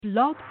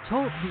Blog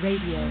Talk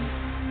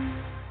Radio.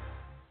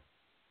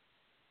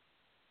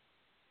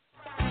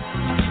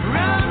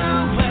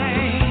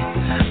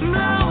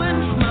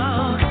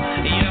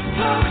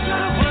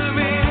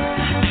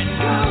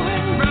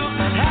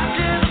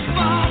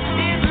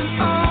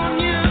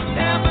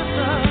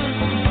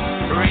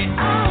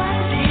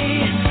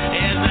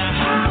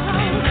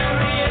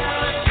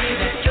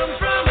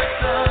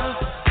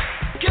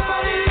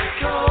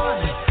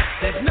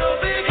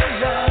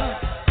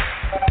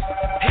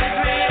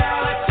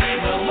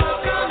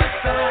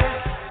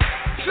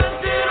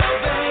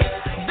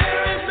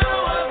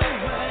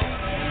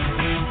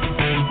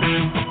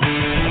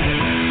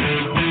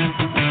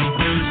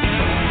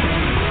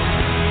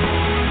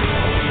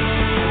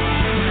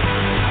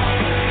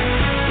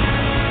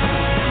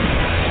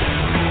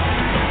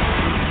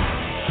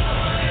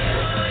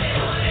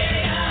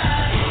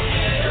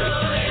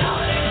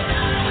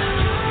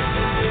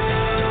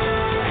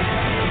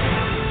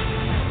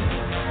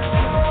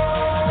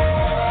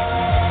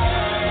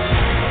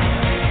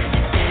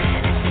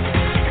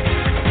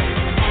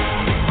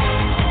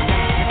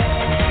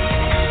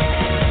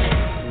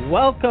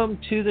 Welcome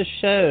to the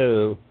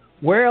show.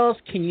 Where else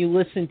can you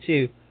listen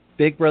to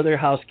Big Brother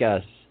House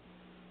Guests,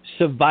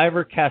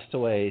 Survivor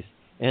Castaways,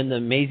 and the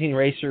Amazing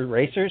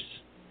Racers?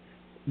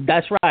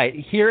 That's right,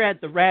 here at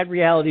the Rad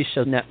Reality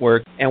Show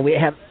Network, and we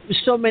have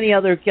so many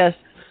other guests.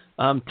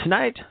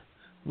 Tonight,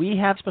 we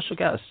have special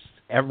guests.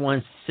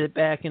 Everyone sit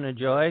back and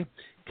enjoy,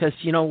 because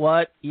you know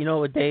what? You know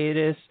what day it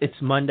is? It's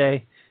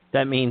Monday.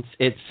 That means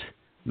it's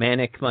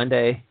Manic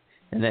Monday,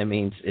 and that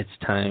means it's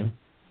time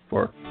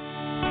for...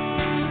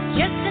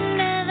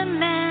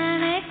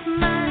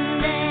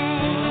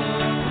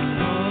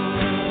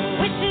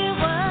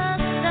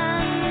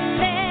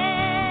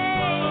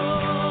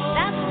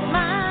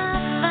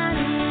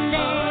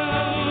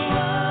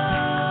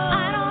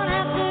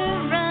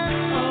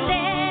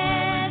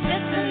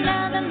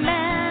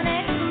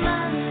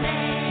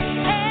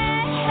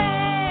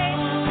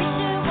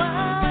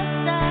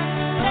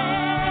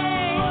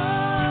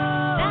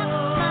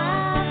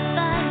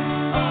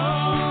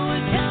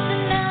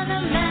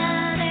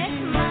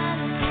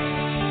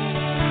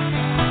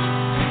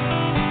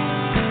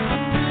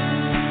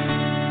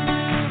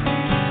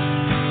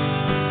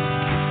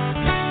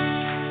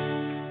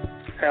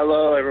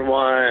 Hello,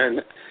 everyone,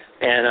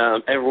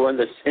 and everyone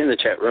that's in the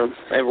chat room,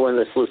 everyone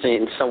that's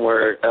listening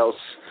somewhere else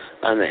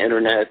on the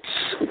internet.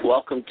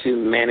 Welcome to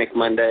Manic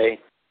Monday.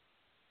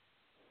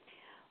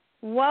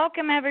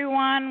 Welcome,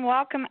 everyone.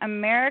 Welcome,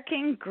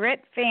 American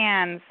Grit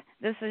fans.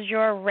 This is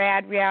your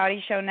Rad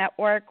Reality Show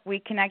Network. We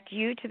connect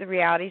you to the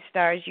reality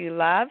stars you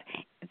love.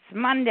 It's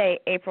Monday,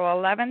 April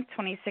 11th,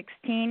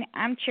 2016.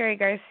 I'm Cherry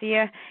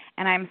Garcia,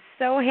 and I'm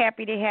so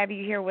happy to have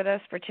you here with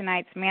us for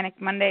tonight's Manic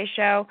Monday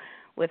show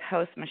with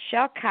host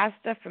Michelle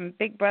Costa from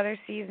Big Brother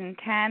Season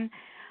 10,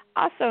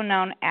 also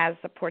known as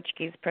the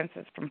Portuguese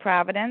Princess from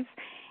Providence,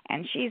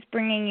 and she's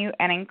bringing you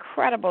an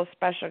incredible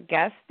special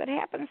guest that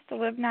happens to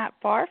live not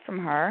far from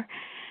her.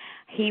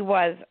 He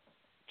was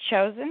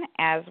chosen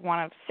as one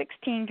of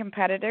 16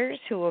 competitors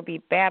who will be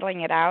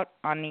battling it out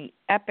on the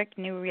epic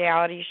new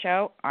reality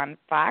show on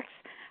Fox,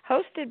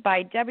 hosted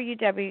by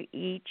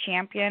WWE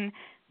champion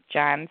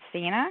John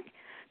Cena,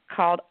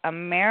 called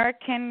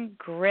American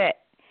Grit.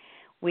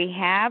 We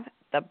have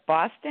the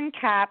Boston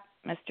Cop,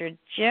 Mr.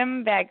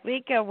 Jim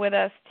Vaglicica, with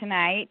us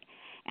tonight,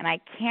 and I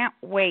can't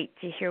wait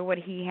to hear what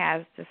he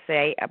has to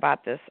say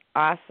about this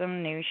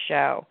awesome new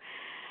show.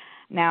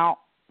 Now,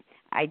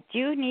 I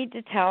do need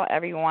to tell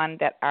everyone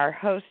that our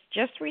host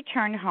just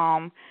returned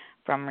home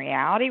from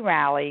Reality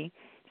Rally,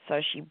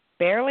 so she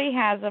barely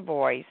has a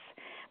voice,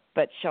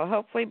 but she'll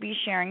hopefully be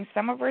sharing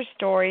some of her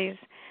stories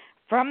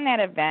from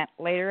that event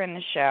later in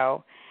the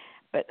show.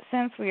 But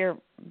since we are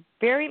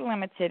very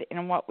limited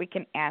in what we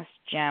can ask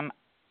Jim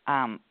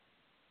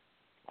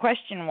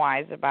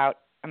question-wise about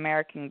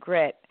American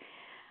Grit,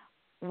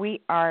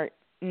 we are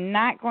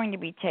not going to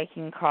be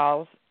taking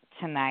calls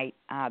tonight.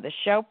 The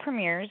show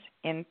premieres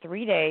in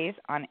 3 days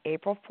on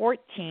April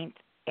 14th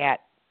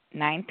at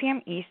 9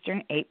 p.m.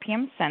 Eastern, 8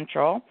 p.m.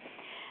 Central.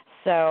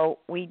 So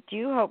we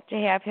do hope to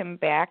have him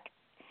back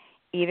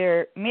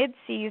either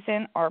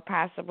mid-season or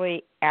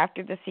possibly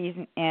after the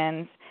season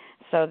ends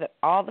so that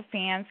all the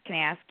fans can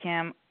ask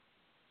him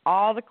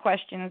all the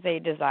questions they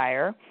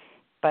desire.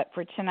 But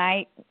for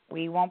tonight,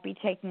 we won't be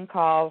taking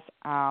calls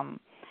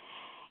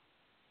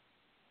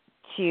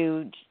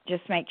to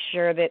just make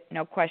sure that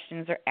no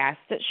questions are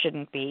asked that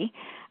shouldn't be,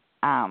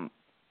 and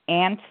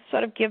to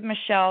sort of give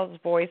Michelle's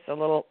voice a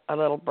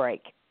little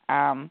break.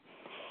 I'm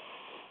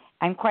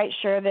quite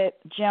sure that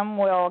Jim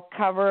will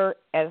cover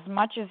as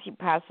much as he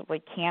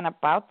possibly can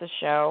about the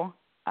show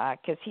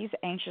because he's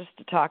anxious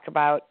to talk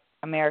about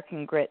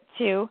American Grit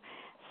too.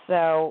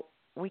 So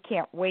we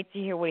can't wait to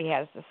hear what he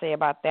has to say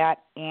about that,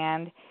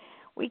 and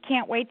we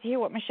can't wait to hear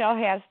what Michelle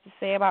has to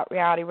say about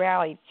Reality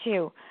Rally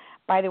too.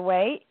 By the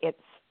way, it's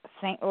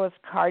St. Louis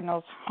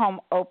Cardinals home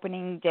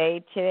opening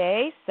day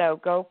today, so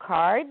go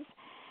Cards.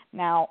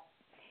 Now,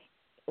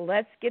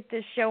 let's get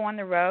this show on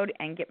the road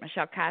and get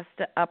Michelle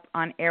Costa up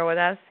on air with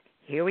us.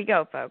 Here we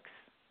go, folks.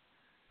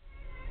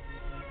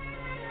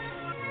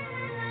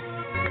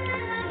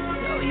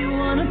 So you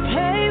wanna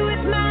play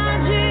with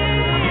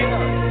magic?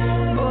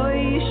 Yeah. Boy,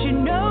 you should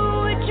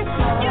know what you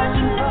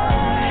should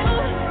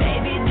know.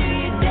 Baby, do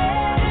you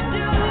dare to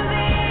do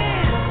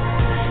this?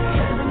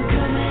 'Cause I'm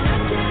coming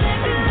up to let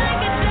you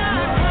like it's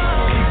not.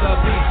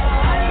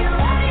 Are you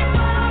ready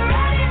for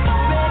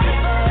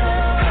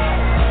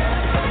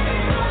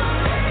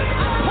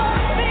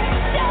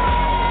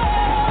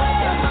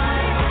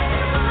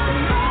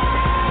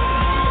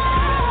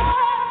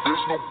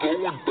There's no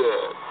going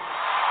back.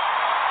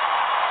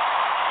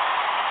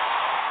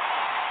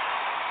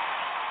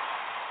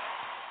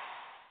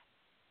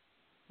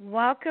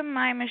 Welcome,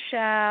 my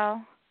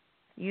Michelle.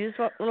 Use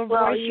what little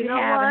Well, voice you you know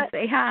have and what?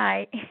 say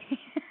hi.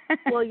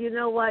 Well, you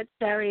know what,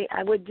 Terry?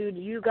 I would do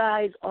you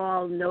guys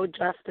all no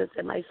justice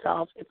and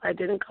myself if I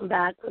didn't come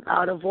back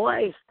without a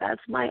voice.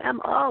 That's my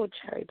M.O.,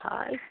 Cherry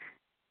Pie.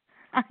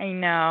 I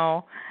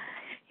know.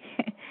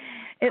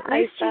 At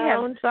least you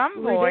have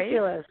some voice.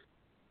 Ridiculous.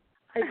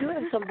 I do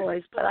have some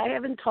voice, but I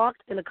haven't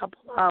talked in a couple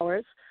of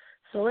hours.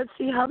 So let's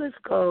see how this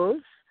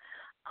goes.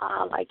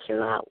 I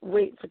cannot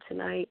wait for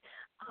tonight.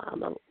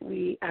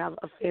 We have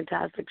a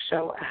fantastic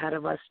show ahead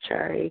of us,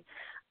 Cherry.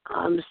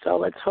 So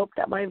let's hope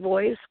that my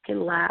voice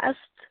can last.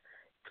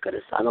 It's going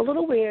to sound a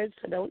little weird,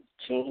 so don't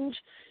change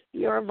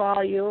your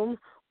volume,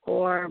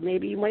 or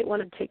maybe you might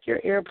want to take your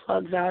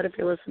earplugs out if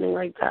you're listening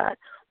like that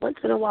once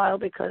in a while,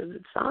 because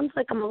it sounds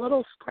like I'm a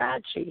little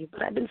scratchy,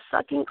 but I've been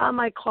sucking on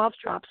my cough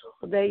drops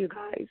all day, you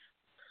guys.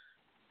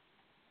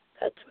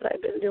 That's what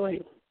I've been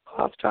doing.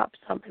 Cough drops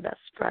are my best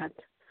friend.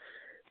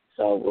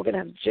 So we're going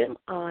to have Jim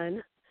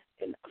on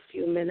in a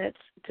few minutes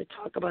to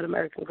talk about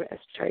American Grit. As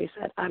Cherry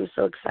said, I'm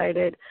so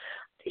excited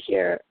to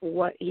hear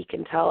what he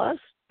can tell us,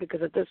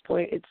 because at this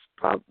point it's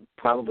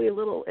probably a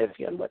little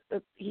iffy on what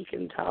he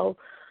can tell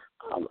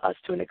us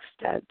to an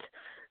extent.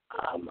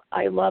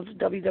 I love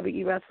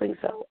WWE wrestling,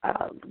 so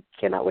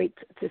cannot wait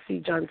to see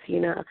John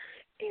Cena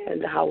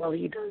and how well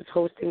he does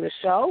hosting the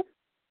show.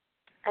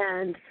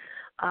 And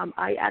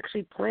I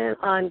actually plan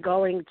on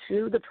going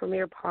to the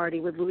premiere party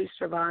with Louis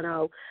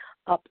Servano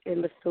up in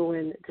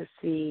Methuen to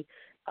see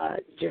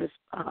Jim's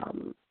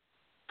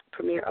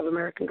premiere of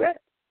American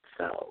Grit.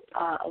 So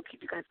I'll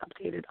keep you guys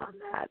updated on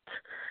that.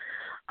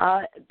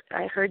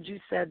 I heard you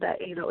said that,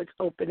 it's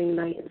opening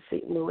night in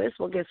St. Louis.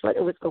 Well, guess what?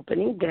 It was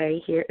opening day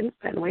here in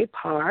Fenway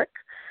Park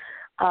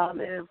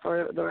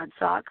for the Red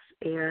Sox,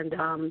 and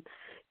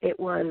it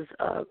was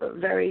a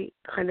very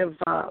kind of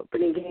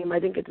winning game. I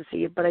didn't get to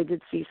see it, but I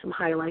did see some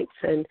highlights.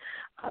 And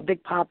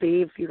Big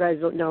Papi, if you guys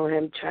don't know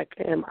him, check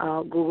him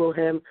out, Google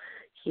him.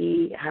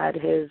 He had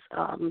his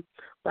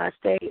last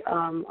day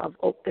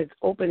of his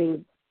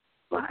opening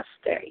last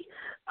day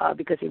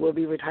because he will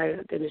be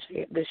retired this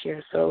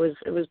year. So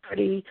it was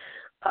pretty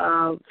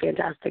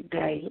fantastic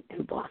day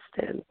in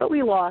Boston. But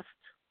we lost.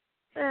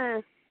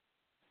 We're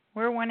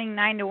winning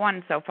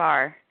 9-1 so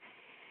far.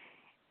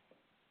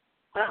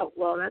 Wow,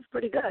 well, that's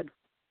pretty good.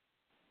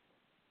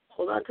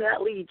 Hold on to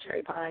that lead,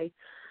 Cherry Pie.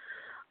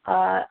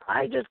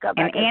 I just got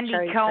back. And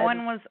Andy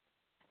Cohen was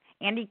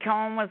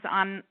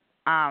on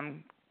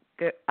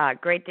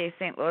Great Day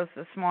St. Louis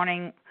this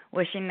morning,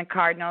 wishing the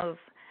Cardinals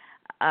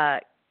a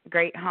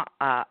great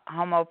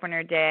home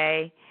opener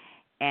day,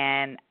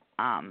 and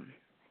a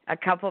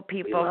couple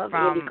people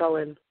from Andy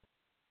Cohen.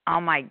 Oh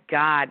my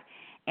God!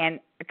 And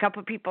a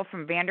couple people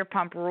from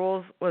Vanderpump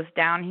Rules was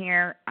down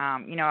here.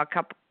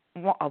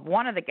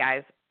 One of the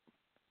guys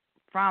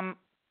from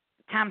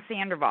Tom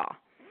Sandoval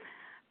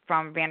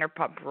from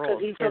Vanderpump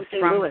Rules. He's from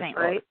St. Louis,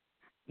 right?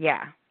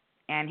 Yeah.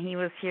 And he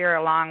was here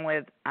along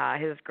with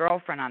his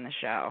girlfriend on the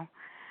show.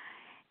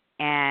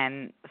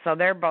 And so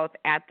they're both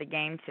at the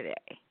game today,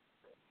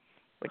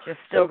 which is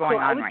still going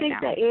on right now. I would think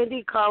that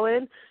Andy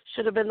Cohen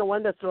should have been the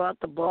one to throw out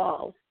the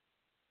ball,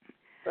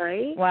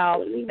 right?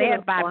 Well, they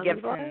had Bob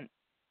Gibson.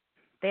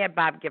 They had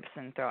Bob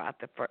Gibson throw out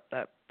the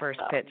first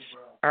pitch.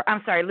 Or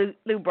I'm sorry,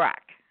 Lou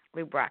Brock.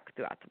 Lou Brock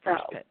threw out the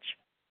first pitch.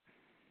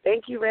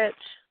 Thank you, Rich.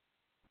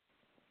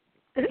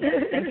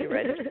 Thank you,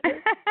 Rich.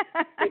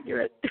 Thank you,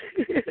 Rich.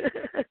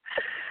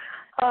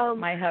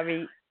 My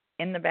hubby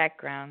in the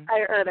background.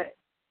 I heard it.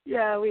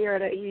 Yeah, we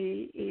heard it.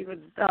 He was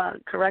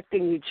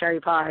correcting you, Cherry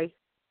Pie.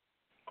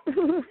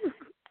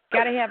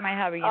 Gotta have my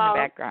hubby in the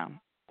background.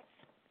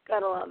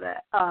 Gotta love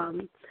that.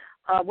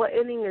 What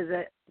inning is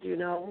it? Do you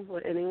know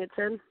what inning it's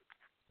in?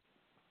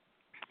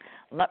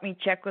 Let me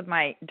check with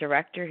my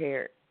director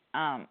here.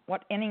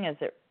 What inning is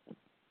it,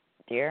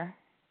 dear?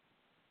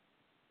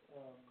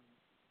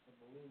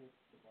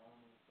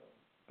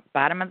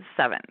 Bottom of the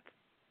seventh.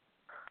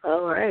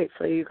 All right,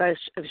 so you guys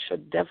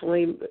should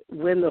definitely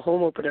win the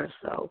home opener,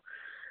 so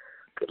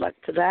good luck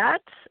to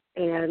that.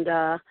 And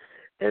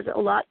there's a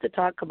lot to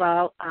talk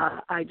about.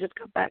 I just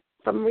got back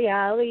from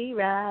Reality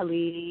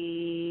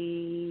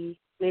Rally.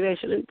 Maybe I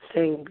shouldn't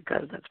sing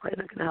because that's probably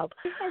not going to help.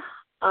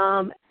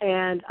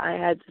 And I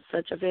had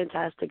such a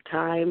fantastic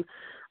time.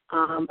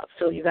 I'll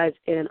fill you guys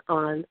in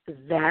on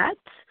that.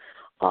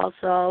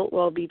 Also,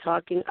 we'll be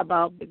talking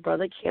about Big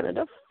Brother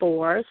Canada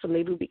 4, so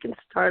maybe we can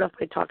start off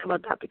by talking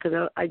about that because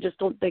I just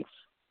don't think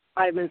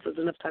 5 minutes is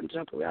enough time to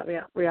jump a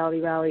reality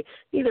rally.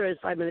 Neither is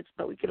 5 minutes,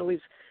 but we can always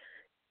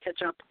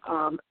catch up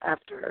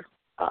after.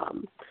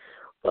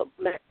 Well,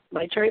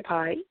 my cherry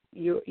pie,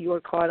 you are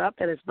caught up,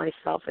 and as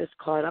myself is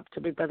caught up to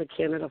Big Brother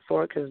Canada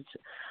 4 because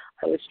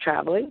I was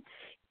traveling.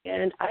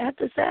 And I have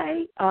to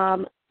say,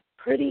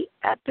 pretty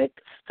epic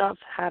stuff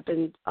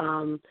happened,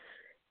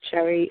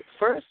 Cherry.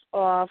 First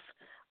off,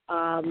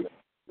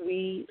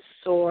 we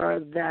saw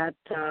that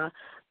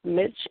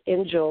Mitch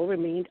and Joel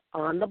remained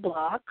on the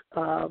block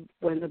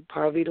when the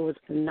Parvita was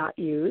not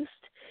used.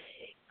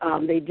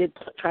 They did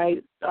try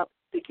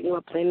thinking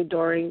about planning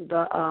during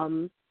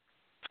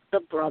the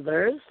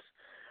brothers,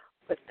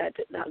 but that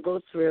did not go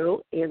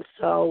through. And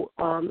so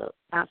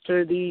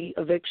after the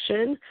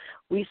eviction,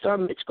 we saw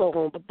Mitch go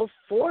home. But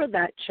before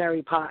that,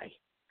 cherry pie.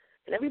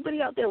 And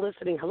everybody out there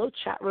listening, hello,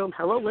 chat room,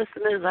 hello,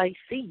 listeners, I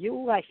see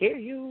you, I hear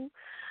you.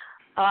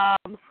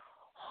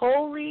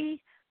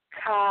 Holy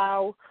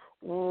cow,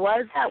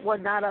 was that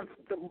one not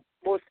the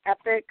most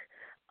epic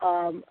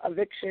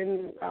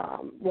eviction,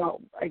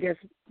 I guess,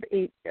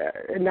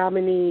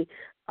 nominee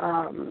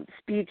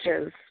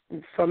speeches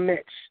from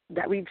Mitch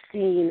that we've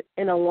seen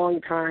in a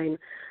long time.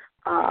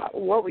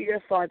 What were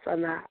your thoughts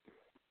on that?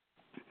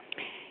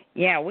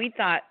 Yeah, we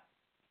thought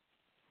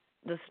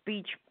the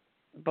speech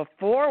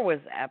before was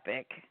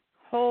epic.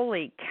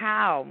 Holy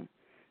cow.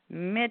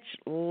 Mitch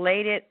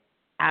laid it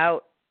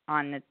out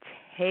on the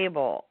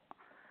table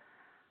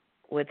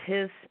with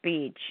his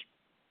speech.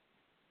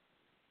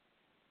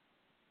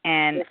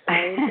 And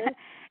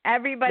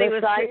everybody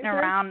was sitting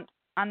around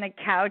on the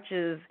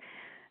couches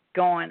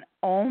going,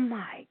 oh,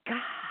 my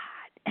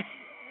God.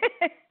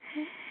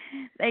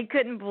 They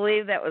couldn't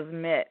believe that was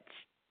Mitch.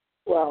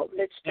 Well,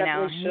 Mitch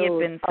definitely he had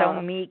been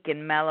so meek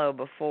and mellow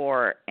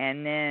before,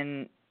 and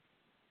then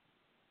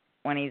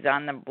when he's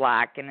on the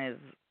block and his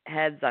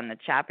head's on the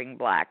chopping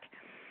block,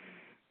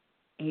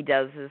 he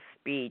does his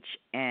speech,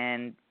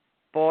 and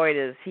boy,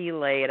 does he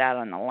lay it out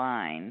on the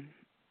line.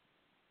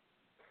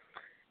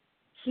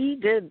 He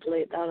did lay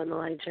it out on the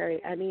line,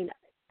 Cherry. I mean,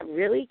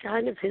 really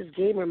kind of his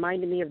game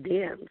reminded me of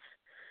Dan's.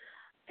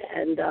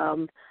 And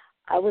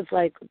I was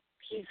like,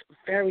 he's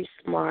very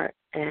smart,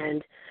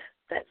 and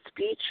that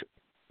speech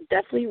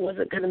definitely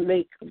wasn't going to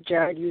make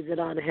Jared use it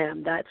on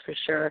him, that's for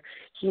sure.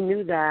 He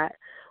knew that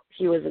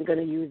he wasn't going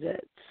to use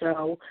it.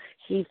 So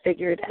he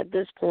figured at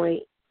this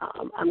point,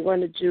 I'm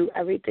going to do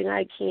everything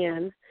I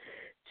can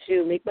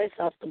to make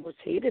myself the most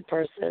hated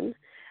person,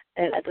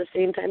 and at the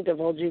same time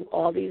divulging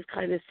all these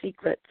kind of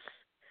secrets,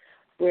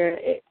 where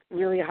it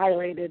really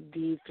highlighted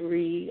the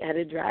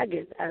three-headed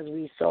dragon, as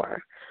we saw.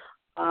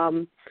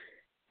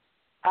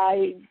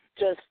 I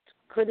just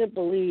couldn't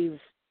believe.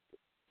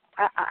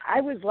 I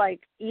was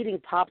like eating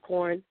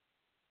popcorn,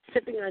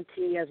 sipping on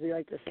tea, as we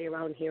like to say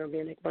around here on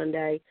Manic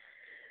Monday.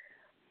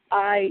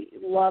 I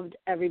loved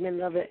every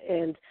minute of it,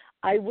 and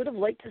I would have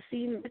liked to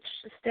see Mitch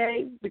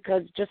stay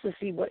because just to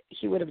see what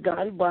he would have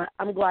done, but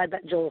I'm glad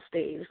that Joel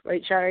stays.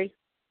 Right, Shari?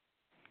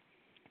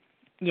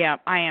 Yeah,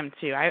 I am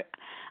too.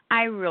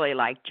 I really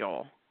like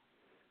Joel.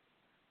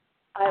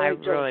 I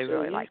really,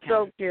 really like him. He's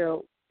so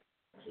cute.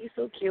 He's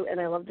so cute,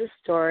 and I love this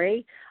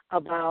story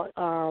about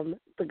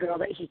the girl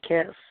that he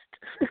kissed.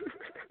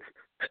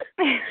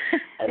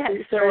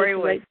 That story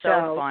was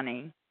so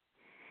funny.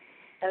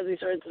 As we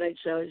started tonight's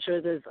show, it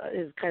shows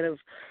his kind of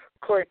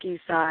quirky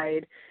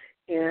side,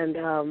 and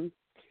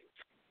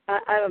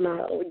I don't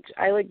know.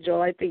 I like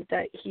Joel. I think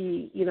that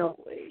he's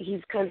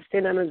kind of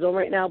standing on his own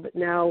right now, but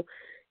now,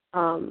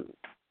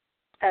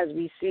 as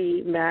we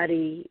see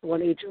Maddie,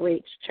 one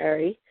HOH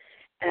Cherry,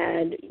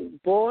 and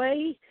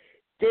boy,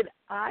 did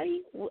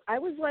I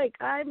was like,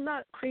 I'm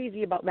not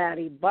crazy about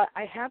Maddie, but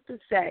I have to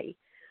say,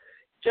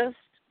 just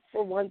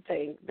for one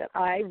thing, that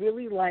I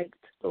really liked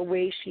the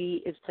way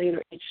she is playing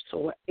her H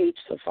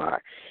so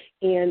far.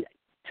 And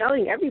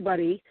telling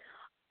everybody,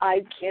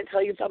 I can't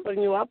tell you if I'm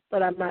putting you up,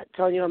 but I'm not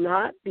telling you I'm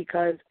not,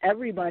 because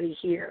everybody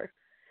here,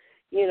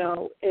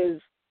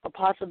 is a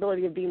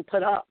possibility of being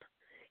put up.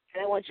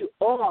 And I want you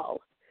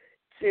all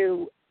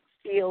to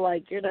feel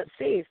like you're not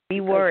safe.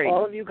 Be worried.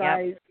 All of you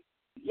guys,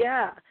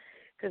 yeah,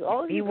 because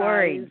all of you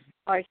guys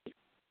are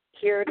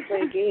here to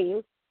play a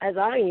game, as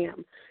I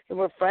am, and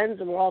we're friends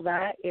and we're all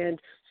that. And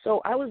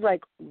so I was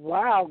like,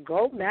 wow,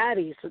 go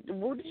Maddie. So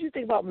what did you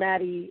think about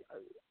Maddie,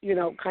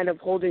 kind of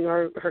holding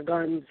her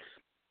guns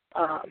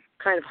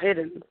kind of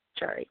hidden,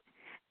 Cherry?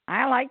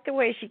 I like the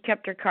way she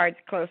kept her cards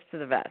close to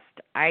the vest.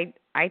 I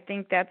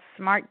think that's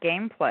smart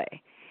gameplay.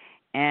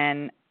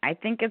 And I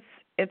think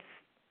it's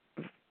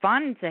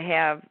fun to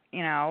have,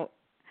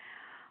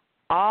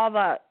 all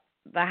the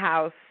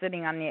house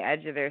sitting on the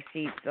edge of their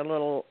seats a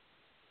little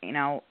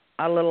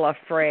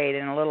afraid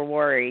and a little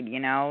worried,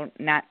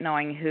 not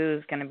knowing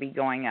who's going to be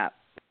going up.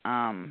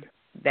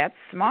 That's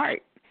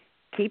smart.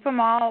 Keep them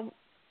all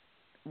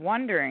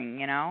wondering,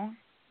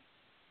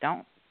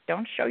 Don't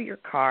show your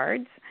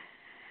cards.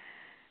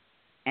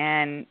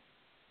 And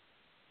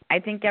I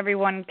think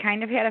everyone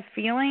kind of had a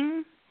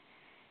feeling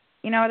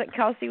that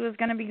Kelsey was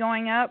going to be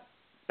going up,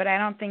 but I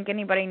don't think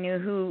anybody knew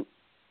who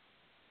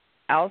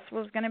else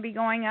was going to be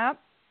going up.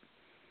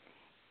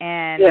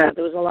 And yeah,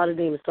 there was a lot of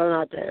names thrown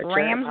out there.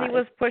 Ramsey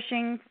was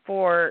pushing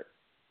for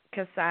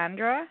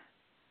Cassandra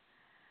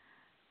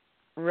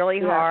really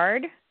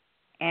hard,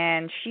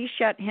 and she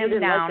shut him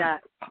down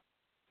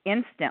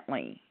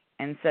instantly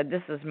and said,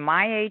 "This is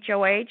my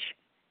HOH.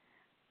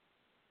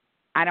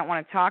 I don't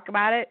want to talk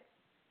about it.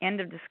 End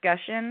of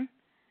discussion."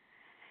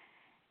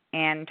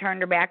 And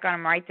turned her back on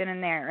him right then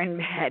and there in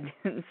bed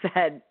and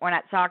said, "We're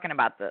not talking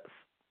about this."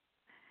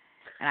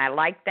 And I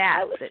like that.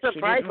 I was that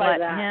surprised by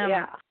that.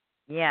 Him,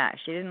 yeah,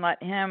 she didn't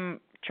let him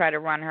try to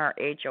run her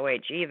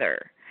HOH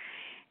either.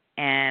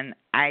 And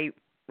I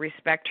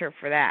respect her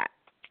for that.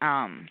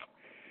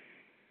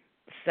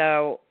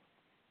 So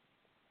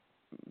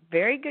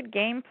very good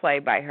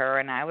gameplay by her,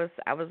 and I was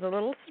a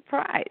little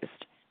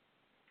surprised.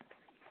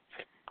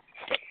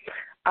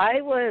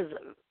 I was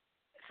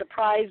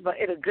surprised, but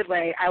in a good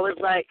way. I was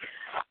like,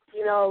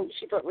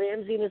 she put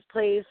Ramsey in his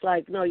place.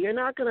 Like, no, you're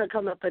not going to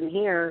come up in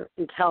here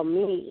and tell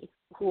me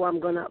who I'm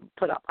going to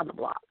put up on the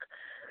block.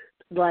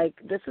 Like,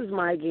 this is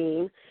my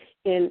game.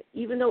 And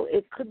even though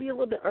it could be a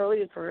little bit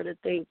earlier for her to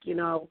think,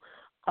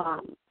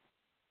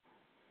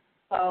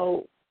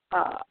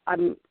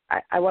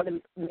 I want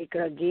to make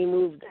a game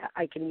move that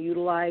I can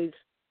utilize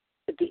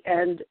at the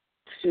end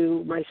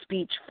to my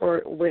speech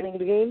for winning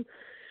the game.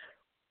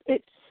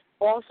 It's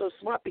also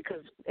smart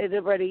because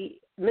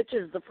Mitch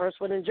is the first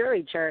one in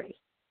jury, Cherry.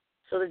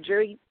 So the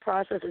jury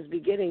process is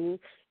beginning,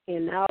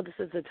 and now this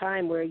is the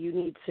time where you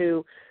need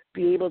to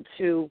be able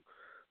to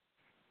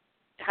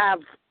have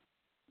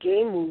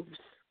game moves,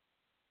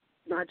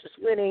 not just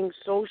winning,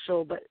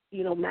 social, but,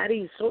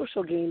 Maddie's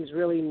social game is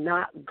really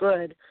not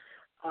good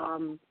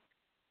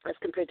as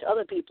compared to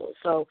other people.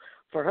 So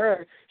for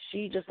her,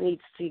 she just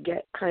needs to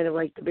get kind of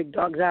like the big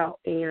dogs out.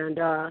 And,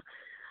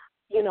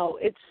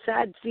 it's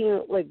sad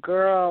seeing like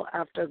girl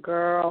after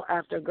girl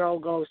after girl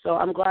go. So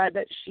I'm glad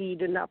that she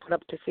did not put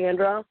up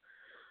Cassandra.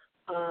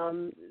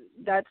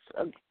 That's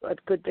a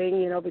good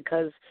thing,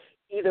 because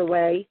either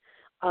way,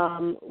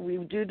 we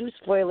do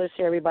spoilers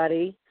here,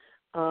 everybody.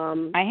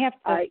 I have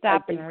to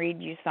stop and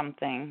read you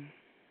something.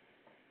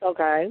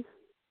 Okay.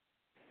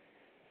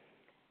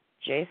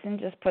 Jason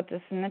just put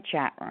this in the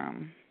chat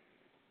room.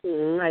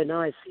 I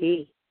know, I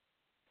see.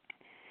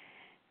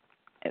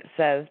 It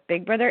says,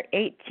 Big Brother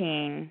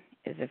 18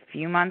 is a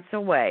few months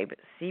away, but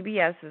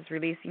CBS is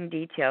releasing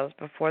details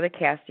before the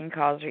casting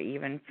calls are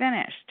even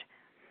finished.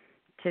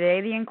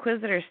 Today, the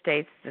Inquisitor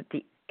states that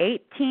the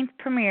 18th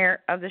premiere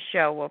of the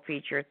show will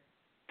feature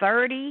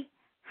 30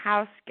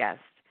 house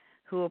guests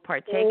who will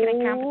partake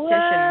in a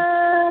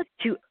competition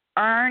to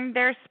earn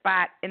their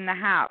spot in the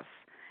house.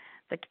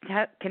 The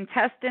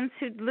contestants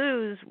who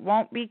lose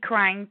won't be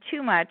crying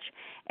too much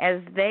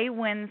as they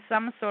win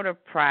some sort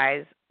of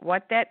prize.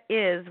 What that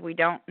is, we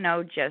don't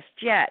know just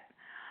yet.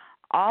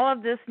 All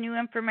of this new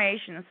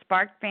information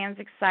sparked fans'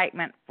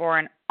 excitement for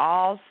an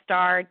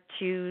All-Star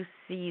 2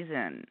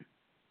 season.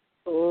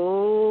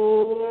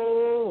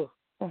 Oh.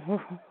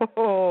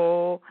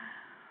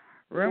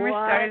 Rumors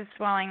started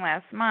swelling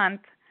last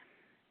month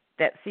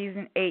that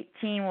season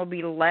 18 will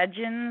be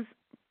Legends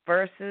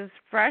versus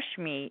Fresh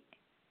Meat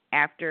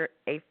after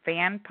a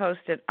fan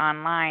posted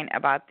online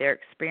about their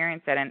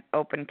experience at an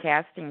open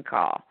casting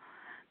call.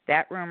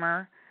 That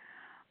rumor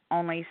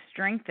only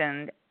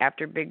strengthened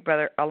after Big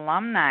Brother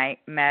alumni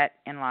met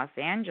in Los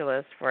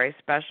Angeles for a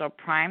special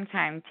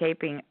primetime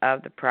taping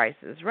of The Price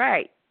is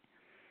Right.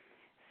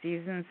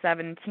 Season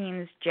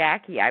 17's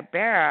Jackie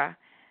Ibarra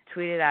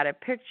tweeted out a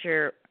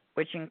picture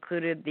which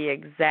included the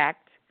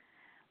exact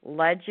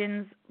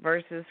Legends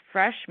versus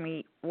Fresh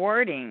Meat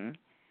wording,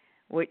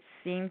 which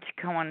seemed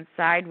to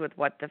coincide with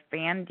what the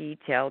fan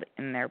detailed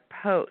in their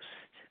post.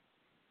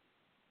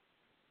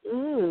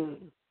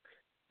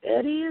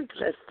 Very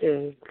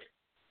interesting.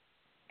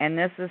 And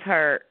this is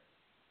her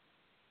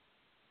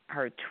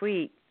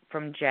tweet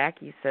from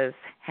Jackie. Says,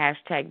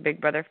 hashtag Big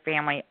Brother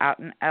family out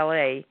in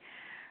L.A.,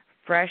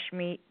 Fresh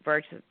Meat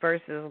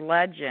versus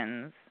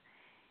Legends.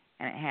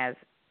 And it has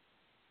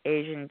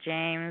Asian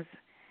James,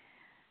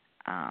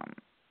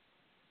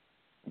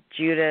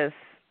 Judas,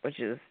 which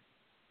is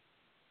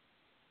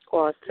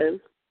Austin.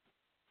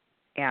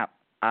 Yeah,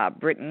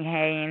 Brittany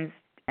Haynes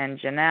and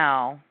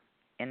Janelle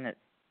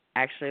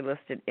actually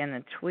listed in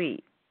the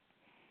tweet.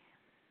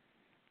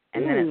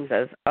 And then it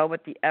says,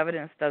 but the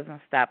evidence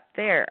doesn't stop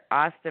there.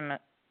 Austin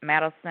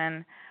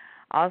Madelson,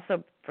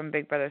 also from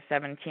Big Brother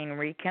 17,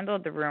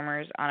 rekindled the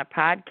rumors on a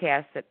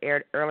podcast that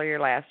aired earlier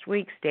last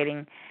week,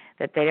 stating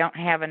that they don't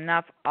have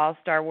enough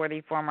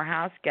all-star-worthy former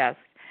house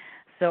guests,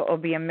 so it will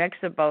be a mix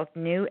of both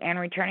new and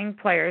returning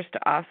players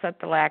to offset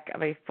the lack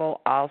of a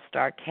full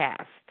all-star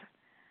cast.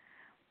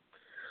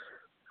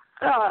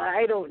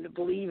 I don't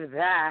believe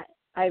that.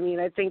 I mean,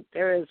 I think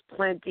there is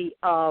plenty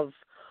of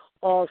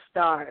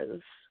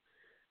all-stars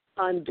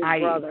on Big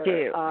Brother.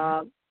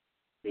 I do.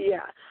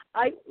 Yeah.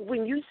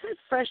 When you said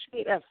Fresh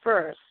Meat at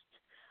first,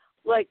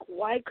 like,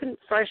 why couldn't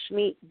Fresh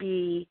Meat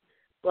be,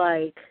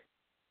 like,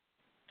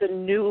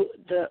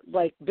 the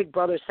like Big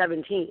Brother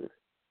 17,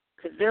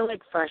 because they're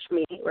like fresh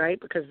meat, right?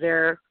 Because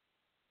they're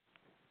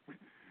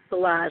the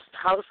last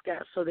house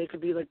guest, so they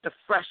could be like the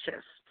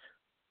freshest.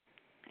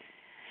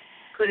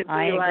 Could it be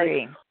I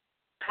agree. like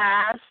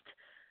past,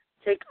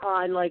 take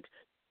on like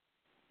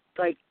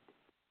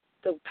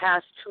the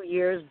past 2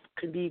 years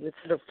could be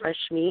considered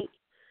fresh meat?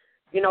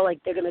 You know, like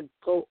they're going to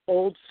go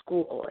old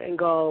school and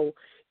go,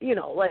 you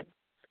know, like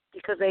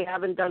because they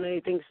haven't done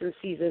anything since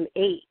season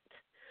 8.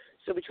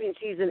 So between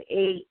season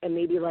 8 and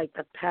maybe like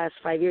the past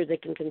 5 years, they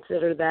can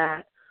consider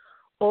that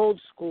old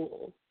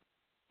school.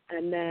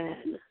 And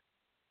then,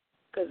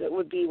 because it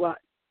would be what?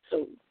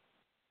 So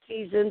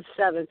season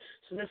 7.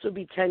 So this would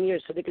be 10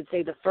 years. So they could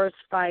say the first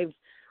 5,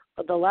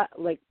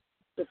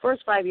 the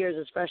first 5 years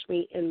is fresh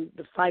meat, and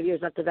the 5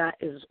 years after that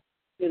is,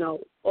 you know,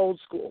 old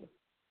school.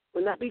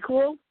 Wouldn't that be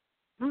cool?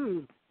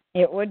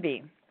 It would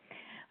be.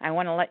 I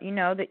want to let you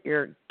know that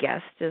your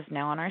guest is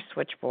now on our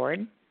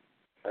switchboard.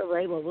 All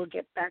right, well, we'll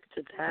get back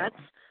to that.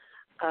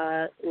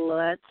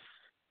 Let's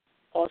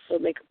also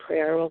make a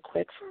prayer real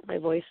quick for my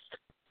voice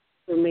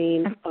to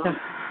remain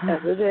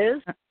as it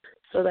is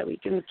so that we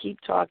can keep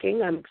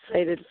talking. I'm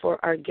excited for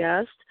our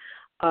guest.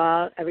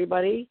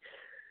 Everybody,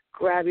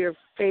 grab your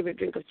favorite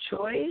drink of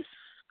choice,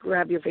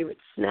 grab your favorite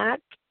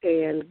snack,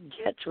 and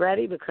get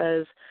ready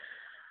because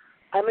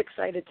I'm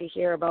excited to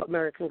hear about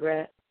American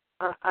Grit.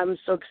 I'm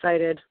so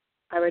excited.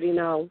 I already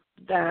know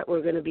that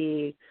we're going to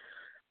be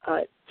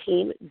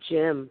Team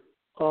Jim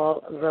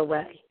all the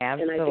way.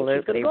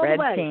 Absolutely.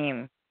 Red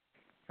team.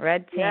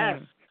 Red team.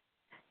 Yes.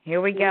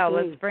 Here we go.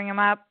 Let's bring him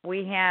up.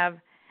 We have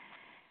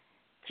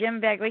Jim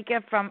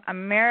Vaglicica from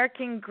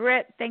American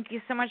Grit. Thank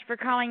you so much for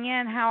calling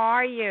in. How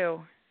are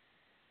you?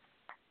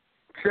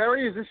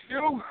 Sherry, is this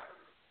you?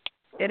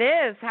 It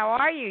is. How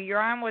are you? You're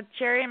on with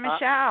Cherry and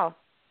Michelle.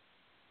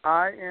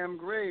 I am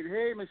great.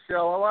 Hey,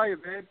 Michelle. How are you,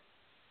 babe?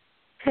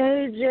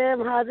 Hey,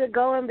 Jim. How's it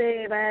going,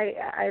 babe?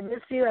 I miss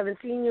you. I haven't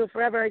seen you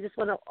forever. I just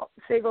want to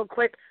say real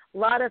quick, a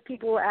lot of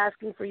people were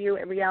asking for you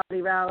at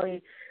Reality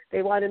Rally.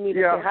 They wanted me to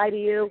say hi to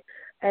you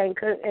and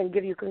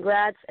give you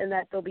congrats and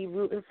that they'll be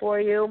rooting for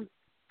you.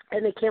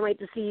 And they can't wait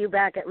to see you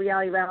back at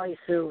Reality Rally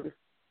soon.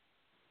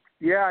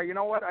 Yeah, you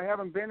know what? I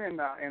haven't been in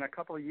a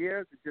couple of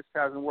years. It just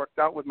hasn't worked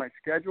out with my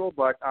schedule,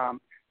 but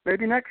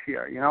maybe next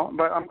year, you know.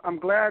 But I'm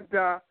glad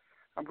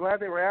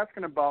they were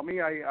asking about me.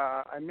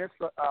 I miss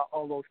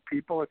all those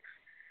people. It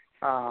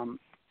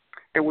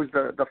was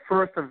the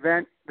first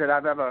event that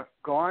I've ever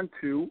gone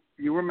to.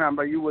 You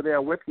remember, you were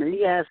there with me.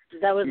 Yes,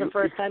 that was the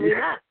first time we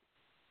met.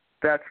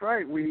 That's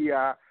right.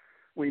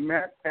 We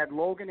met at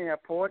Logan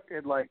Airport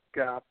at like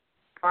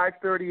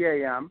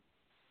 5:30 a.m.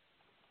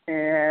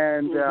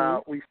 and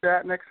we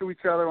sat next to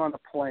each other on the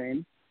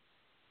plane.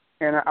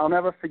 And I'll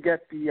never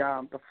forget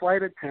the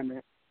flight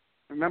attendant.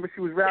 Remember,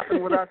 she was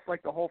rapping with us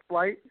like the whole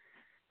flight.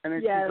 And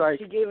then she's like,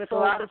 she gave us a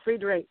lot of free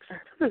drinks.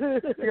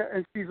 Yeah,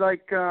 and she's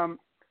like,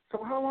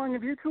 so how long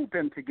have you two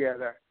been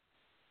together?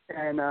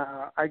 And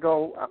I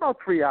go, about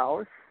 3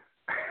 hours.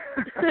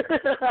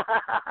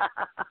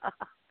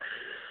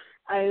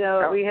 I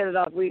know. We hit it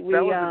off. That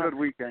was a good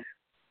weekend.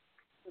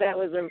 That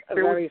was a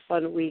very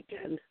fun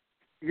weekend.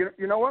 You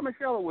know what,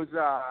 Michelle?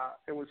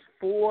 It was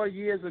 4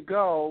 years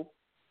ago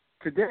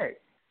today.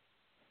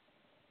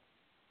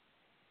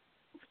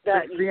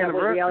 That the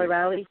anniversary. Reality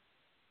Rally?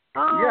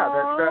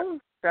 Yeah,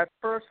 that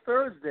first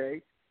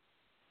Thursday.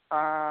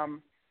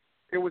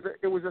 It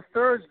was a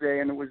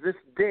Thursday, and it was this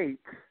date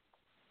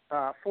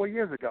 4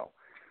 years ago.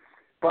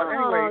 But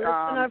anyway,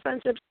 that's when our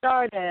friendship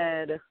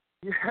started.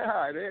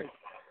 Yeah, it is.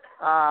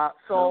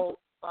 So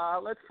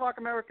let's talk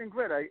American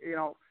Grit.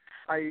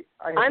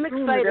 I'm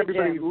excited,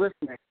 everybody Jim.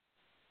 listening.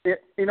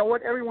 You know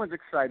what? Everyone's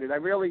excited. I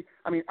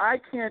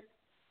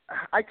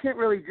can't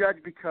really judge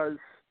because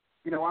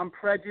I'm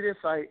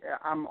prejudiced.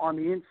 I'm on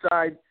the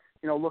inside,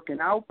 looking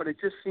out. But it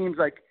just seems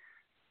like,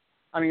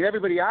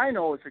 everybody I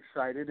know is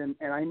excited, and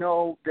I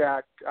know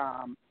that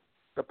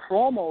the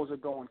promos are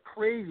going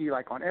crazy,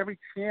 like on every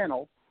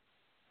channel.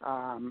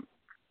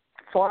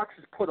 Fox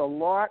has put a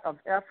lot of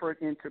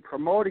effort into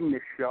promoting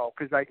this show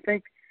because I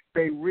think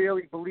they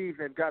really believe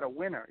they've got a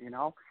winner,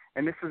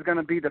 and this is going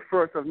to be the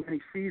first of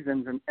many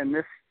seasons, and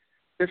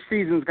this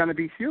season is going to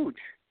be huge.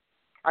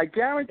 I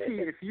guarantee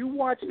if you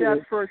watch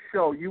that first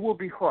show, you will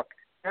be hooked.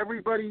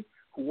 Everybody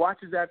who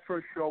watches that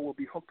first show will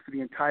be hooked for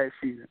the entire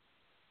season.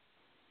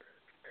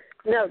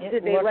 No,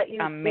 did they let you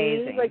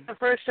see the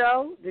first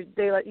show? Did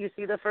they let you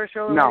see the first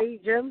show already,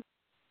 Jim?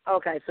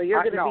 Okay, so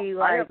you're going to be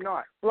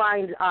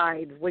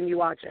blind-eyed when you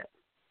watch it.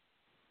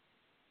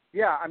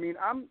 Yeah,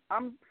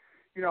 I'm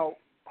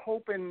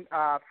hoping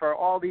for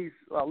all these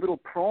little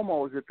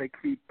promos that they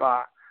keep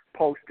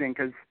posting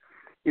because,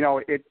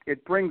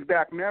 it brings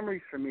back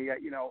memories for me.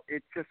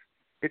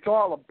 It's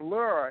all a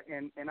blur,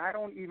 and I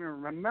don't even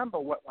remember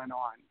what went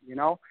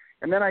on,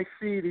 And then I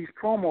see these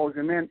promos,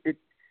 and then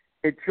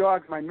it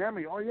jogs my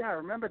memory. Oh, yeah, I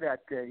remember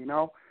that day,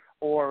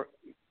 Or,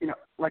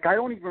 like I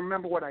don't even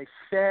remember what I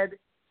said.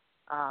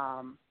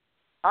 I'm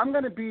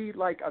going to be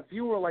like a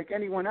viewer like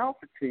anyone else,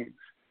 it seems,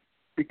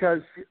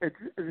 because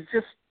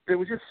there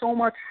was just so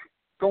much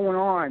going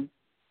on,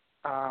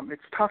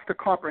 it's tough to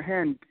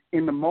comprehend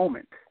in the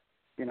moment,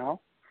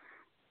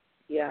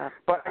 Yeah.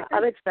 But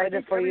I'm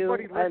excited for you.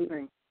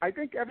 I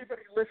think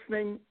everybody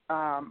listening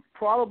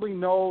probably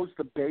knows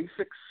the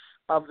basics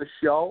of the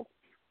show.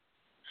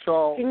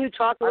 So can you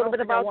talk a little bit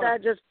about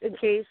that, just in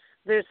case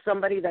there's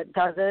somebody that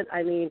doesn't?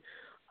 I mean,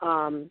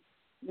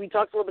 we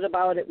talked a little bit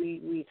about it.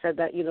 We said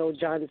that,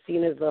 John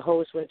Cena is the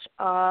host, which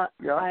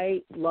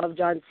I love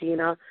John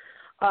Cena.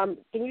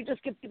 Can you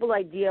just give people an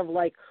idea of,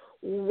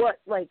 what,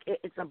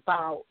 it's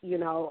about,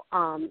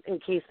 in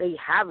case they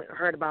haven't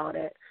heard about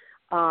it?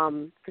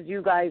 Because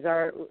you guys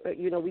are,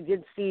 we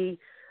did see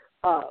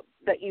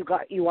that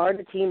you are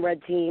the team,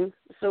 red team.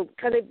 So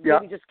kind of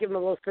maybe just give them a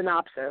little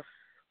synopsis.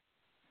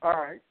 All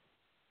right.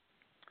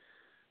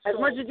 As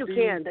much as you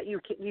can, that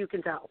you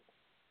can tell.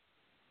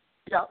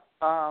 Yeah.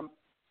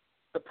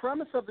 The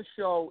premise of the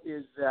show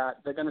is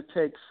that they're going to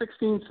take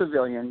 16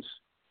 civilians,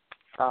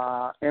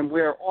 and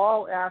we're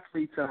all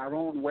athletes in our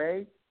own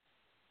way,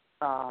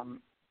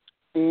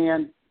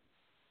 and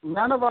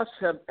none of us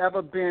have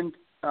ever been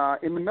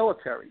in the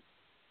military.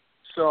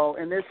 So,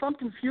 and there's some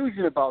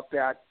confusion about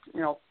that.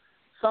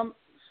 Some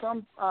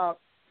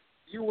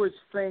viewers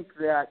think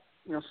that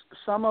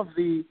some of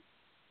the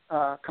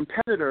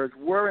competitors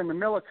were in the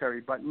military,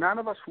 but none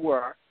of us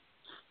were.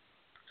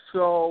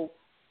 So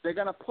they're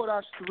going to put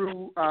us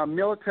through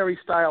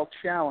military-style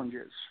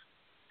challenges.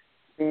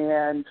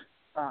 And,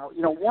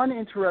 one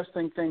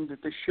interesting thing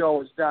that this show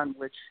has done,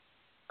 which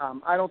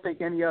I don't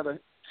think any other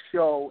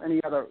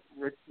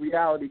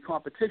reality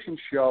competition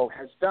show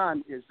has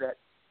done, is that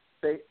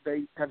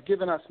they have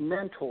given us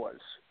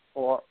mentors,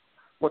 or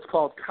what's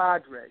called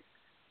cadre.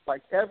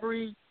 Like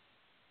every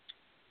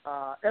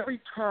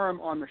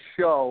term on the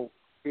show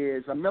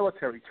is a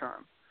military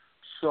term.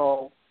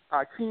 So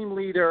our team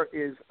leader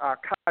is our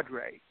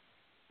cadre,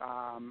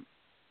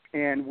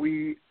 and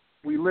we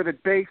live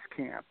at base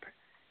camp.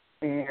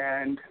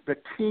 And the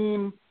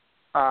team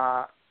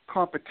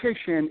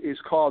competition is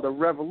called an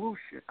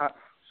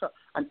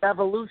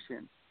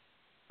evolution,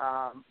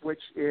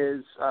 which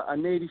is a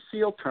Navy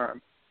SEAL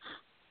term.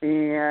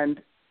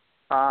 And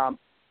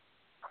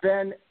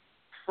then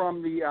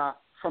from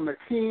the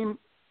team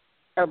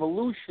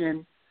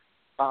evolution,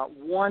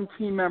 one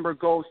team member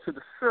goes to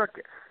the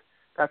circus.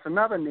 That's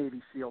another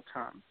Navy SEAL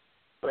term.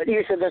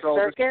 You said the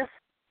circus?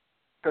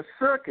 The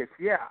circus,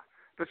 yeah.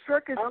 The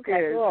circus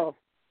is cool.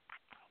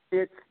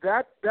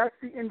 That's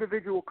the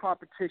individual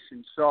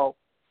competition. So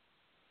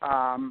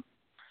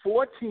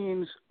 4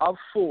 teams of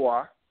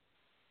 4,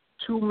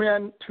 2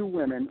 men, 2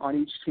 women on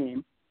each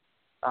team.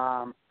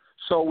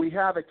 So we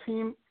have a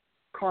team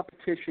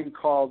competition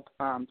called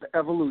the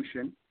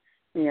Evolution,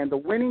 and the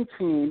winning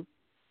team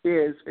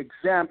is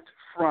exempt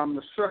from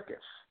the circus.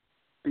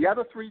 The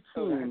other 3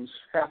 teams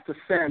have to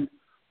send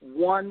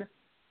 1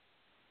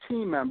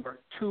 team member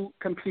to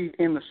compete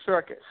in the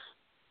circus.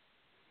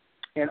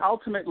 And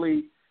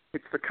ultimately,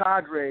 it's the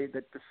cadre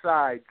that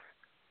decides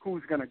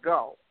who's going to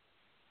go.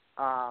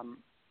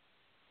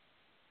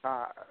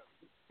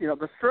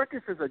 The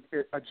circus is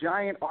a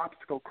giant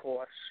obstacle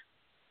course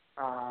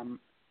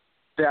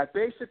that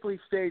basically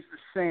stays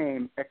the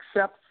same,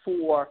 except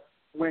for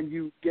when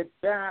you get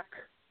back,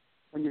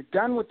 when you're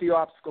done with the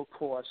obstacle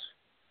course,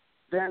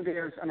 then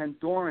there's an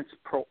endurance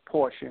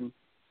portion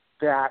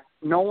that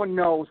no one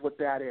knows what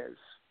that is.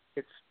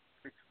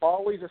 It's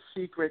always a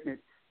secret, and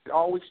it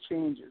always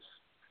changes.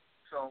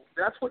 So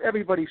that's what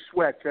everybody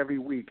sweats every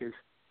week is,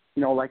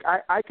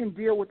 I can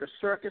deal with the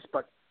circus,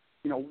 but,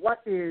 what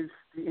is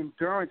the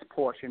endurance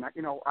portion?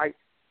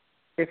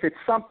 If it's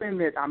something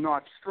that I'm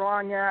not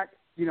strong at,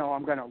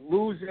 I'm going to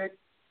lose it.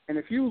 And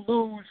if you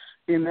lose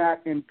in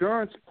that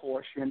endurance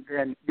portion,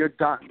 then you're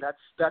done.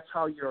 That's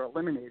how you're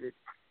eliminated.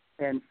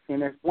 And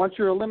once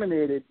you're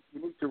eliminated,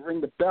 you need to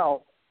ring the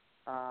bell.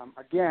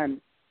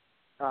 Again,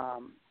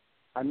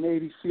 a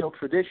Navy SEAL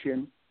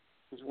tradition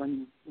is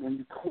when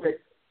you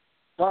quit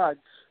buds,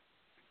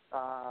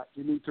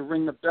 you need to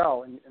ring the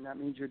bell, and that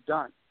means you're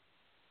done.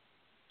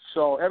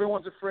 So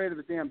everyone's afraid of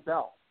the damn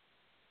bell.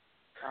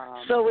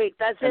 So wait,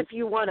 that's if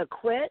you want to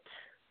quit?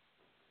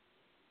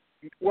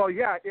 Well,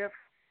 yeah,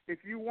 if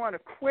you want to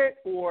quit,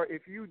 or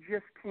if you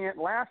just can't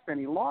last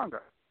any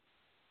longer.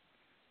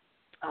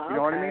 You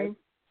know what I mean?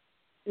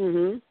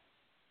 Mhm.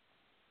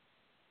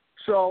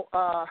 So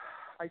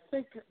I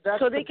think that's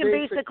so they the can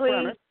basic basically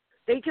premise.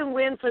 They can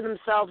win for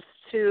themselves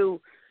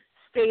to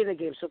stay in the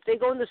game. So if they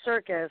go in the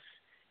circus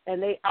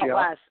and they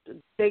outlast,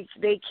 they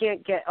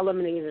can't get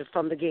eliminated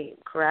from the game.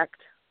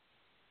 Correct?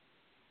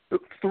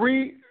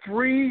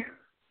 3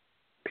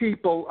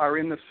 people are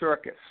in the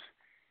circus,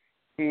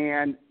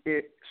 and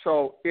it's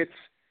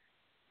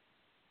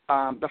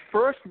the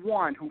first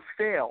one who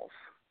fails,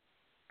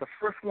 the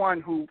first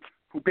one who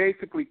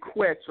basically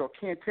quits or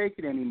can't take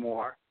it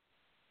anymore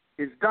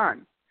is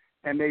done,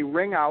 and they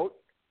ring out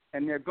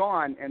and they're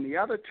gone, and the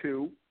other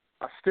 2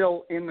 are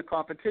still in the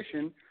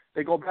competition.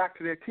 They go back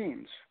to their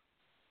teams.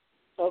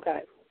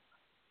 Okay.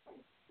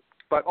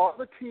 But all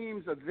the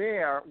teams are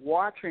there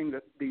watching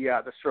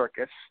the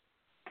circus,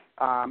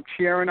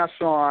 cheering us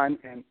on,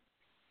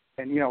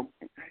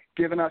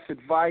 giving us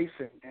advice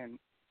and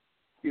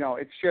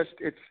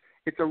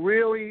it's a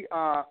really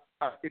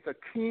it's a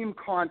team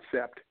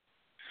concept.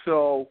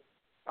 So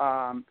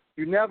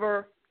you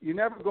never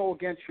go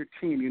against your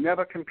team. You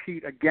never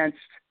compete against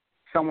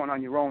someone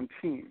on your own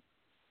team.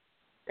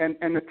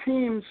 And the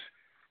teams,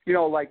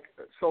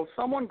 so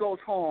someone goes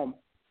home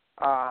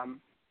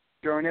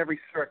during every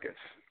circus.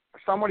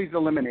 Somebody's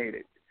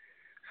eliminated.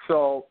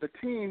 So the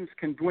teams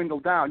can dwindle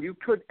down. You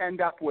could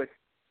end up with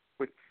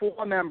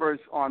 4 members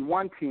on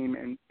one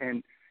team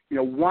and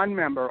 1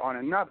 member on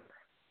another.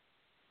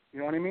 You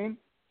know what I mean?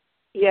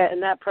 Yeah,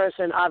 and that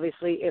person,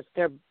 obviously, if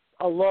they're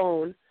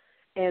alone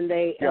and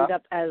they end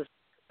up as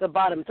the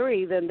bottom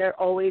 3, then they're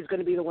always going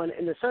to be the one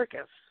in the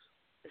circus.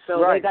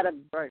 So they gotta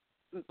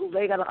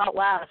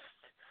outlast,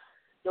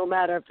 no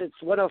matter if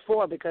it's 1 or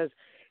 4, because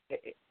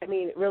I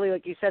mean, really,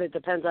 like you said, it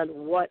depends on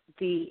what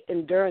the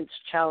endurance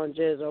challenge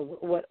is or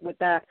what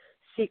that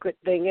secret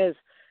thing is.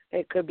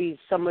 It could be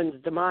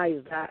someone's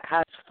demise that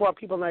has 4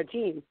 people on their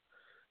team,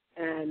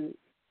 and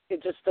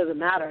it just doesn't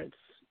matter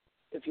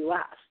if you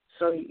last.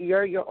 So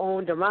you're your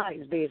own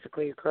demise,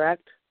 basically,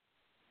 correct?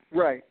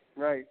 Right.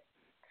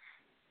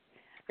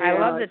 I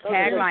love the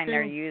tagline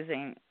they're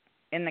using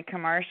in the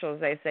commercials.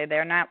 They say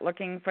they're not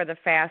looking for the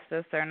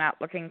fastest, they're not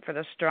looking for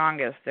the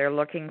strongest, they're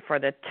looking for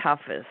the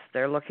toughest,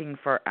 they're looking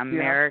for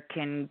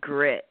American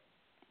grit.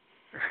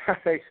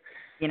 Right.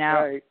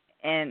 Right.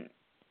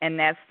 And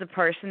that's the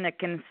person that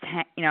can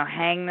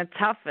hang the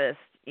toughest,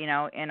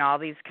 in all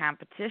these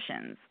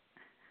competitions.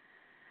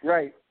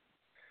 Right.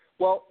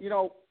 Well,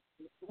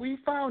 we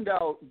found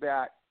out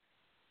that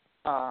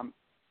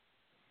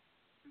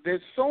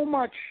there's so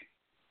much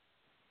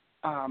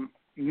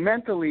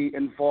mentally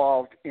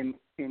involved in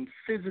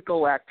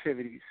physical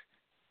activities.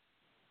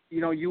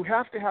 You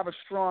have to have a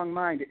strong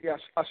mind. Yes,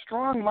 a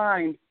strong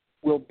mind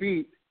will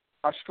beat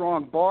a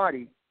strong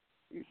body,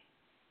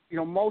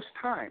 most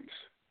times.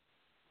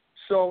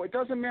 So it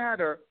doesn't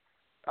matter.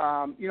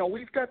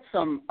 We've got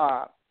some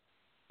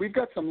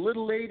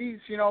little ladies,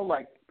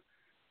 like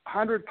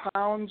 100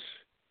 pounds,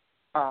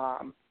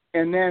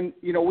 and then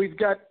we've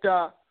got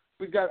a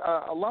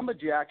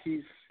lumberjack.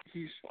 He's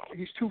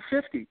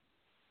 250.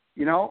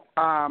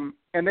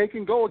 And they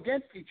can go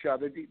against each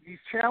other. These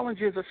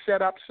challenges are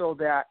set up so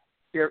that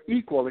they're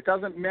equal. It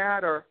doesn't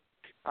matter.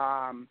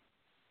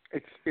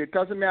 It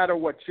doesn't matter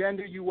what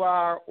gender you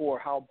are, or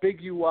how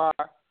big you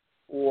are,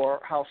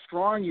 or how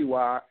strong you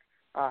are.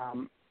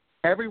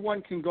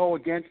 Everyone can go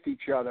against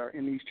each other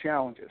in these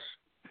challenges.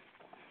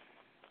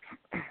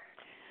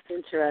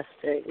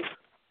 Interesting.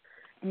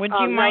 Would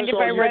you mind if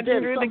I read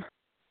through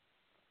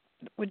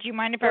Would you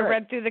mind if I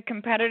read through the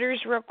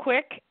competitors real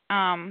quick?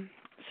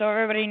 So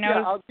everybody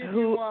knows I'll give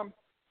who. I'll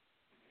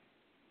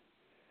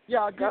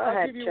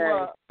give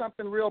you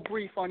something real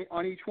brief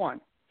on each one.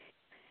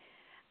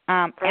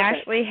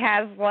 Ashley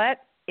Hazlett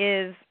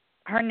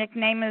her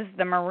nickname is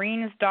the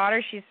Marine's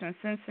Daughter. She's from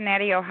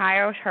Cincinnati,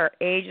 Ohio. Her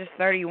age is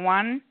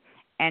 31,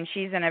 and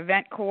she's an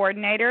event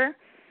coordinator.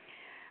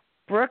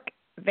 Brooke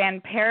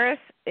Van Paris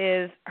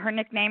her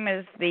nickname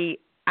is the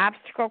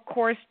Obstacle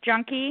Course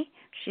Junkie.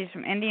 She's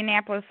from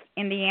Indianapolis,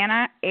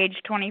 Indiana, age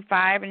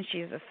 25, and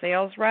she's a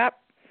sales rep.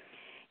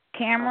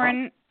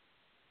 Cameron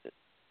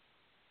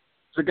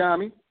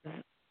Zagami.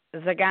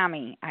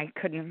 I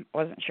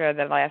wasn't sure of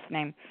the last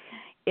name.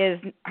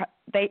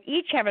 They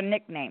each have a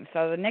nickname,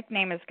 so the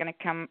nickname is going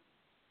to come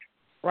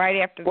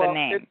right after the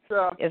name.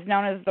 Is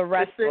known as the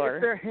Wrestler.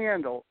 It's their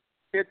handle.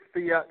 It's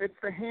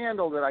the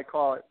handle that I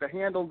call it. The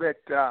handle that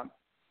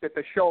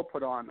the show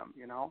put on them.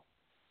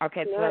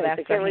 Okay, so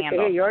that's the handle. I can't wait to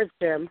hear yours,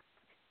 Jim.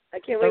 I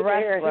can't wait to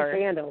hear his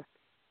handle.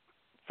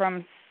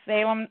 From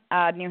Salem,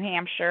 New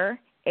Hampshire,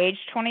 age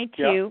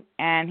 22,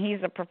 and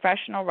he's a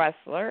professional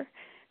wrestler.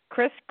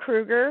 Chris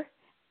Kruger,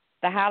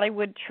 the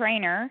Hollywood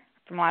trainer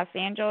from Los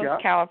Angeles,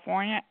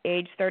 California,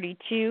 age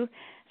 32,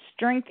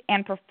 strength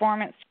and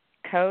performance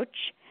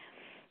coach.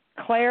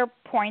 Claire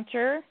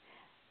Pointer,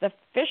 the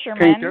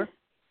fisherman,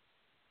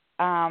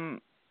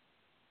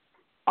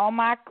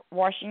 Omak,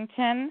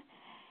 Washington,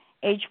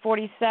 age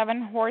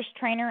 47, horse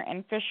trainer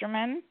and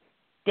fisherman.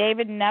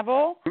 David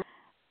Neville,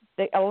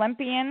 the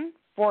Olympian,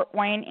 Fort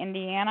Wayne,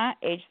 Indiana,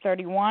 age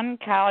 31,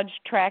 college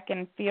track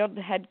and field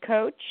head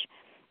coach.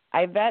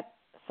 Yvette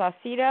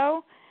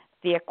Saucedo,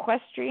 the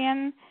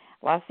equestrian,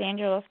 Los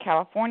Angeles,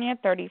 California,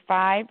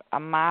 35, a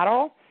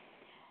model.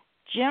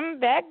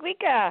 Jim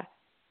Vaglica,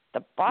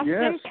 the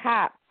Boston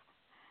cop,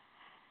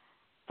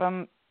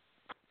 from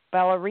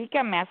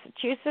Billerica,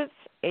 Massachusetts,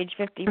 age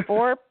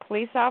 54,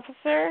 police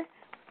officer.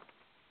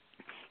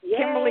 Yay.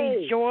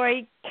 Kimberly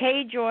Joy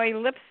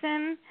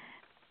Lipson,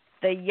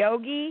 the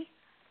yogi,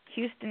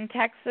 Houston,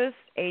 Texas,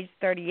 age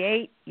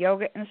 38,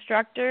 yoga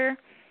instructor.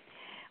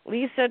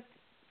 Lisa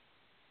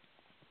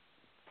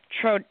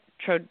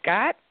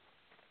Trodgat.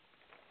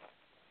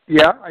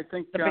 Yeah, I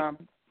think the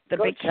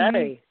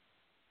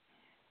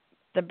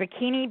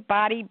bikini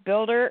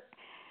bodybuilder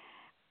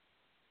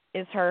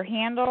is her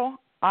handle.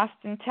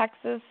 Austin,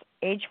 Texas,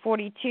 age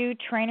 42,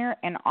 trainer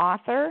and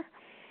author.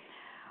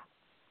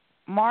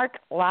 Mark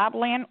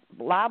Lobliner,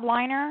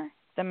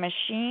 The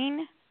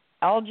Machine,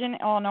 Elgin,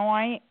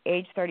 Illinois,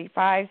 age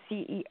 35,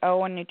 CEO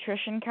of a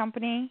nutrition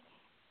company.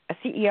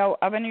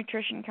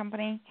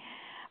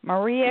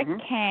 Maria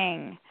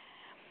Kang,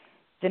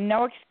 the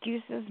No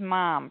Excuses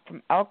Mom,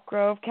 from Elk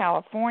Grove,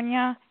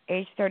 California,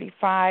 age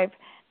 35,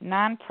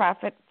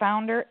 nonprofit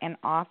founder and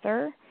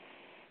author.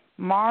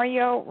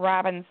 Mario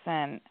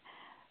Robinson,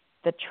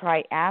 the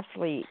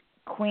Triathlete,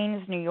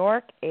 Queens, New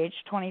York, age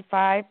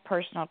 25,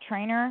 personal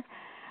trainer.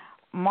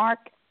 Mark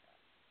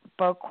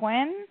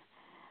Boquin,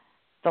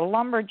 the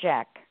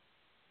Lumberjack,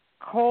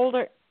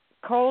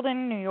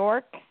 Colden, New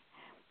York,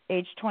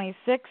 age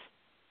 26,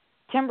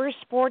 timber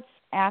sports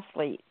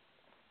athlete.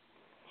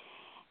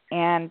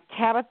 And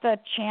Tabitha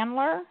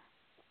Chandler,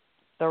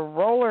 the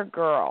Roller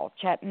Girl,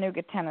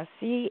 Chattanooga,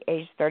 Tennessee,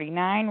 age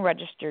 39,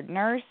 registered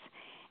nurse.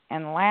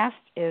 And last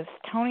is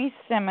Tony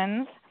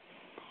Simmons,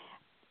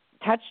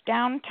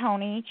 Touchdown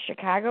Tony,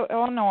 Chicago,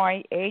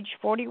 Illinois, age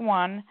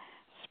 41,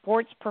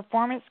 sports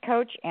performance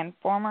coach and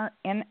former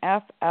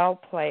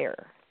NFL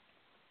player.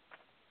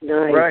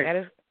 Nice. Right. That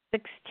is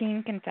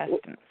 16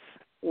 contestants.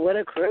 What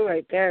a crew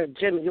right there.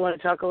 Jim, you want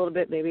to talk a little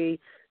bit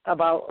maybe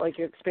about like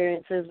your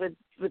experiences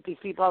with these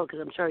people? Because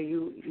I'm sure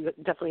you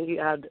definitely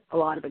had a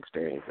lot of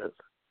experiences.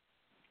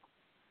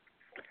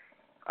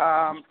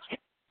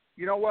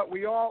 You know what?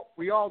 We all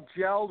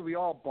gelled. We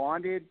all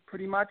bonded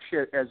pretty much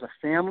as a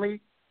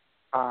family.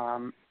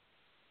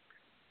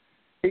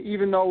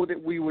 Even though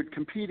that we would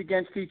compete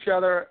against each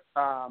other,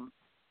 I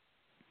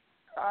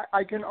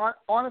can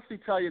honestly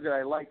tell you that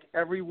I like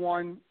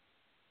everyone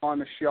on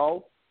the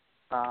show.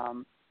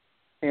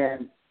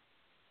 And,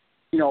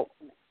 you know,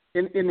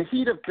 in the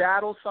heat of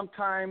battle,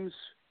 sometimes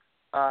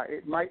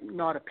it might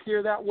not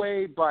appear that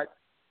way, but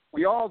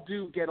we all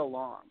do get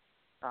along.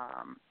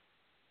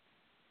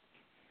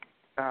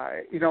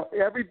 You know,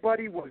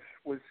 everybody was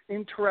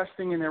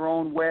interesting in their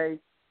own way.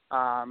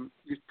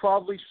 You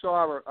probably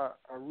saw a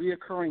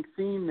reoccurring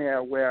theme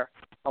there where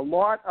a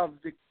lot of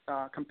the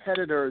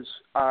competitors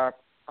are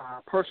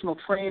personal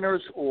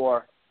trainers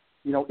or,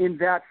 you know, in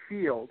that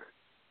field,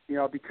 you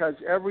know, because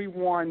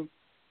everyone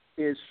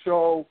is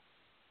so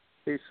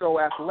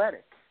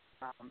athletic.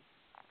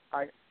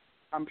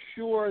 I'm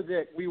sure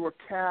that we were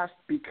cast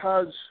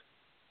because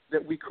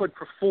that we could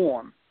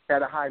perform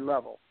at a high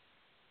level.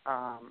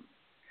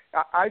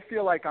 I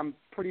feel like I'm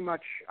pretty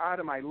much out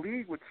of my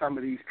league with some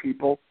of these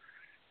people.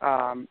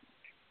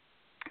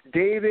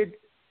 David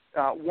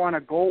won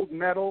a gold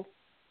medal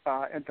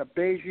at the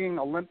Beijing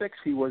Olympics.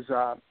 He's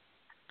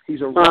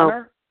a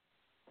runner.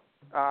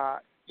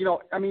 You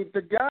know, I mean,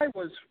 the guy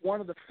was one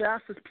of the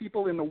fastest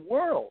people in the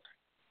world,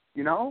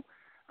 you know.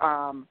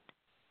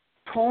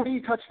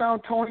 Touchdown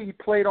Tony, he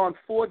played on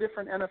 4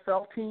 different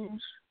NFL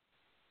teams.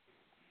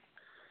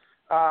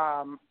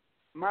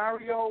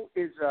 Mario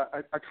is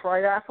a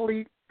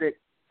triathlete that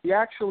he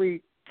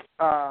actually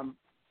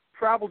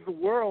travels the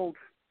world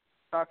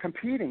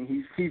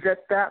competing. He's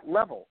at that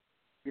level,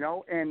 you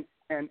know, and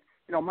you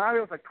know,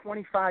 Mario's like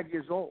 25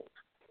 years old.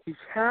 He's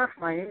half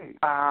my age.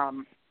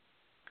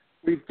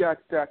 We've got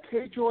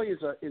K-Joy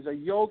is a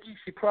yogi.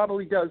 She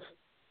probably does.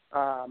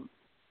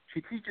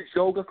 She teaches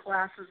yoga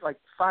classes like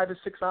 5 or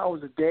 6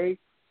 hours a day.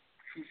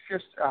 She's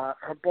just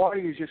her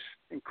body is just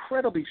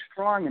incredibly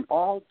strong in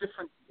all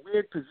different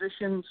weird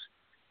positions.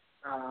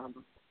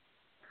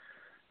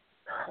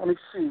 Let me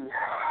see.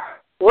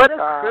 What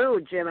a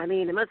crew, Jim. I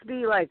mean, it must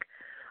be like,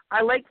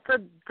 I like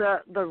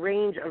the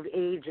range of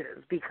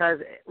ages, because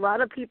a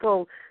lot of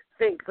people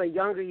think the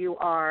younger you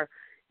are,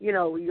 you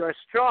know, you're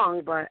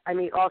strong, but I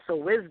mean, also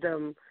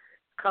wisdom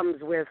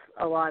comes with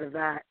a lot of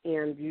that,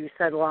 and you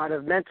said a lot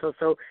of mental.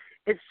 So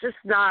it's just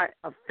not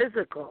a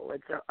physical,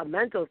 it's a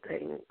mental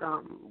thing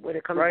when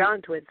it comes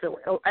down to it.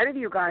 So any of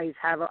you guys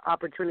have an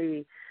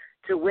opportunity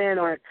to win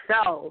or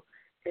excel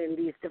in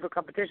these different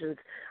competitions.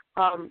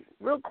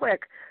 Real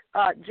quick,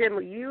 Jim,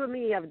 you and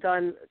me have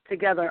done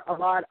together a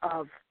lot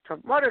of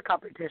Tough Mudder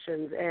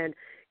competitions, and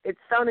it's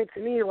sounding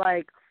to me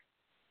like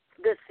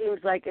this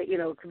seems like, you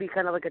know, it could be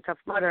kind of like a Tough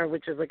Mudder,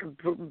 which is like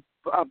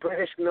a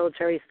British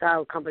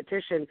military-style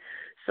competition.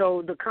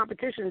 So the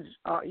competitions,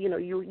 you know,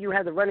 you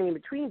had the running in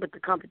between, but the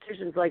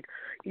competitions, like,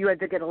 you had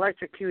to get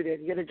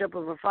electrocuted, you had to jump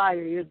over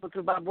fire, you had to go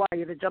through barbed wire, you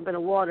had to jump in the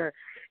water.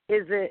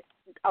 Is it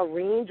a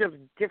range of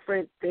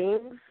different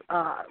things,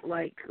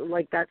 like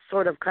that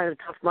sort of kind of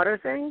Tough Mudder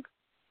thing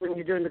when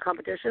you're doing the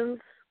competitions?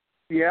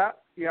 Yeah.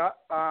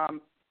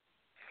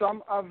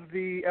 Some of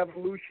the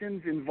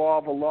evolutions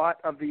involve a lot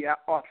of the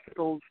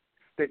obstacles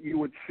that you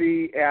would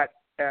see at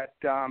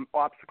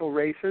obstacle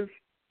races.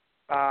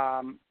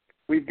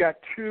 We've got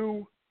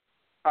 2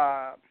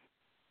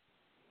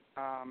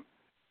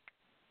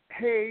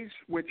 Hayes,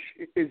 which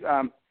is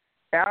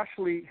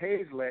Ashley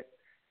Hazlett.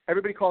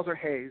 Everybody calls her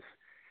Hayes.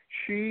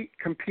 She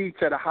competes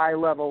at a high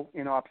level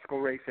in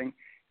obstacle racing,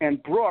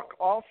 and Brooke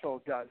also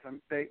does.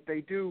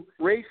 They do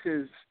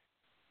races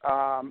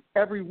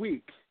every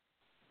week.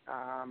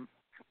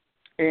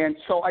 And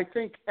so I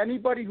think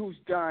anybody who's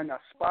done a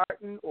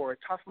Spartan or a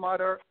Tough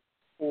Mudder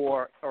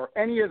or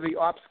any of the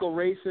obstacle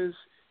races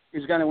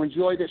is going to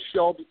enjoy this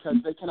show because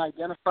they can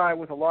identify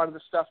with a lot of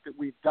the stuff that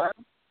we've done,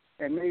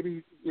 and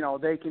maybe,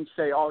 they can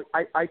say, oh,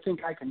 I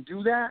think I can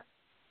do that,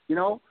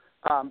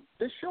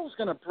 This show is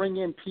going to bring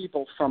in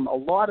people from a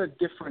lot of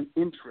different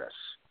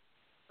interests.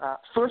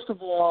 First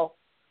of all,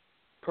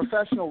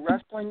 professional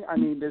wrestling. I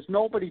mean, there's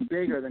nobody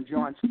bigger than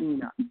John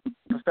Cena,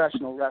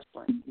 professional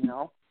wrestling,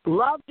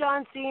 Love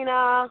John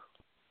Cena.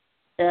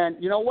 And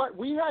you know what?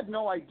 We had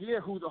no idea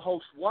who the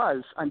host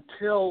was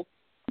until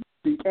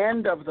the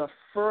end of the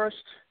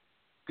first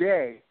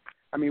day.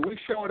 I mean, we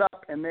showed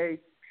up, and the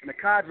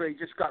cadre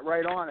just got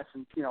right on us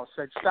and,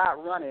 said, start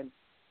running.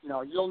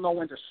 You'll know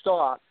when to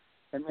stop.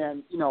 And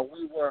then,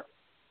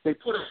 they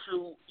put us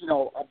through,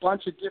 a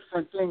bunch of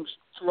different things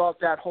throughout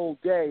that whole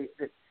day.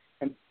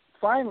 And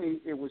finally,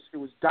 it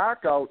was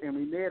dark out, and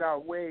we made our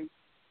way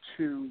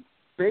to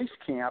base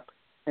camp,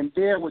 and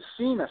there was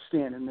Cena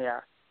standing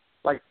there.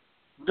 Like,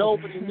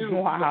 nobody knew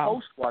who the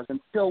host was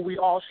until we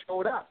all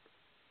showed up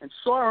and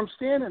saw him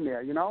standing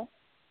there,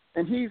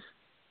 And he's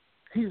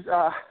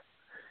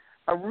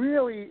a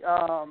really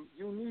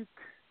unique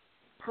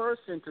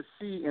person to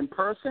see in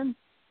person.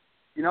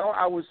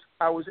 I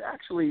was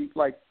actually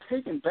like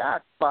taken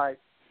back by,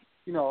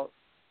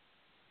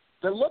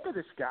 the look of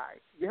this guy.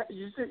 You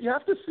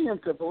have to see him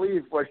to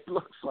believe what he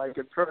looks like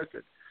in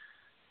person.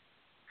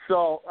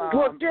 So,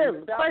 well,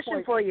 Jim,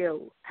 question for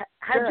you: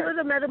 have you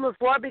ever met him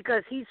before?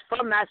 Because he's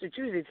from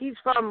Massachusetts. He's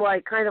from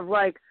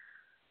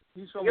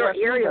he's from your West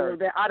area, Newbury. a little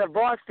bit out of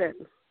Boston.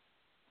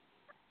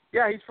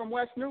 Yeah, he's from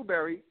West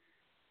Newbury,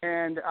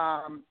 and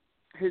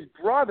his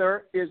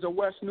brother is a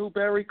West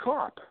Newbury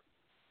cop.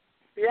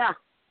 Yeah.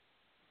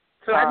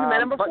 So have you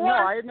met him before? But no,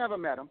 I had never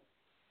met him.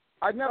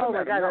 I'd never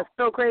met him. Oh, my God, no. that's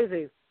so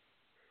crazy.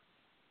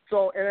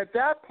 So, and at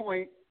that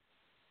point,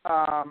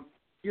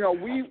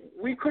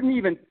 we couldn't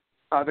even,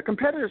 the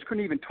competitors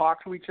couldn't even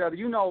talk to each other.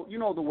 You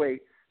know the way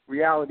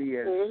reality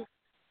is.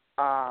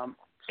 Mm-hmm.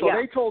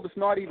 They told us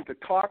not even to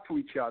talk to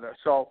each other.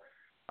 So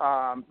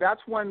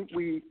that's when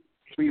we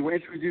were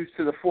introduced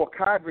to the 4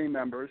 cadre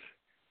members,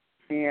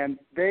 and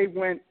they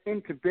went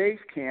into base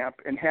camp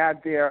and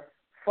had their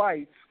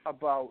fights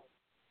about,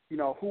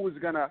 who was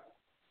going to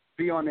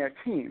be on their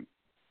team.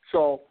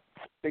 So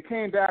they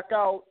came back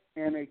out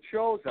and they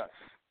chose us,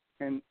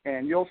 and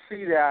you'll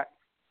see that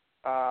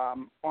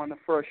on the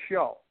first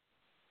show.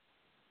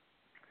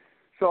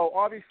 So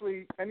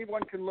obviously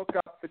anyone can look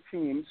up the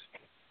teams.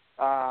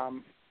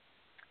 I'm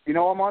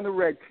on the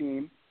red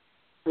team.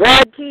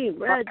 Red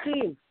team.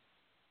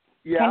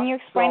 Yeah. Can you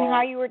explain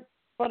how you were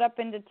split up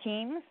into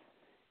teams?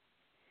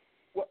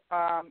 Well,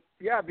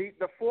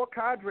 the 4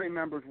 cadre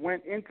members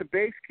went into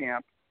base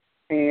camp,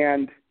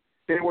 and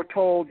they were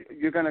told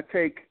you're going to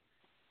take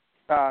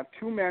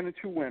 2 men and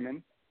 2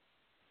 women,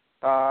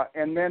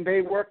 and then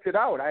they worked it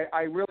out.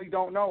 I really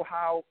don't know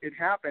how it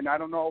happened. I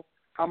don't know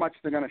how much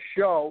they're going to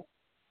show,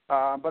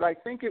 but I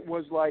think it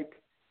was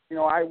like,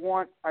 I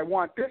want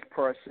this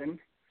person,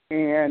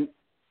 and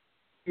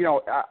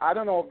I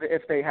don't know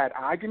if they had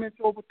arguments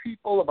over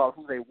people about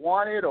who they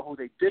wanted or who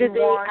they didn't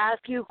want.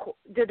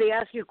 Did they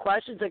ask you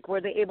questions? Like,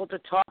 were they able to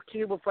talk to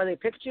you before they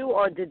picked you,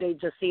 or did they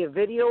just see a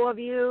video of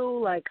you?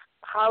 Like,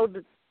 how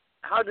did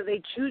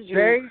they choose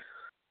you?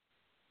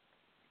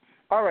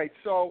 All right,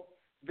 so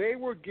they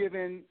were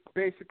given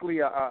basically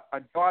a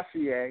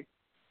dossier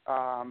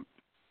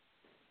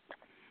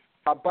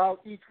about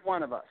each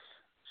one of us.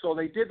 So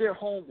they did their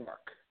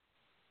homework.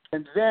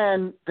 And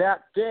then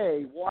that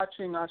day,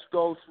 watching us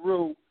go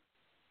through,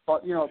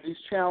 these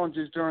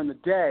challenges during the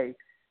day,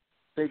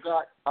 they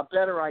got a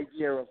better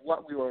idea of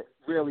what we were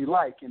really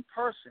like in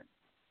person.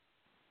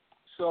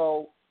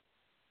 So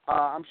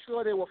I'm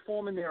sure they were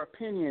forming their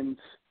opinions,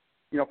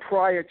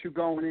 prior to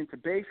going into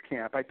base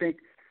camp. I think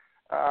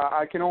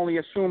I can only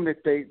assume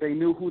that they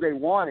knew who they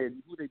wanted,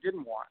 who they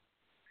didn't want.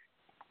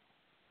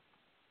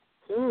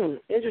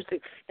 Interesting.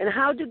 And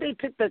how did they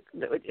pick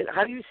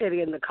how do you say it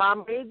again, the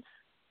comrades?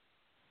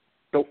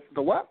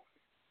 The what?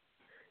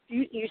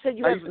 You said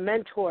you have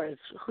mentors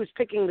who's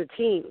picking the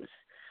teams.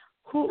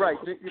 Who? Right.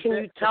 Can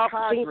you talk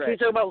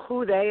about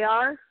who they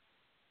are?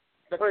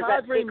 The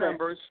cadre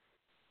members.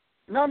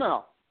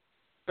 No.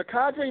 The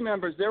cadre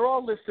members, they're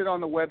all listed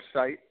on the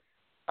website,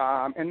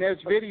 and there's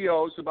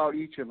videos about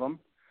each of them.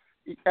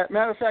 As a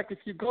matter of fact, if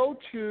you go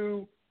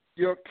to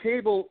your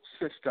cable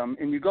system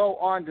and you go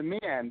on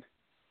demand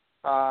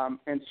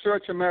and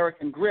search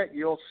American Grit,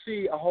 you'll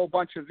see a whole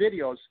bunch of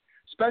videos.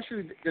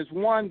 Especially, there's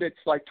one that's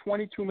like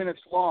 22 minutes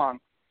long,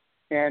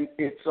 and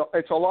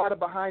it's a lot of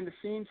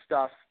behind-the-scenes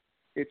stuff.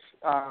 It's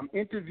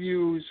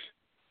interviews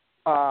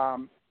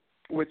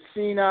with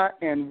Cena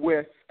and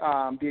with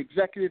the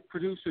executive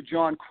producer,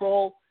 John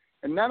Kroll,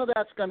 and none of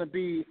that's going to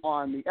be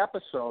on the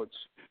episodes.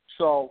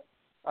 So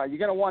you're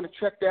going to want to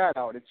check that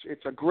out.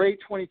 It's a great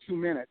 22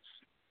 minutes.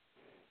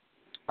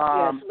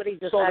 Somebody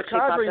just actually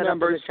popped that up in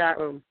the chat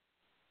room.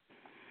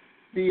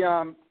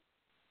 The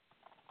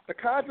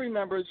cadre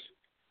members,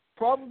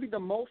 probably the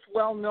most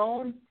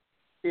well-known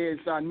is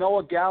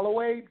Noah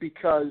Galloway,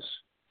 because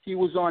he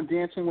was on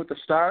Dancing with the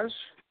Stars.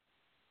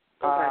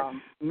 Okay.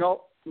 Noah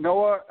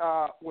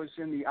was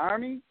in the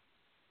Army.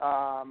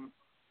 and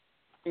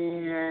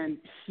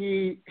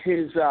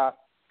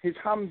his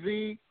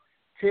Humvee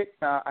hit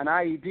an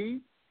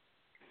IED,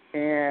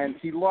 and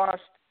he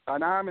lost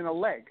an arm and a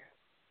leg.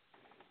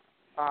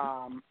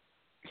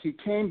 He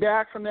came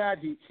back from that.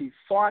 He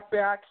fought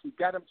back. He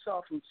got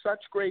himself in such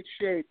great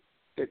shape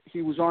that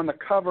he was on the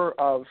cover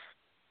of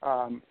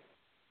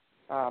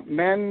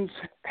Men's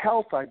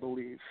Health, I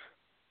believe.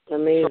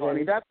 Amazing. So, I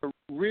mean, that's a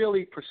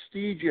really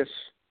prestigious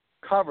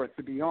cover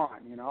to be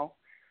on, you know.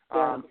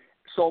 Yeah.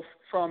 So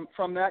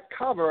from that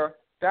cover,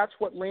 that's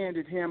what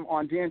landed him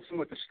on Dancing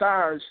with the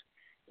Stars.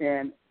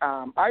 And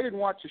I didn't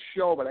watch the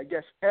show, but I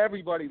guess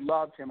everybody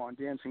loved him on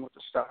Dancing with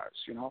the Stars,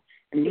 you know.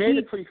 And he made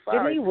it pretty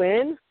far. Did he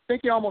win? I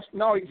think he almost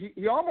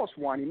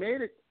won. He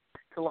made it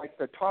to like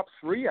the top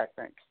 3, I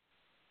think.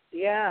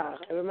 Yeah,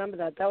 I remember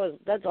that.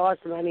 That's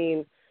awesome. I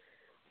mean,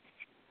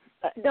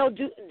 no,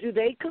 do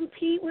they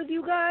compete with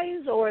you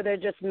guys, or they're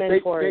just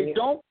mentoring you? They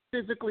don't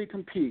physically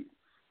compete,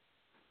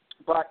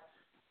 but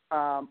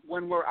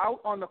when we're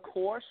out on the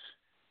course,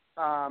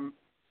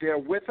 they're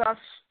with us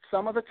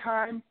some of the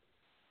time,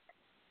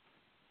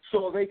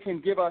 so they can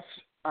give us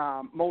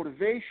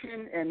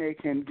motivation, and they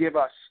can give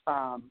us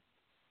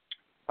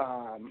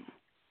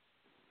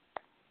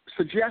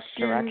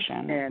suggestions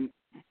and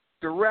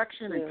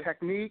direction and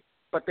technique,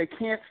 but they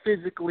can't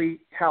physically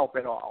help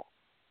at all.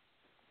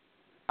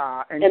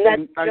 And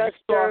that's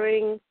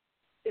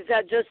is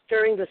that just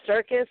during the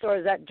circus, or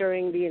is that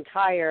during the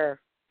entire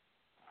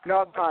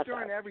process? That's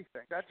during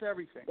everything. That's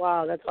everything.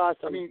 Wow, that's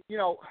awesome. I mean, you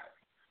know,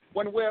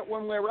 when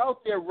we're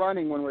out there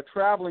running, when we're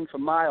traveling for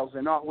miles,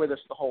 they're not with us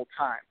the whole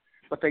time,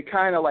 but they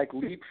kind of like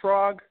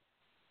leapfrog,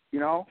 you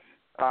know.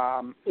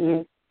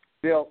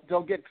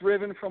 They'll get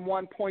driven from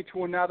one point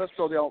to another,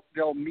 so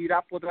they'll meet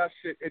up with us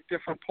at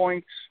different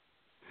points.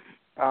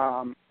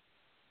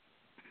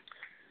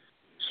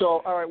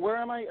 So, all right, where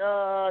am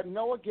I?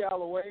 Noah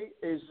Galloway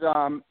is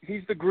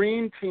he's the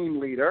green team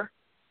leader.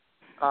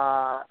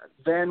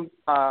 Then,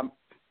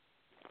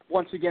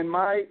 once again,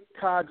 my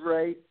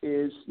cadre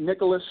is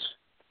Nicholas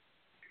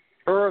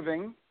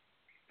Irving,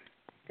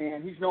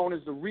 and he's known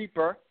as the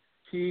Reaper.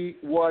 He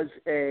was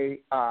a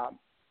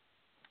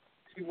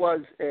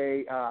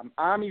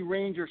Army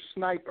Ranger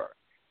sniper,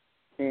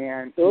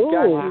 and he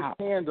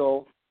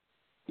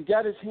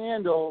got his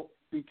handle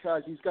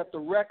because he's got the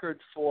record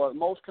for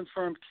most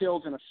confirmed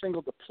kills in a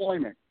single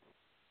deployment.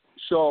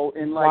 So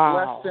in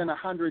less than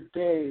 100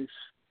 days,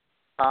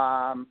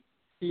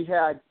 he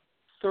had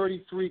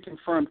 33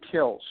 confirmed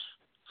kills.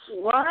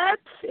 What?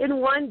 In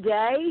one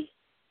day?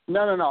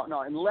 No.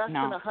 In less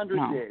than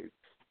 100 days.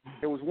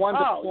 It was one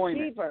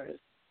deployment. Jeepers.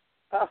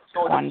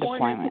 So one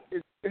deployment.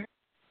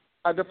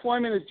 A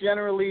deployment is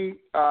generally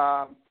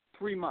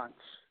 3 months.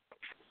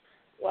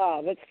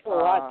 Wow, that's a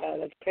lot, though.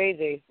 That's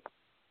crazy.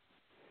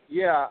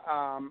 Yeah,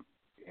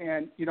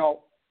 and you know,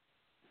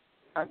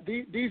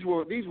 these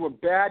were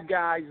bad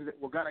guys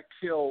that were going to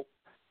kill,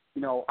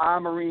 you know, our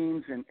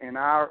Marines and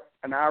our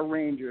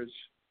Rangers.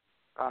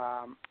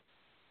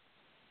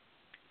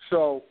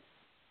 So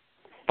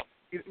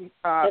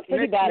that's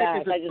pretty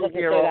badass. I just have to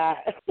say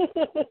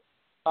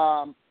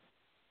that.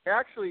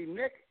 Actually,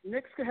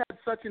 Nick's had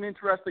such an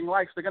interesting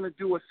life. So they're going to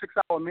do a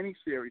 6-hour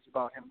miniseries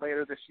about him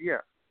later this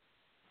year.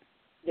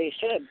 They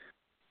should.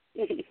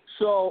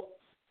 So.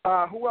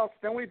 Who else?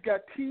 Then we've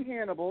got T.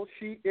 Hannibal.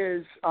 She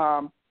is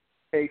a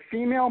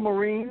female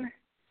Marine.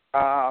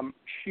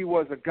 She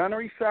was a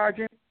gunnery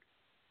sergeant,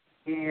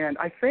 and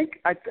I think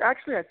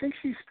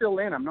she's still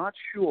in. I'm not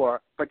sure,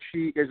 but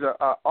she is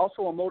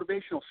also a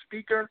motivational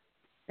speaker,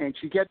 and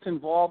she gets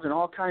involved in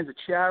all kinds of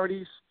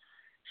charities.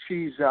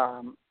 She's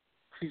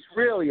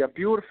really a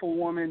beautiful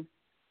woman,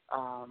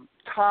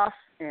 tough,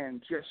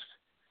 and just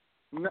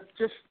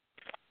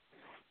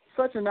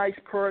such a nice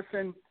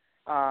person.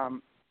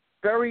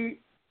 Very.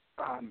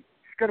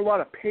 She's got a lot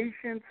of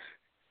patience,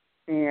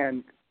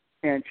 and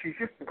she's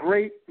just a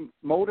great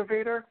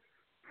motivator.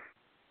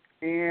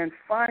 And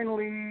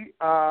finally,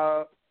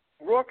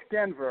 Rourke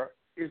Denver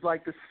is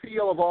like the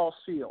SEAL of all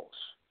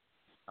SEALs.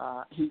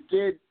 He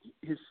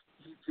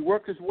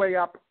worked his way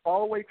up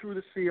all the way through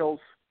the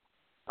SEALs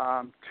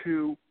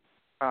to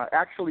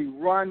actually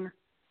run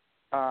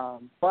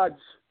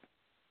BUDS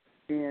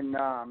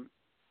on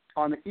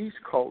the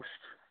East Coast.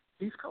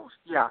 East Coast?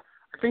 Yeah.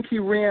 I think he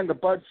ran the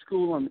BUDS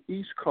school on the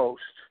East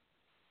Coast.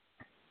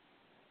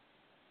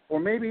 Or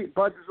maybe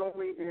BUDS is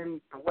only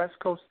in the West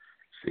Coast.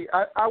 See,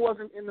 I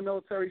wasn't in the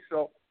military,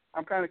 so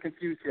I'm kind of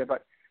confused here.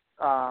 But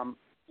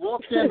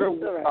Walt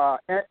Denver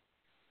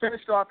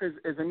finished off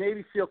as a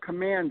Navy SEAL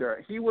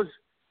commander. He was,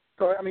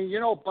 so I mean,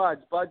 you know,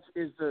 BUDS. BUDS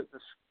is the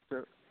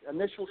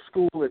initial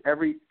school that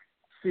every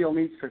SEAL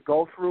needs to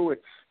go through.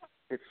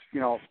 It's you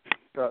know,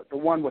 the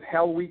one with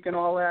Hell Week and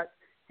all that.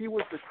 He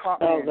was the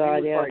top man. Oh God,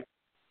 yeah.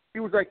 He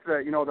was like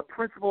the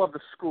principal of the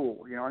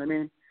school. You know what I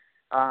mean?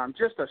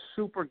 Just a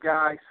super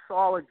guy,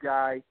 solid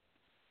guy.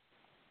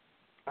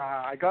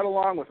 I got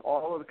along with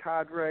all of the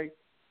cadre.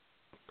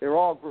 They're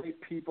all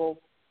great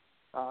people.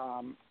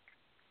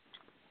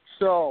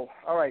 So,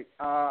 all right,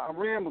 I'm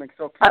rambling.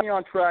 So keep me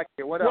on track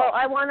here. What else? Well,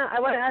 I wanna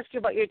ask you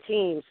about your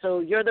team. So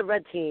you're the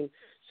red team.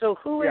 So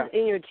who is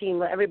in your team?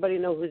 Let everybody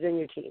know who's in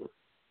your team.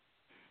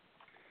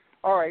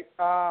 All right.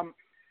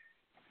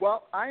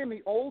 Well, I am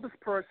the oldest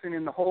person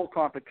in the whole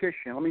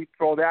competition. Let me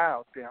throw that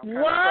out there. I'm kind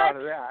of proud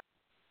of that.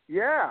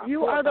 Yeah.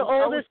 You are the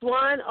oldest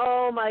one?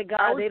 Oh, my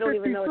God. They don't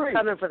even know it's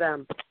coming for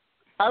them.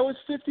 I was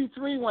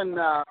 53 when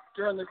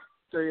during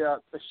the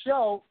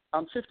show.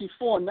 I'm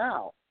 54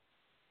 now.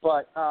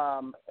 But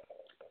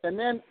and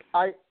then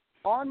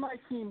on my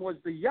team was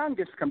the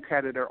youngest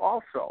competitor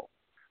also.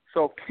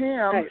 So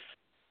Cam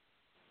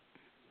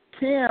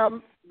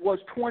was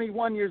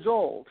 21 years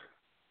old.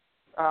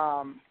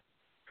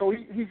 So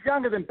he's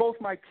younger than both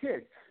my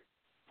kids.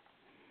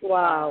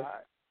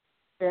 Wow.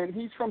 And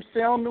he's from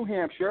Salem, New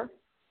Hampshire.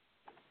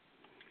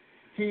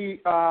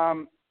 He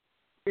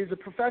is a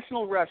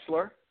professional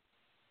wrestler.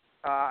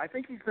 I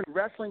think he's been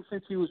wrestling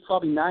since he was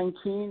probably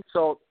 19.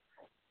 So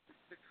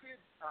the kid,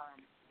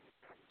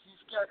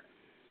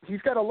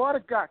 he's got a lot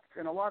of guts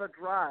and a lot of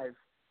drive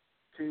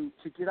to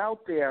get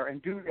out there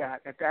and do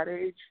that at that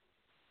age.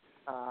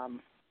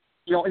 And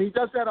he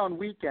does that on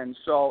weekends.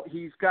 So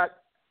he's got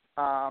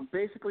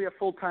basically a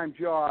full-time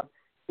job,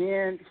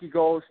 and he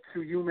goes to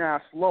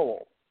UMass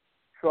Lowell.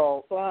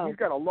 So he's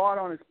got a lot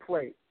on his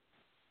plate.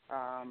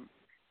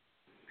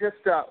 Just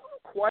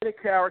quite a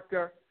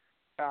character.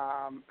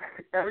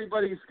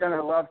 Everybody's going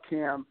to love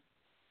Cam.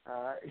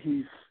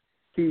 He's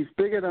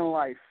bigger than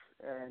life,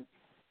 and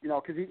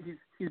because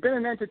he's been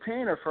an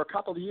entertainer for a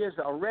couple of years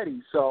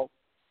already. So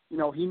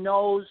he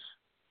knows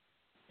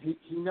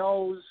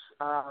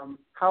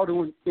how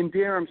to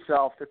endear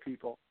himself to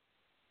people.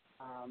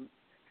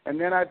 And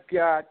then I've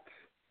got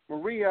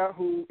Maria,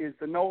 who is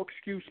the no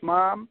excuse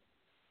mom.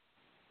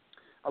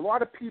 A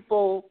lot of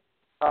people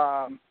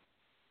know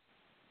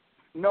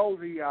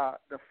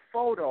the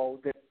photo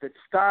that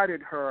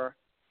started her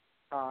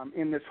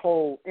in this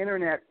whole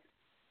internet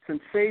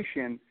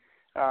sensation.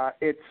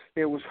 It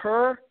was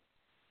her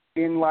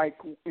in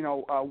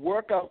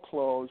workout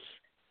clothes,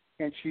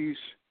 and she's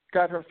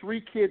got her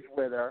 3 kids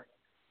with her,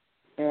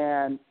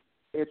 and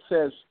it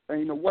says,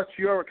 what's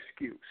your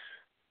excuse?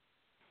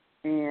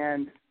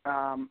 And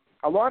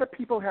a lot of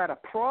people had a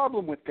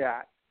problem with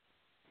that.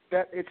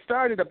 That it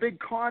started a big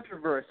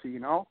controversy. Do you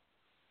know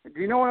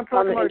what I'm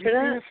talking about? Have you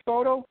seen this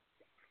photo?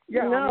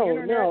 Yeah.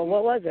 No.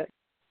 What was it?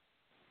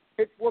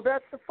 Well,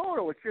 that's the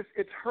photo. It's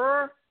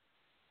her.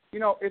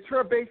 It's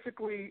her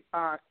basically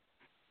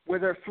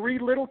with her 3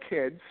 little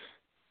kids.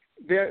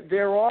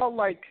 They're all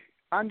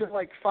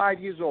under 5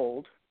 years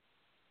old,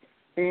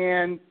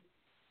 and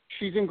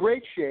she's in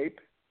great shape,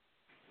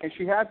 and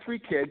she had 3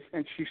 kids,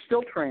 and she's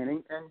still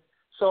training, and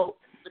so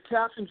the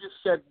caption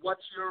just said,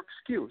 "What's your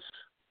excuse?"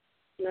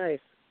 Nice.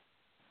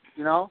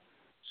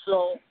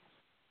 So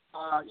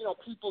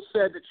people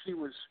said that she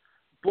was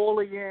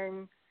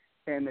bullying,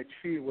 and that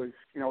she was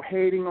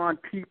hating on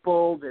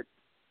people that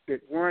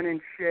weren't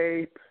in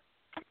shape.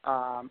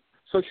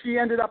 So she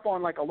ended up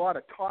on a lot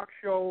of talk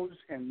shows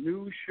and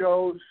news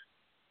shows,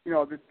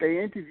 that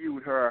they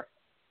interviewed her,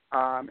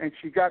 and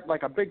she got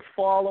a big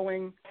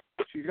following.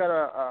 She's got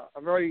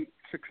a very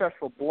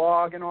successful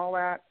blog and all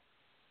that.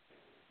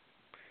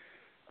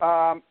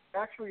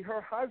 Actually,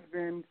 her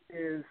husband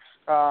is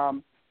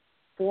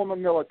former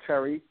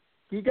military.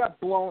 He got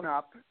blown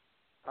up.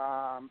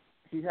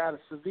 He had a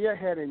severe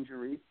head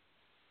injury,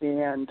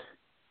 and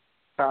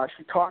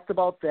she talked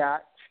about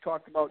that. She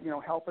talked about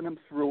helping him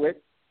through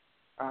it.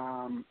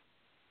 And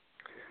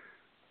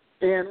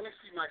let me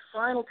see, my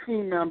final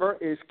team member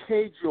is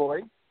Kay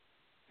Joy.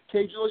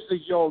 Kay Joy's the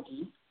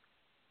yogi.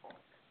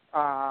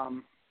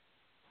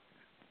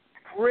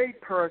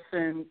 Great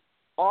person,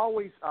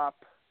 always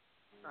up,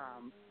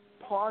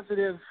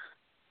 positive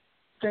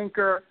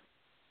thinker,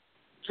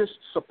 just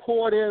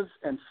supportive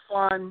and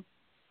fun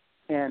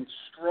and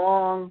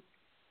strong.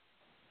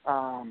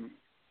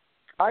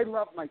 I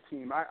love my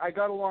team. I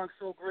got along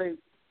so great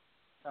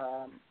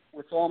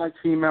with all my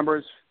team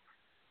members.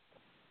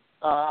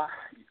 I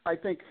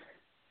think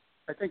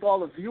all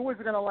the viewers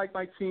are going to like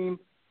my team.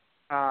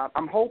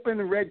 I'm hoping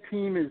the red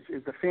team is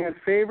the fan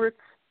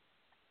favorites.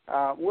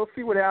 We'll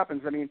see what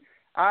happens. I mean,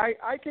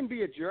 I can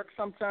be a jerk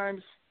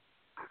sometimes.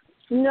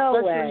 No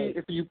Especially way.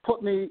 if you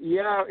put me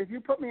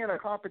in a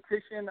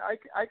competition,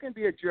 I can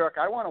be a jerk.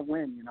 I want to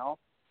win,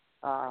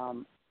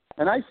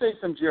 and I say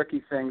some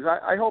jerky things.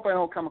 I hope I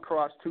don't come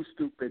across too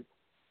stupid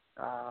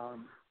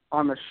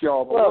on the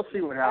show, but we'll see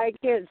what happens.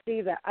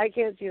 I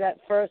can't see that.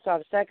 First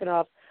off. Second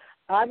off,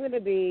 I'm going to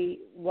be,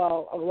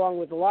 along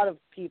with a lot of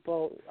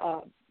people,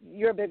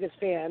 your biggest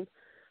fan.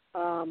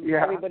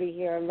 Everybody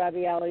here in Red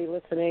Reality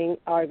listening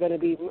are going to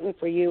be rooting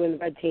for you and the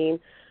red team.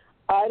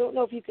 I don't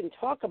know if you can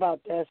talk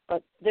about this,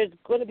 but there's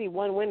going to be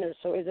one winner.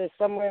 So is there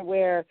somewhere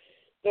where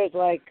there's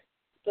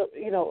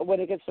when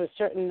it gets to a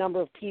certain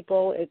number of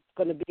people, it's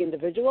going to be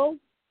individual?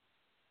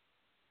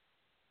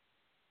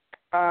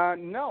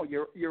 No,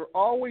 you're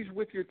always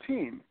with your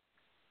team.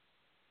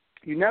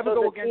 You never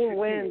go against your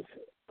wins.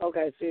 team.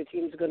 Okay, so your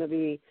team's going to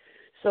be.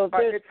 So if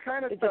it's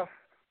kind of tough.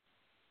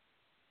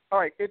 all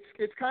right,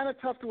 it's kind of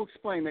tough to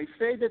explain. They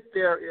say that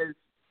there is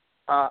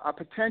a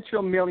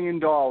potential $1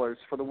 million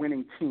for the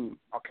winning team.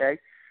 Okay,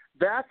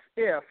 that's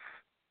if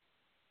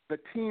the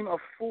team of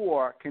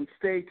 4 can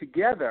stay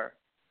together,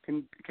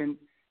 can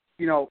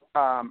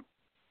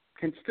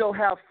still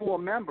have 4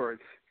 members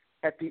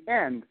at the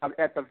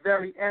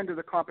very end of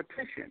the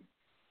competition.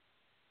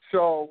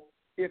 So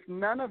if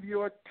none of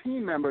your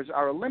team members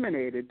are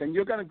eliminated, then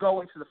you're going to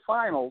go into the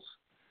finals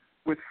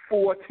with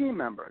 4 team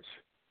members.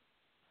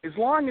 As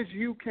long as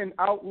you can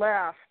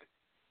outlast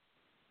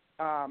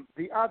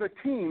the other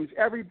teams,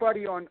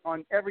 everybody on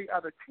every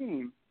other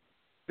team,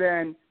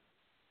 then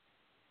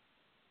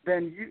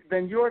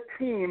your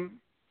team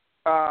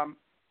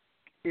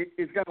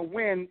is going to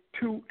win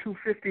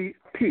 $250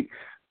 apiece.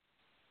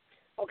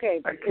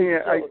 Okay.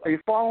 Are you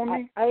following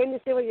me? I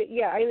understand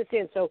I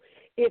understand. So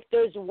if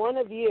there's one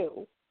of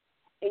you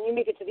and you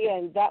make it to the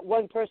end, that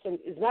one person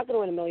is not going to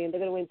win $1 million. They're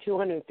going to win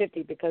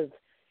 $250 because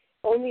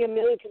only $1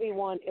 million can be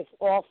won if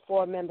all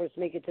 4 members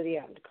make it to the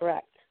end.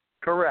 Correct.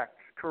 Correct.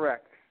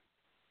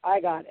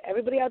 I got it.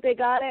 Everybody out there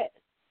got it?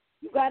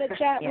 You got a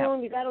chat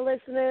room? You got a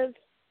listeners?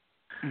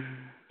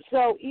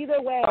 So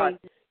either way,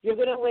 you're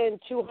going to win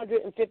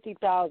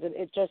 $250,000.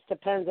 It just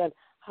depends on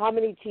how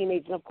many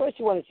teammates. And, of course,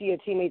 you want to see your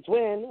teammates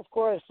win. Of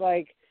course,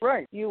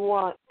 you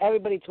want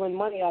everybody to win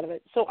money out of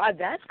it. So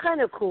that's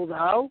kind of cool,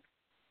 though,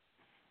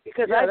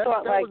 because I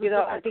thought,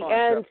 at the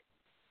end,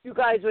 you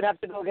guys would have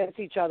to go against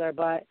each other,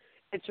 but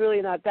it's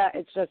really not that.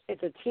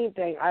 It's a team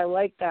thing. I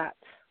like that.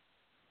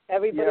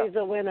 Everybody's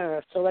a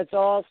winner, so let's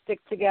all stick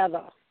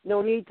together.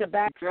 No need to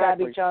backstab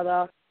each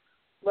other.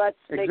 Let's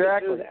make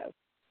it through this.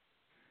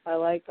 I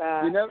like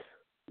that. You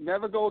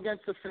never go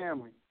against the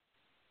family.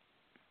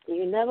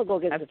 You never go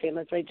against the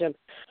family. That's right, Jim.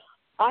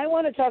 I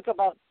want to talk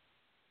about,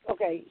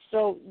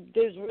 so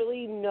there's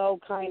really no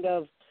kind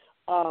of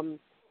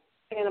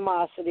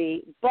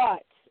animosity,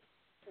 but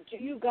do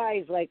you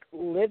guys,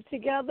 live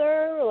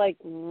together,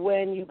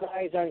 when you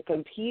guys aren't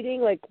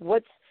competing?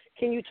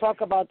 Can you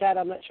talk about that?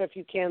 I'm not sure if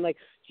you can. Do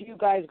you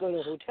guys go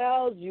to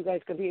hotels? Do you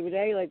guys compete every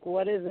day?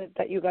 What is it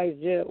that you guys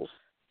do?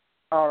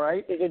 All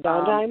right. Is it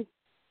downtime?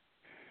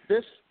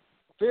 This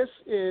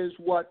is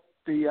what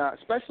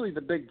especially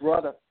the Big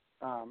Brother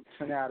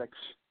fanatics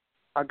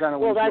are going to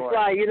enjoy. Well, that's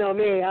why, you know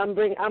me. I'm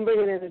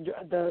bringing in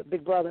the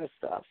Big Brother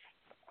stuff.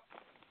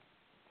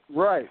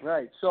 Right.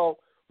 So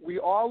we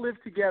all live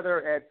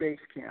together at base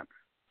camp.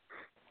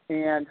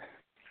 And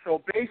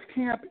so base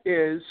camp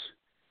is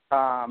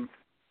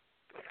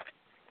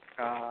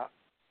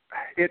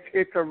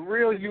it's a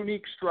real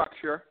unique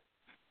structure.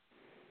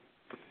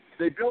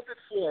 They built it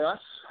for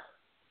us,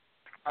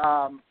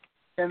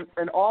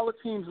 and all the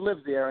teams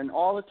live there, and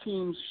all the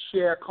teams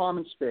share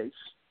common space.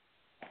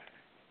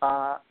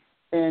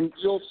 And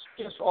you'll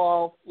see us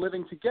all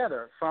living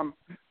together from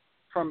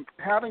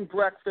having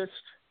breakfast,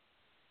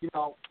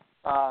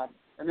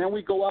 and then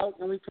we go out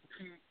and we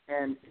compete,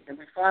 and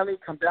we finally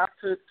come back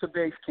to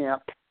base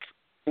camp,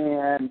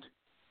 and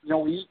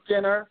we eat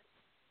dinner,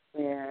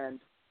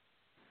 and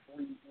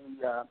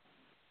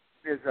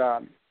there's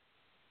a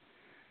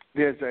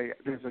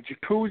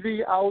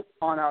jacuzzi out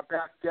on our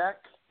back deck,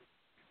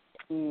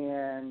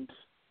 and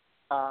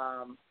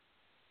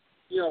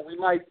we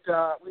might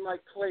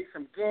play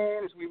some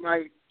games. We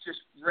might just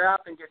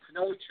rap and get to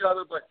know each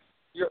other. But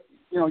you're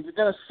going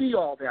to see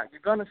all that.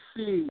 You're going to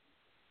see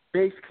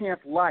base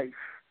camp life.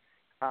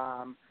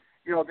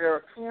 There are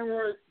the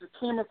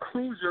camera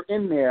crews are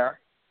in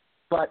there,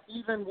 but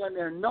even when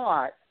they're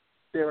not,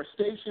 there are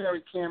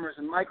stationary cameras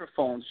and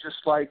microphones,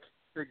 just like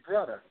Big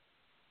Brother.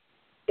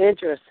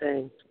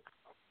 Interesting.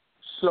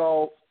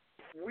 So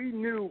we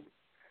knew,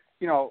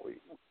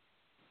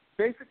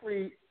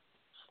 basically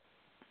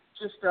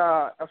just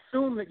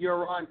assume that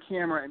you're on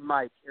camera and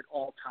mic at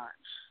all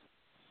times.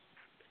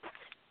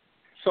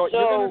 So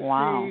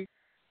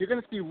you're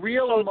going to see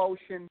real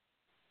emotion.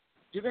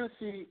 You're going to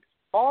see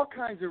all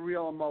kinds of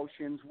real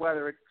emotions,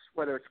 whether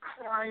it's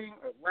crying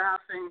or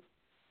laughing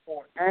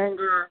or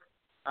anger.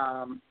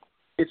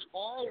 It's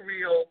all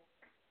real.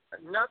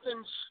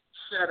 Nothing's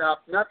set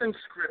up. Nothing's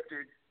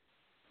scripted.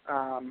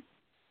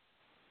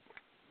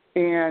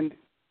 And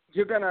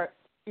you're going to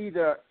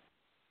either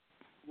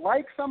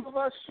like some of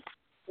us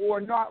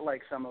or not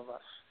like some of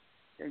us.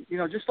 And,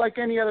 just like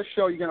any other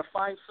show, you're going to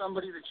find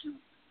somebody that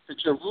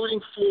you're rooting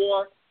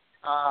for.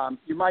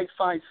 You might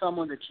find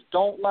someone that you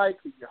don't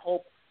like, that you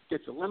hope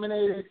gets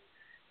eliminated.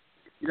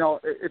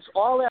 It's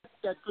all that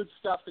good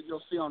stuff that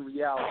you'll see on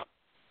reality.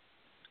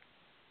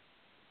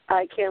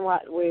 I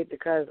cannot wait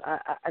because,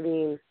 I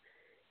mean,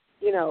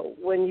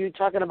 when you're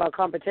talking about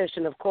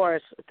competition, of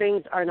course,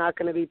 things are not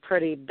going to be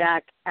pretty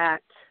back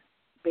at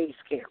base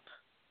camp.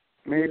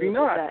 Maybe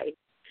not.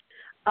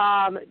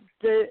 Can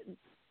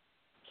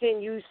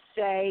you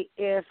say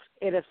if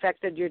it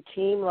affected your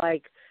team,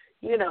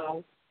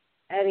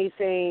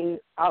 anything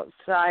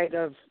outside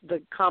of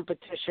the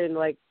competition,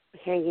 like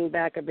hanging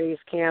back at base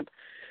camp?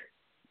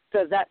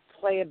 Does that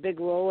play a big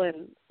role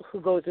in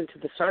who goes into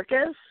the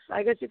circus,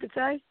 I guess you could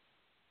say?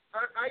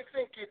 I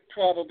think it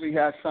probably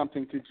has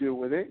something to do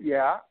with it,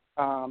 yeah.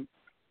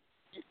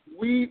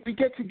 we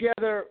get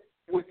together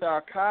with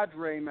our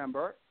cadre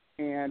member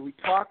and we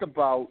talk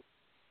about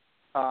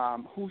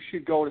who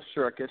should go to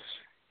circus.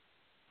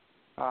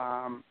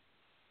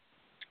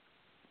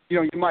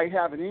 You might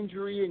have an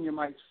injury and you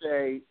might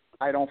say,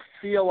 I don't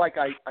feel like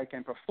I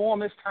can perform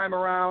this time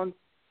around.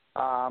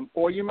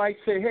 Or you might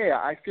say, hey,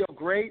 I feel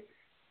great.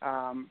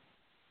 I'm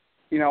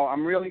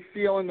really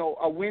feeling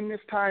a win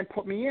this time,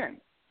 put me in.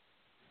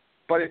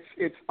 But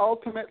it's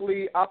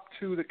ultimately up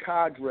to the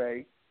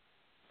cadre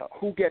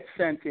who gets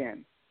sent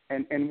in.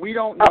 And we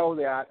don't know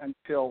that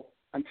until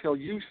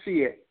you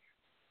see it.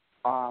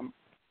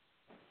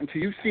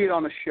 Until you see it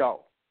on the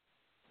show.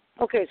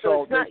 Okay,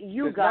 so it's not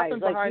you guys.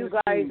 Like, you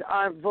guys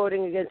aren't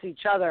voting against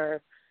each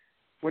other.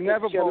 We're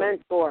never your voting.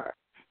 mentor.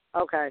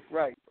 Okay.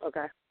 Right.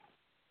 Okay.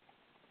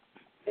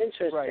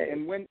 Interesting. Right.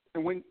 And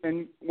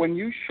when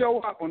you show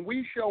up, when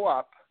we show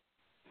up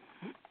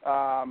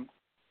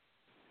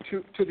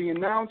to the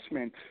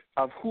announcement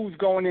of who's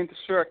going into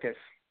circus,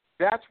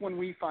 that's when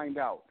we find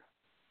out.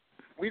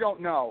 We don't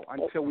know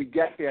until we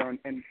get there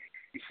and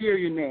you hear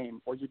your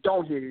name or you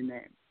don't hear your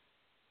name.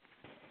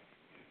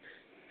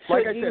 So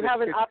like do I you said,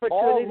 have an it's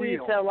opportunity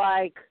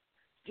to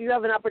do you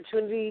have an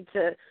opportunity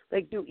to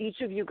do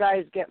each of you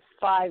guys get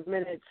 5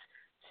 minutes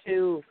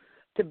to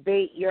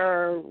debate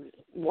your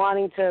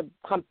wanting to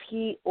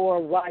compete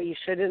or why you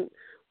shouldn't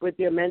with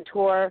your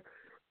mentor?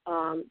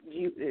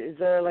 Is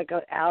there like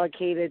an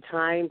allocated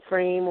time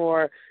frame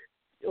or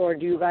do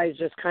you guys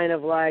just kind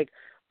of like,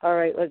 all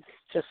right, let's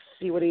just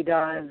see what he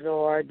does,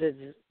 or does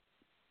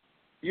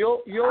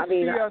you'll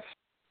see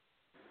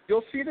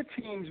the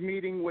teams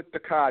meeting with the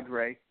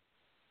cadre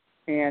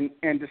and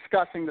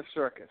discussing the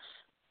circus.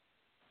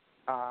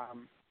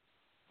 And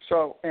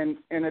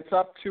it's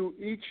up to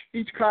each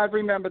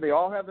cadre member. They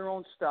all have their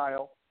own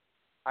style.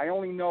 I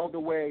only know the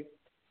way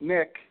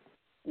Nick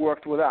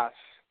worked with us,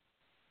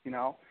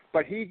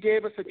 but he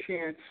gave us a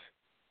chance.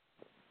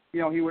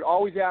 He would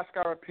always ask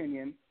our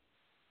opinion.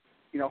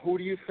 Who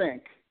do you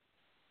think?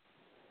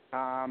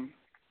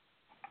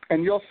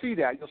 And you'll see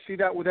that. You'll see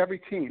that with every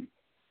team.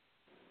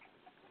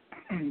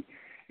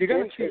 You're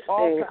going to see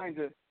all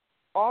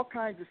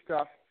kinds of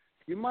stuff.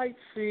 You might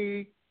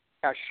see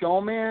a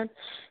showmance.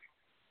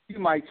 You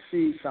might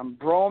see some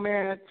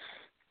bromance.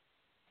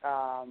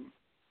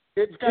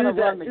 It's going to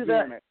run the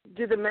gamut.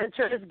 Do the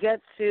mentors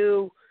get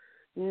to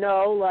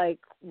know, like,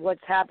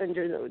 what's happened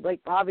during, like,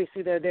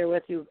 obviously they're there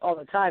with you all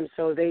the time,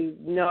 so they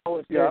know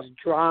if there's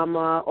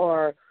drama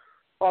or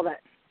all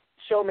that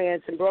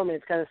showmance and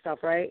bromance kind of stuff,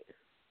 right?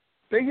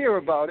 They hear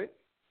about it.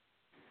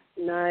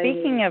 Nice.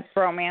 Speaking of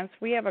bromance,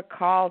 we have a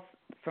call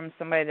from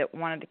somebody that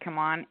wanted to come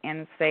on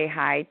and say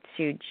hi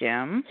to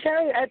Jim.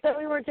 Cherry, I thought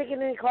we weren't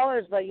taking any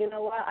callers, but you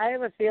know what? I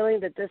have a feeling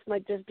that this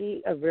might just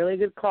be a really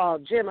good call.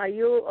 Jim, are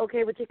you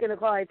okay with taking a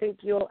call? I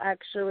think you'll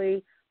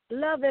actually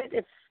love it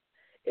if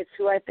it's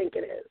who I think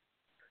it is.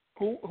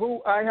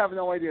 Who? I have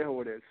no idea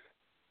who it is.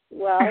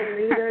 Well,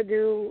 neither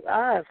do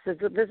us.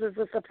 This is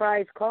a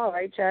surprise call,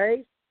 right,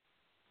 Cherry?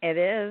 It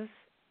is.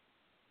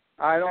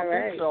 I don't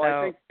think so.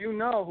 I think you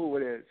know who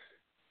it is.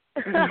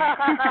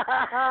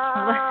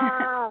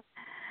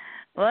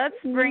 Let's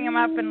bring him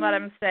up and let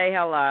him say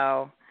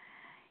hello.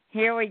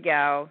 Here we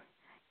go.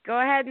 Go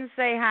ahead and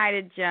say hi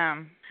to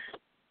Jim.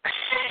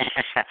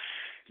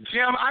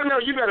 Jim, I know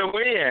you better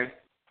win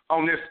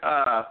on this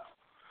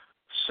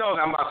show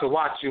that I'm about to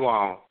watch you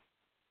on.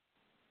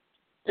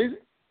 Is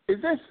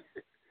this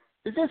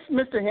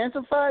Mr.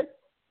 Handsomfied?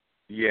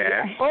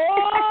 Yeah.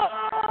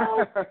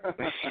 Oh!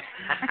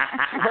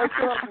 What's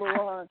up,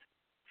 Luan?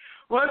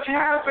 What's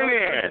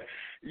happening?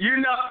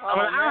 When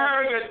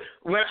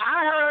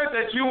I heard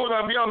that you were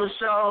gonna be on the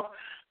show,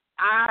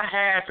 I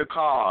had to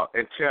call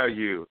and tell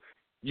you.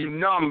 I'm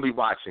gonna be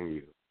watching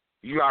you.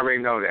 You already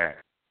know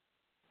that.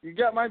 You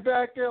got my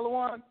back there,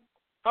 Luan?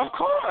 Of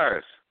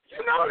course.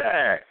 You know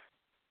that.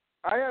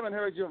 I haven't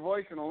heard your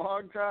voice in a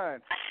long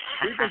time.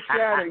 We've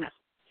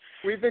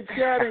been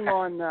chatting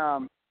on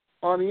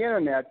the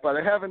internet, but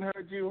I haven't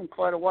heard you in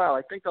quite a while.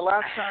 I think the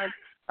last time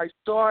I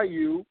saw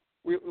you,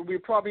 we were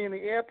probably in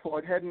the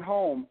airport heading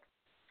home.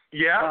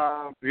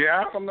 Yeah.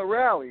 From the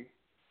rally.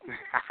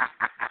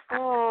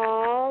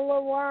 Oh,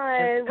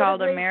 Luan. It's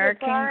called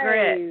American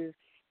Grit.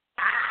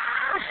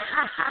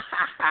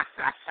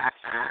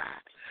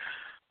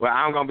 Well,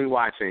 I'm going to be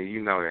watching.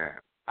 You know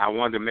that. I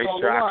wanted to make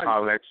sure I call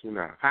and let you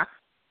know. Huh?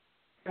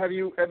 Have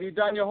you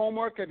done your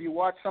homework? Have you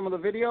watched some of the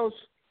videos?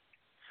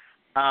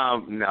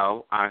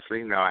 No.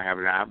 Honestly, no, I have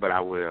not, but I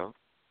will.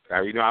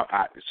 I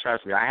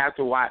trust me. I have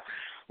to watch.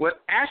 Well,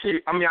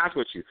 actually, I'm going to be honest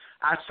with you.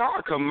 I saw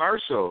a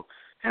commercial.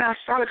 And I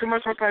saw the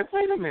commercial, I was like,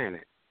 wait a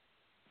minute.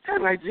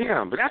 That's like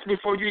Jim. But that's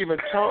before you even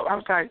told. I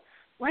was like,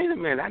 wait a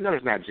minute, I know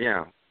it's not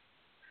Jim.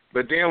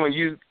 But then when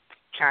you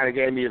kind of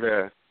gave me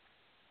the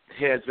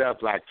heads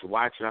up, like, to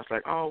watch it, I was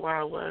like, oh,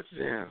 wow, it was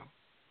Jim.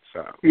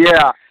 So.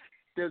 Yeah.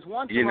 There's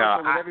one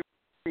commercial that everybody's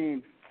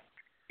seen.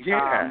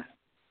 Yeah.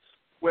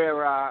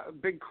 Where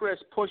Big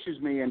Chris pushes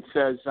me and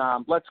says,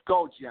 let's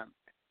go, Jim.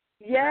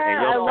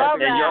 Yeah, I love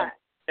that.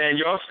 And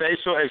your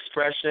facial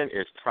expression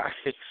is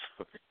priceless.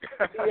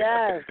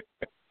 Yes.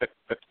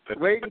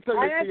 Wait until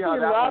you I see how actually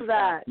that love one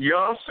that.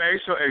 Your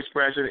facial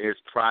expression is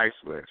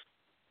priceless.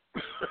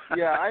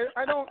 Yeah,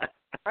 I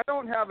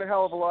don't have a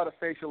hell of a lot of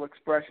facial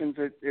expressions.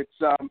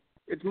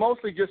 It's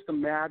mostly just a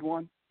mad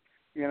one,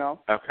 you know.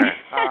 Okay.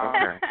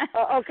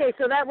 Okay,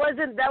 so that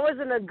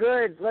wasn't a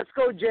good. Let's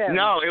go, Jim.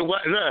 No, it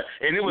was. Look,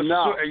 and it was.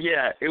 No.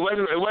 Yeah, it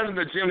wasn't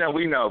the Jim that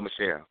we know,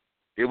 Michelle.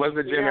 It wasn't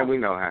the Jim that we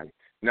know, honey.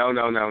 No.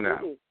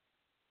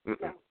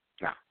 Mm-hmm.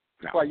 No.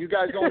 Well, you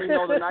guys only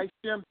know the nice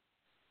Jim.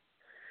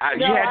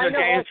 You had your know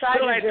game. all sides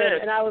Look of like Jim, this.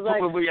 and I was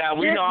like,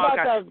 we know all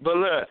kinds. But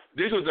look,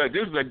 this was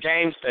a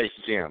game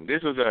station Jim.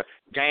 This was a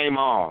game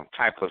on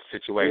type of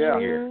situation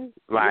here.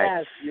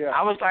 Like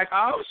I was like,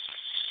 oh,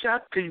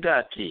 shucky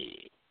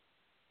ducky.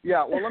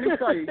 Yeah. Well, let me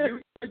tell you,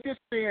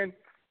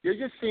 you're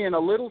just seeing a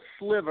little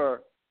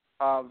sliver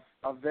of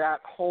that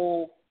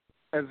whole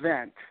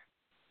event.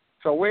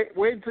 So wait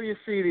until you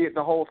see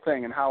the whole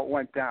thing and how it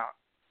went down.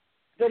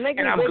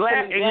 And I'm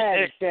glad,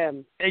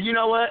 Jim. And you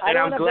know what? I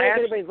don't I'm glad.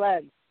 Anybody's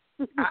legs.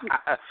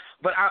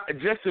 But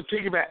just to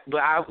piggyback, but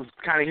I was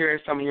kind of hearing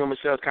some of you and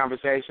Michelle's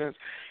conversations.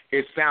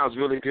 It sounds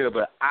really good,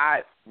 but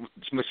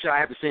Michelle, I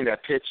have to see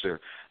that picture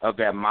of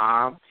that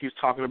mom he was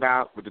talking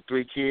about with the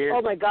 3 kids.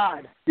 Oh my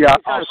God. Yeah.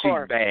 Oh,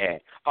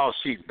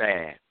 she's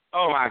bad.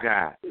 Oh my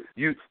God.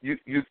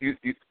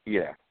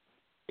 Yeah.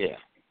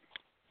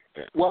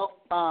 Well,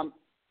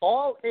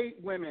 all 8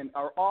 women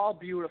are all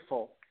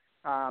beautiful.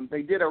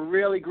 They did a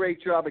really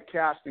great job of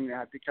casting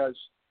that because,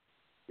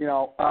 you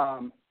know,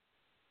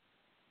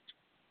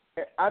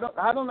 I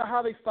don't know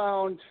how they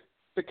found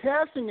the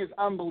casting is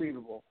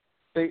unbelievable.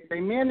 They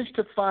managed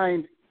to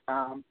find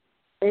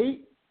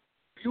 8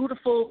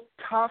 beautiful,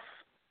 tough,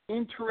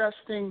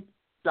 interesting,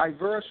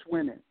 diverse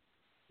women.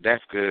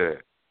 That's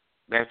good.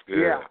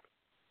 Yeah.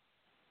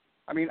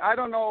 I mean, I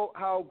don't know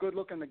how good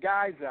looking the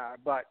guys are,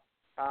 but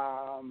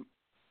I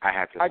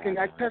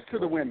test to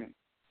the women.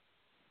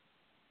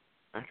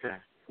 Okay.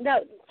 Now,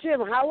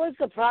 Jim, how was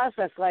the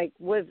process like?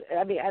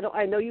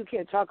 I know you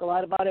can't talk a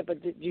lot about it,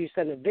 but did you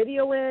send a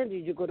video in?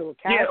 Did you go to a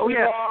casting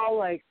call?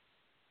 Like,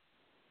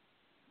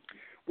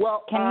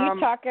 well, can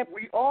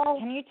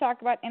you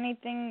talk about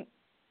anything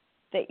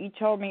that you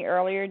told me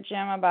earlier,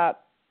 Jim, about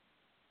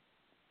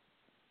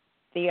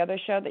the other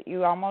show that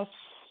you almost?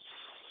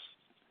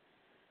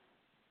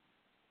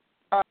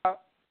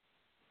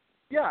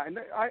 Yeah, and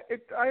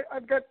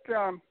I've got.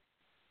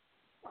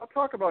 I'll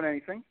talk about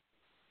anything.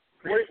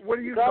 What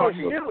are you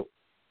talking about?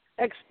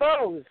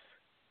 Expose.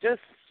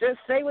 Just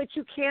say what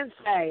you can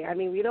say. I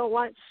mean, we don't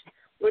want.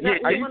 We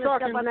want to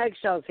step on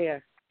eggshells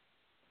here.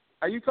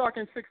 Are you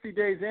talking 60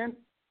 days in?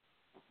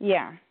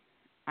 Yeah,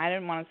 I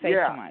didn't want to say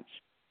too much.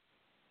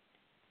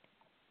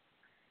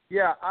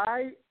 Yeah,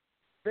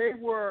 they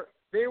were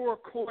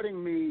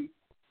courting me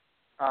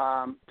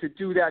to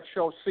do that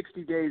show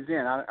 60 days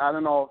in. I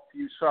don't know if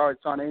you saw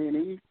it's on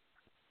A&E.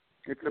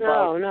 It's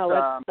about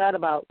what's that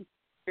about?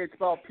 It's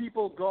about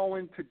people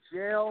going to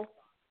jail,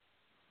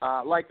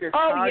 like this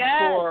hardcore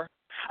jail.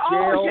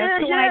 Oh, yeah,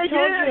 I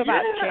told you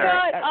about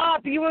Shut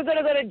up. You were going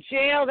to go to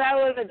jail. That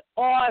would have been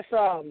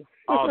awesome.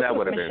 Oh, that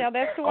would have been. Michelle,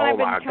 that's the one I've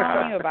been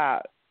telling you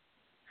about.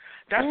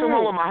 That's the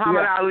one with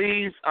Muhammad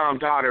Ali's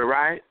daughter,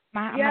 right?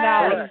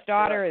 Muhammad Ali's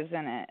daughter is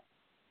in it.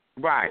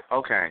 Right.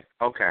 Okay.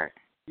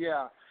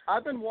 Yeah,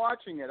 I've been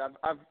watching it.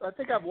 I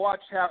think I've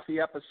watched half the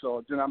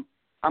episodes, and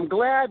I'm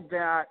glad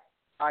that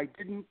I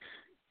didn't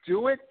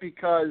do it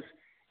because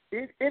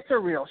it's a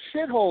real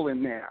shithole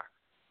in there,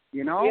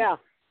 you know.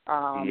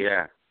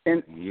 Yeah.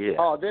 And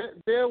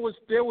there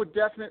would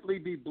definitely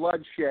be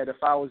bloodshed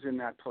if I was in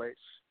that place.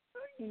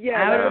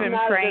 Yeah, I would have been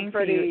praying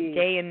for you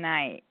day and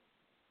night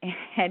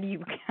had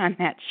you on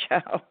that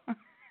show.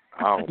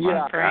 Oh,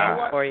 yeah. I'm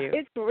praying for you.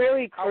 It's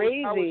really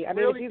crazy. I was mean,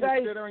 really if you guys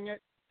considering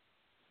it.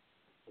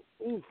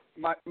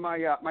 My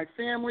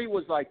family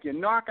was like, "You're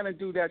not going to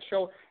do that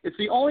show." It's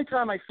the only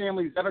time my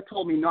family's ever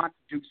told me not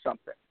to do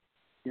something,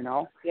 you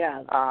know.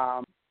 Yeah.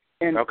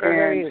 And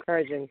very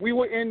encouraging. We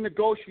were in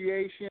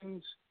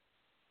negotiations,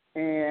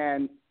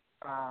 and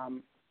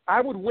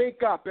I would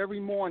wake up every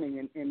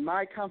morning in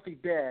my comfy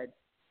bed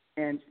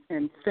and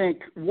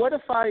think, what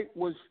if I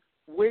was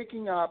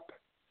waking up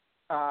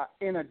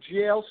in a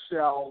jail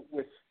cell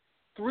with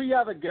 3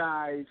 other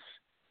guys,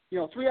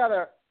 3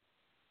 other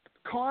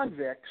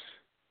convicts,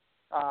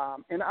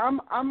 and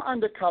I'm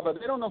undercover.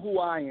 They don't know who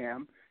I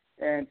am,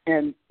 and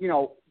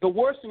the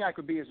worst thing I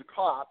could be is a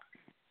cop.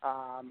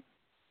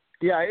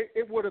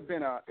 It would have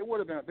been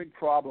a big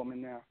problem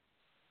in there.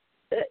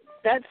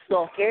 That's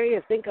scary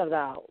to think of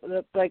now.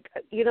 Like,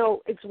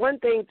 it's one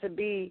thing to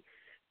be,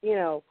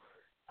 in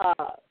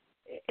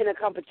a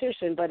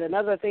competition, but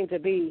another thing to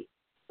be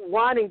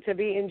wanting to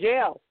be in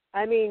jail.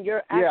 I mean,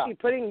 you're actually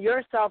putting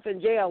yourself in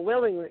jail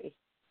willingly.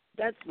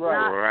 That's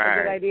not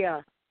a good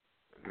idea.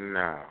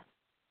 No.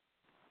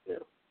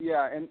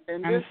 Yeah, and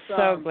I'm this,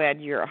 so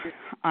glad you're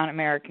on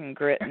American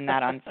Grit and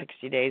not on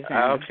 60 Days In.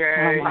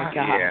 Okay. Oh my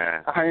God.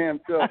 Yeah. I am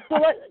too.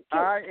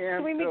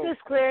 Can we make this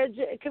clear?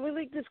 Can we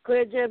make this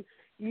clear, Jim?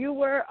 You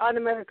were on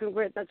American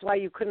Grit. That's why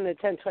you couldn't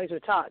attend Twice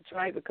with Tots,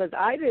 right? Because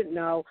I didn't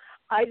know.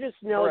 I just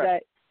know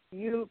Correct.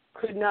 you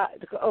could not.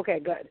 Okay,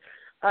 good.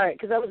 All right,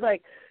 because I was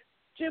like,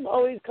 Jim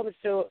always comes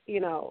to,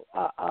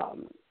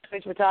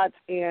 Toys for Tots,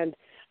 and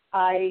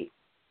I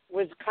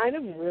was kind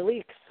of really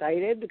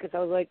excited because I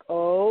was like,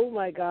 oh,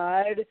 my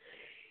God,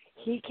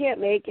 he can't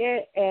make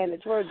it, and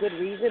it's for a good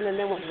reason. And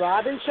then when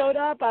Robin showed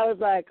up, I was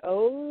like,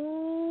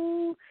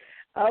 oh,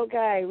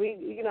 okay,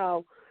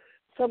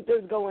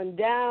 something's going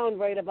down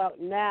right about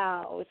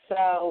now.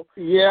 So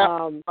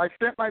yeah, I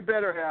sent my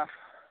better half.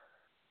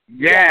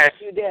 Yes,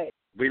 you did.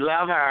 We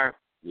love her.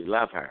 We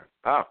love her.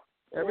 Oh,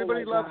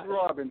 everybody loves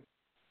Robin.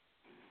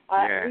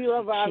 Yeah. We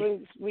love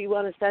Robin. We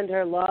want to send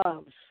her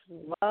love.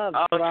 Love.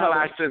 Oh, Robin. tell her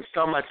I send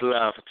so much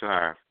love to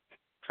her.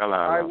 Tell her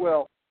I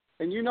will.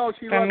 And she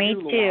loves me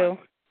you, too.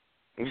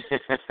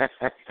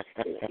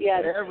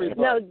 Yes.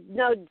 Everybody.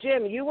 No,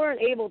 Jim, you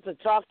weren't able to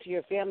talk to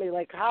your family.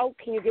 Like, how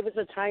can you give us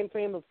a time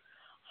frame of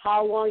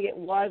how long it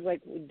was?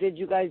 Like, did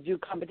you guys do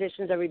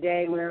competitions every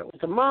day where it was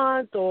a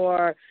month,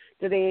 or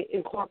did they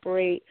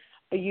incorporate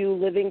you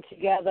living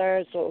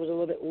together so it was a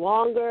little bit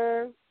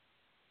longer?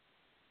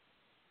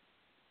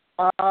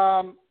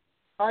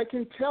 I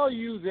can tell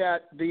you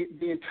that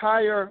the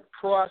entire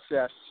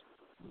process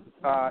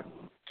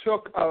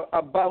took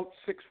about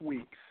 6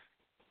 weeks.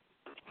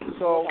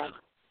 So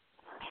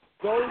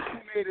those who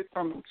made it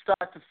from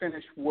start to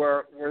finish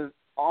were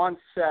on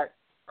set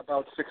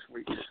about 6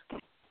 weeks.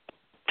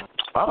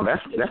 Oh,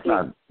 that's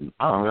not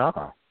long at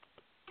all.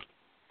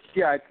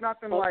 Yeah, it's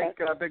nothing like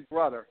Big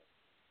Brother.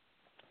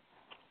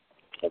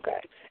 Okay.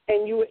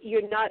 And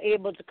you're not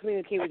able to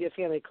communicate with your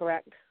family,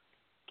 correct?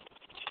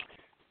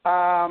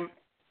 I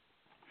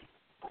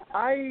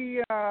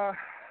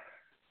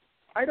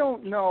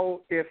don't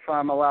know if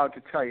I'm allowed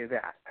to tell you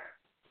that.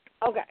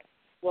 Okay.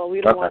 Well,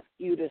 we don't want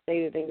you to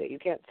say anything that you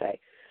can't say.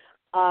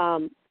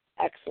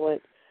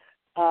 Excellent.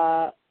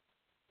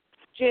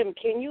 Jim,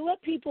 can you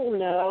let people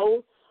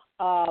know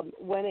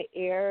when it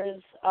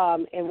airs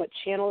and what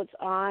channel it's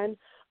on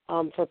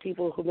for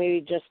people who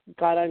maybe just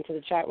got onto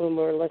the chat room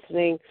or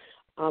listening?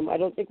 I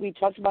don't think we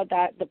talked about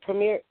that. The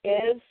premiere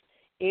is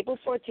April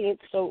 14th,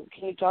 so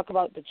can you talk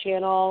about the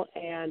channel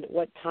and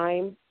what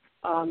time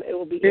it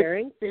will be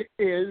airing? It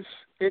is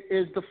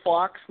the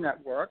Fox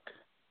network.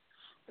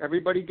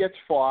 Everybody gets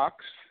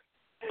Fox.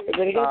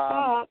 Everybody gets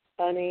Fox,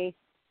 honey.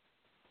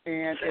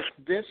 And it's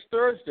this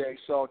Thursday,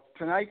 so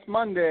tonight's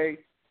Monday.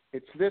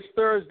 It's this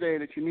Thursday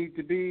that you need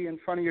to be in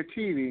front of your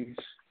TVs.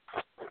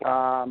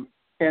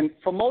 And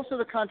for most of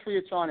the country,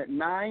 it's on at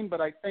 9,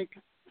 but I think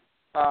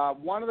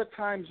one of the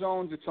time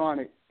zones it's on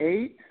at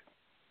 8.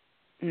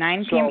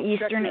 9 p.m.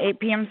 Eastern, 8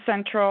 p.m.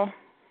 Central.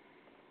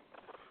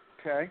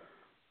 Okay.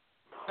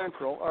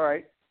 Central, all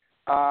right.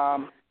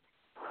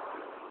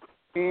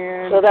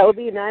 And so that would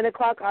be 9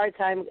 o'clock our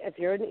time if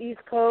you're in the East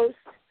Coast.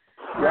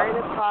 9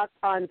 o'clock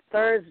on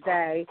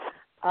Thursday.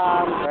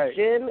 Right.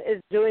 Jim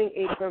is doing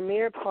a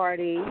premiere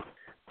party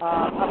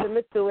up in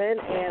Methuen,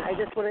 and I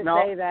just want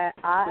to say that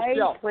I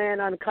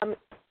plan on coming.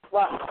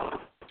 What?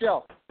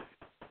 Jill.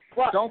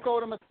 What? Don't go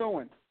to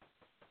Methuen.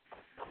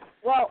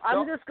 Well,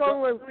 I'm just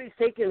going where Louis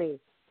taking me.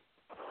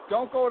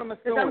 Don't go to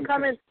Methuen. I'm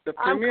coming.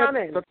 I'm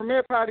coming. The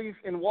premiere party's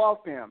in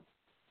Waltham.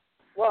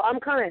 Well, I'm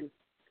coming.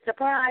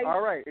 Surprise.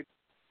 All right.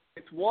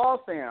 It's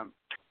Waltham.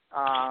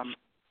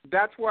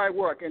 That's where I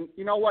work. And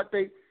you know what?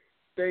 They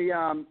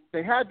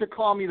had to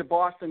call me the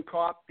Boston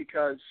cop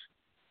because,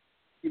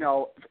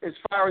 as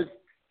far as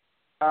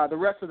the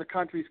rest of the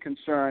country is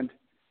concerned,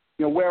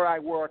 where I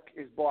work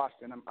is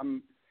Boston.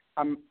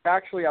 I'm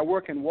actually, I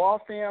work in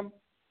Waltham,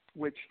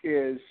 which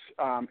is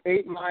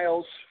 8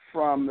 miles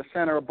from the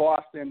center of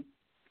Boston.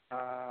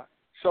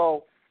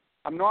 So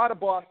I'm not a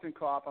Boston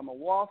cop. I'm a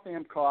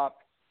Waltham cop,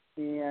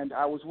 and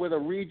I was with a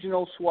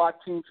regional SWAT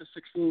team for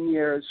 16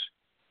 years,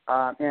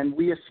 and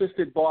we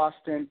assisted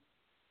Boston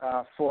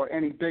for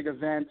any big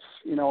events,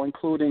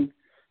 including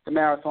the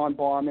marathon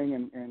bombing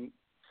and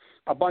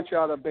a bunch of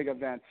other big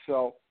events.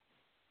 So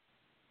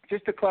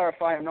just to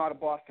clarify, I'm not a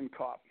Boston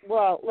cop.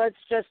 Well, let's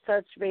just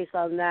touch base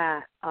on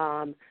that.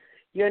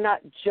 You're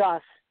not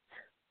just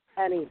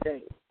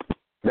anything.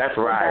 That's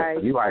right.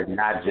 Okay? You are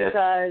not just.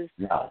 Because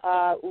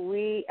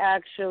we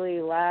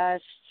actually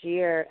last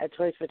year at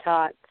Toys for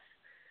Tots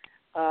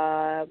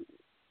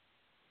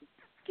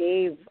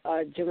gave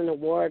Jim an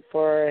award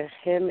for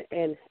him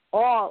and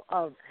all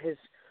of his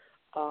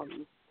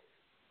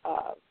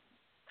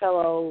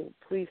fellow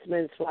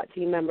policemen, SWAT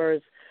team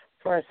members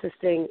for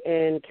assisting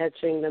in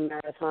catching the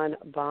marathon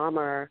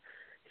bomber.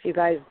 If you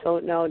guys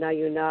don't know, now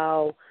you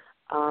know.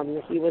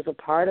 He was a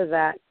part of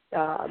that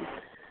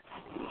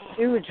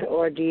huge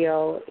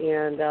ordeal,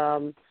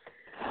 and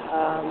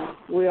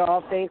we're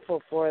all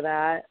thankful for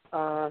that.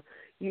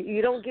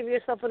 You don't give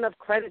yourself enough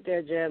credit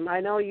there, Jim.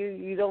 I know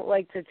you don't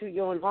like to toot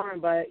your own horn,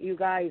 but you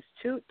guys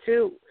toot.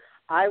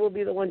 I will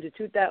be the one to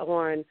toot that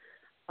horn.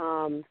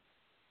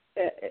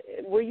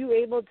 Were you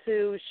able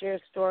to share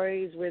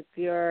stories with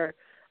your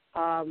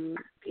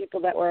people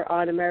that were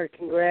on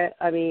American Grit?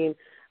 I mean,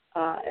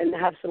 and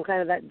have some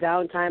kind of that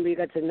downtime where you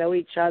got to know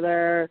each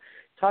other,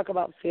 talk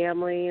about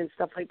family and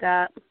stuff like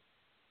that?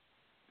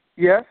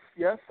 Yes.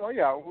 Oh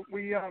yeah,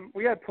 we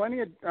had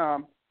plenty of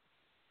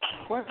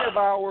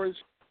hours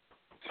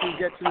to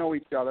get to know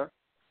each other,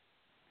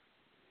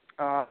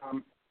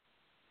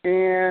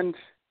 and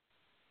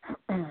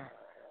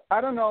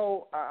I don't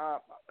know.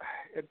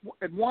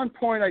 At one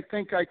point, I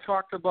think I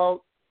talked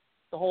about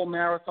the whole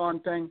marathon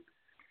thing.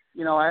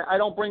 You know, I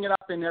don't bring it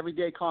up in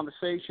everyday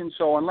conversation,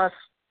 so unless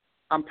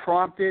I'm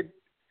prompted,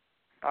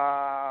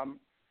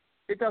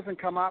 it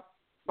doesn't come up.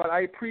 But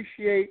I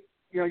appreciate,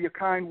 your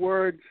kind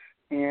words,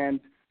 and,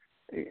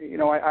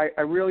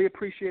 I really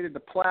appreciated the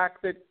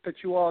plaque that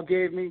you all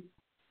gave me.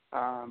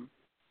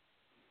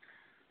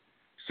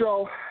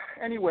 So,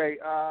 anyway,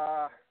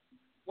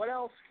 what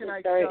else can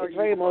I tell you? It's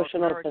very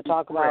emotional to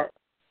talk about.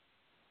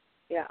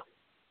 Yeah.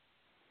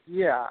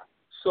 Yeah.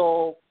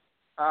 So,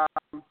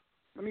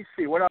 let me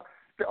see. What else?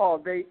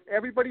 Oh,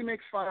 everybody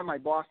makes fun of my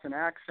Boston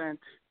accent.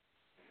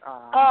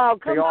 Oh,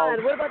 come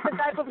on. What about the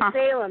guy from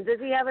Salem?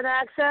 Does he have an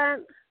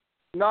accent?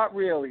 Not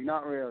really,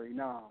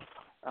 no.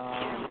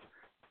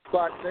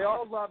 But they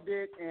all loved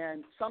it,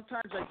 and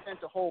sometimes I tend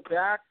to hold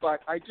back, but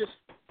I just,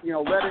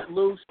 let it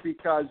loose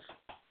because,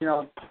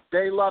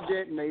 they loved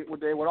it, and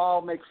they would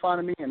all make fun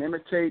of me and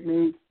imitate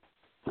me.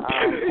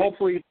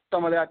 Hopefully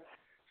some of that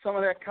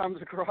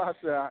comes across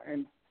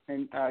and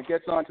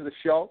gets onto the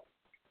show.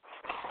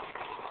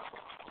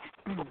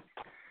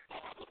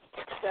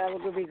 That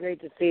would be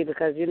great to see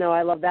because,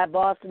 I love that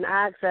Boston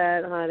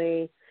accent,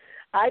 honey.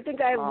 I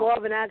think I have more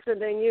of an accent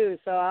than you,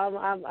 so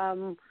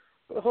I'm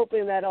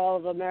hoping that all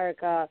of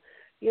America,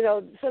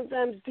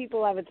 sometimes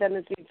people have a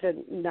tendency to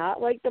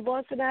not like the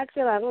Boston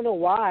accent. I don't know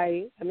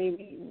why. I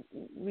mean,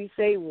 we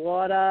say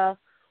water,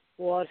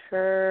 by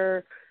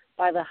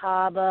the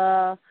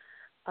harbor.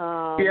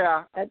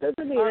 Yeah. That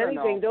doesn't mean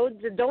anything.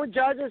 Don't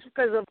judge us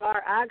because of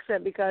our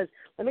accent because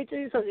let me tell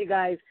you something, you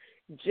guys.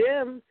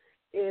 Jim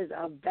is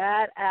a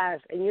badass.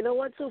 And you know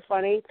what's so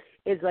funny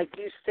is like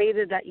you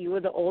stated that you were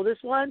the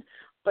oldest one,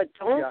 but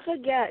don't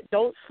forget,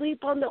 don't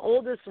sleep on the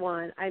oldest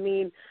one. I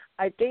mean,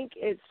 I think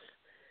it's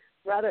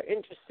rather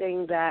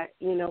interesting that,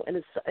 in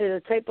a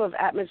type of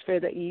atmosphere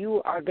that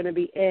you are going to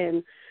be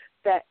in,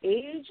 that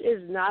age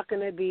is not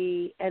going to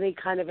be any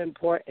kind of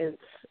importance.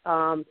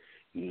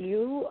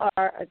 You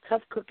are a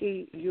tough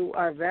cookie. You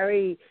are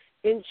very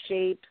in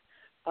shape.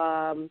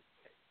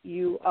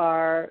 You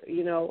are,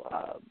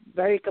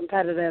 very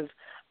competitive.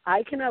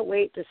 I cannot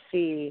wait to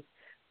see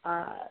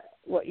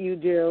what you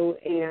do,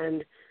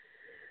 and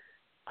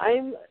I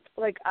don't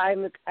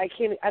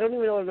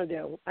even know what I'm gonna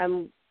do.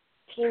 I'm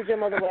Team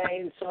Jim all the way,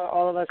 and so are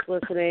all of us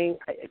listening.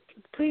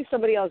 Please,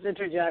 somebody else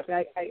interject.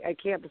 I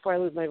can't before I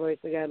lose my voice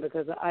again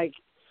because I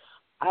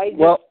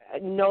just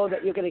know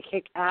that you're gonna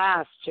kick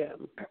ass,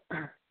 Jim.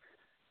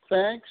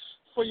 Thanks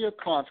for your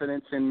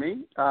confidence in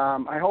me.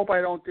 I hope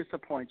I don't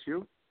disappoint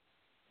you.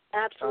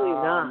 Absolutely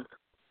not.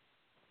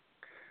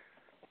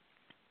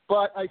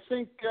 But I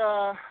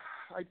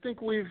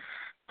think we've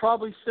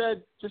probably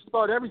said just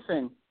about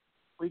everything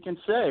we can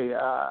say.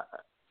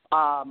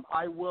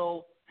 I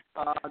will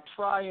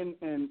try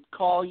and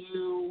call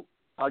you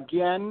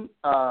again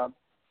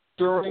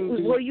during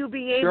the Will you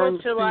be able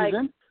to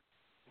season.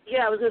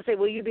 Yeah, I was going to say,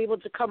 will you be able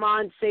to come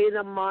on, say in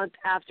a month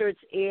after it's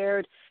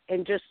aired,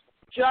 and just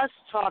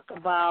talk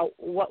about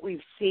what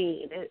we've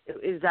seen?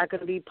 Is that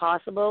going to be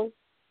possible?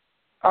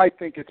 I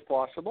think it's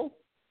possible.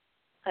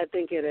 I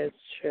think it is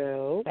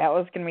true. That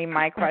was going to be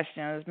my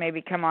question, is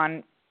maybe come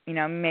on,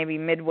 maybe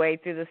midway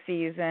through the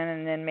season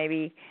and then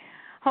maybe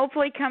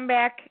hopefully come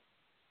back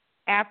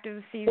after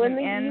the season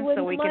ends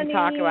so we can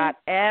talk about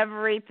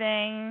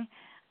everything,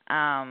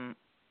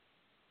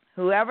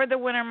 whoever the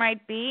winner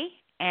might be,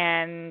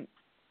 and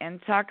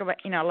talk about,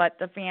 let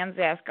the fans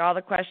ask all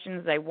the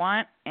questions they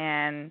want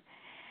and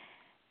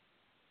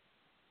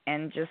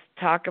just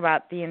talk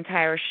about the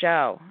entire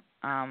show.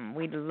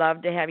 We'd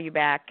love to have you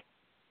back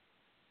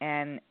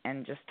and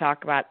just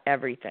talk about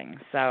everything.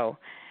 So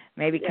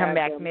maybe come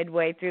back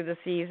midway through the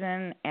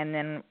season and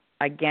then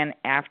again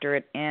after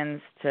it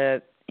ends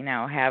to,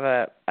 have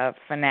a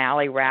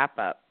finale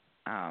wrap-up.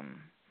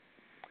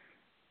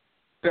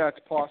 That's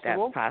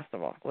possible. If that's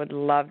possible. Would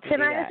love to do that.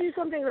 Can I ask you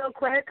something real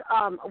quick,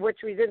 which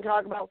we didn't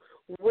talk about?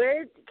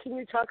 Can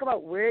you talk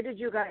about where did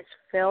you guys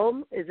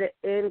film? Is it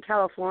in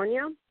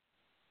California?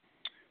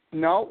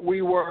 No,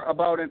 we were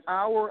about an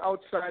hour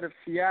outside of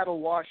Seattle,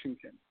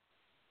 Washington.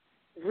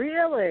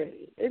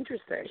 Really?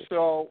 Interesting.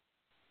 So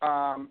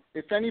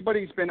if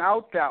anybody's been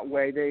out that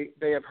way,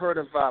 they have heard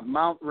of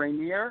Mount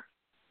Rainier.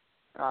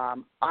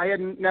 I had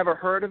never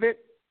heard of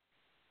it,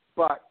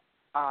 but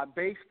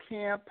base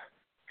camp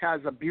has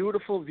a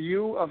beautiful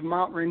view of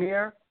Mount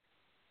Rainier,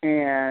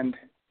 and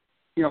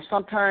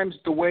sometimes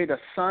the way the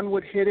sun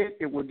would hit it,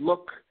 it would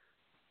look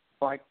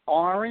like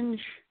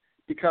orange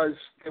because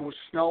there was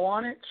snow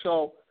on it.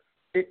 So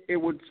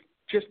it would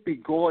just be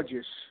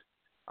gorgeous.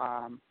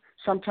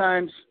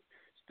 Sometimes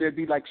there'd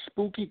be like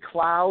spooky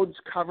clouds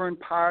covering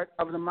part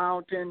of the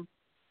mountain.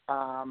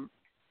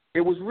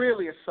 It was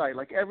really a sight.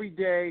 Like every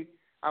day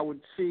I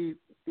would see,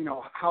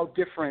 how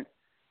different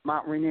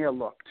Mount Rainier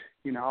looked,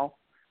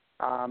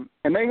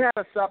 And they had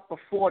us up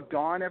before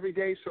dawn every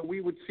day, so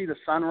we would see the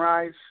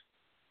sunrise.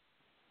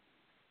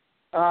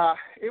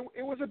 It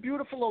was a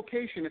beautiful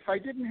location. If I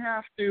didn't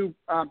have to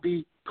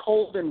be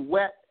cold and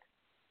wet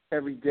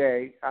every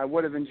day, I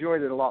would have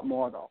enjoyed it a lot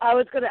more, though. I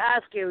was going to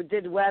ask you,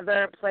 did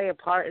weather play a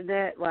part in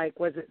it? Like,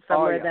 was it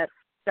somewhere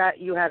that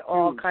you had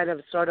all kind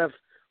of sort of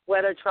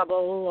weather trouble,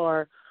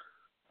 or?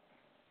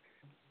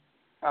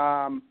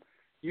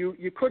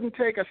 You couldn't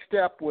take a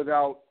step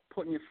without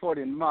putting your foot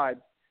in mud.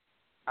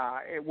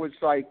 It was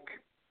like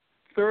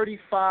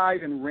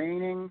 35 and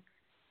raining.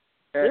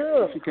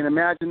 If you can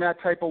imagine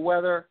that type of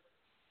weather.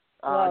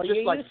 Well, just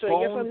you're like used to it.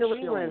 You're from New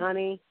England,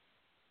 honey.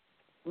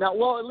 Now,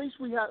 well, at least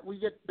we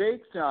get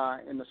baked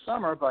in the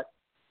summer, but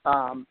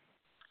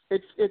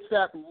it's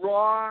that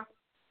raw,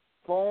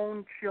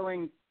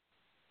 bone-chilling,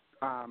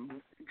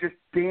 just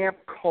damp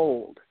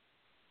cold,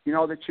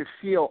 that you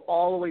feel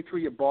all the way through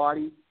your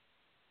body.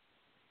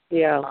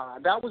 Yeah.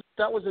 That was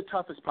the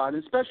toughest part,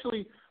 and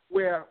especially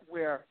where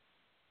we're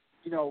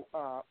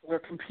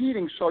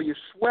competing, so you're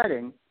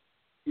sweating.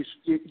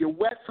 You're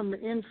wet from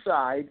the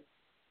inside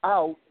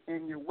out,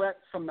 and you're wet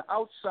from the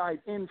outside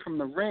in from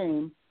the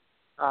rain.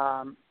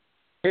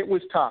 It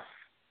was tough.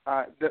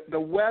 The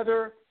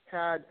weather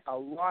had a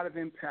lot of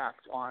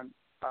impact on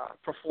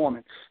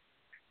performance.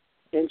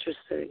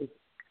 Interesting.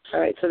 All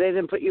right, so they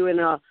didn't put you in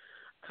a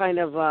kind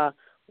of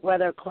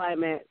weather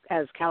climate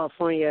as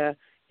California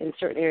in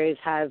certain areas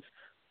has,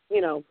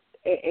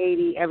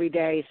 80 every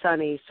day,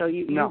 sunny. So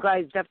you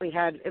guys definitely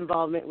had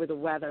involvement with the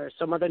weather.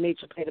 So Mother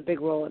Nature played a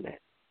big role in it.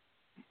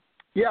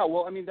 Yeah,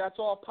 well, I mean, that's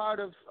all part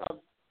of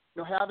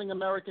having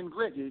American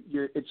grit.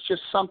 It's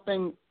just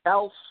something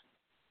else,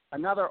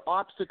 another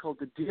obstacle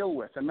to deal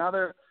with,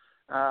 another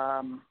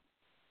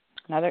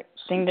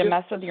thing to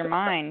mess with your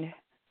mind.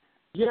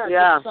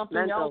 Yeah, just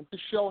something else to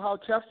show how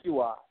tough you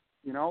are.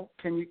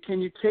 Can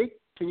you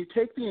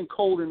take being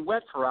cold and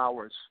wet for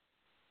hours?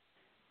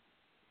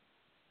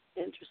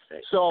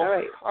 Interesting. So,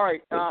 all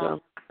right.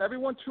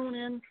 Everyone tune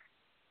in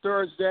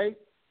Thursday.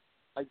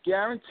 I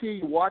guarantee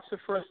you watch the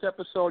first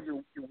episode,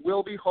 you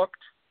will be hooked.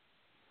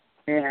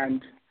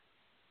 And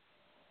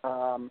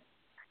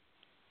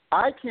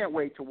I can't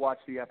wait to watch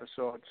the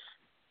episodes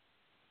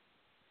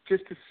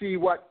just to see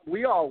what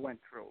we all went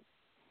through,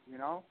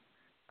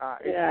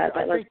 I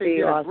think they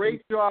did a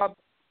great job.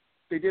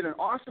 They did an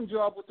awesome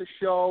job with the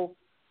show.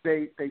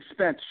 They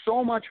spent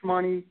so much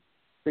money.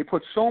 They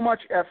put so much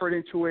effort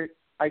into it.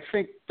 I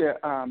think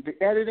the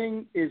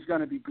editing is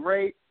going to be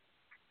great.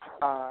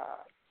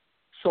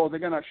 So they're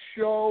going to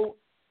show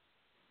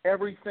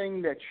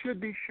everything that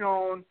should be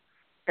shown.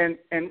 And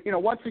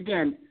once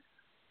again,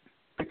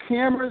 the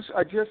cameras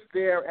are just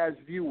there as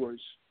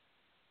viewers.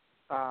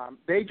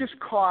 They just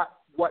caught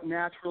what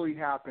naturally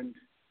happened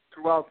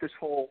throughout this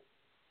whole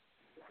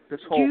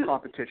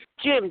competition.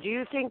 Jim, do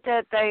you think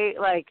that they,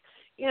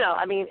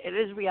 it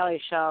is a reality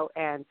show,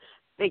 and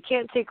they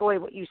can't take away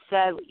what you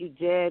said, what you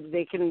did.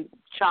 They can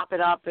chop it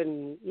up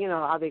and,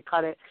 how they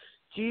cut it.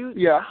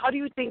 How do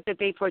you think that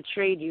they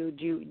portrayed you?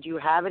 Do you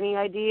have any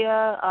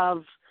idea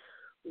of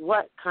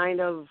what kind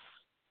of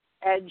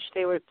edge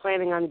they were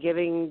planning on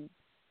giving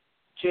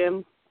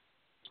Jim?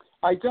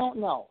 I don't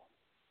know.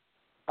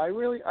 I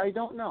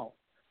don't know.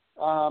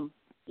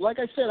 Like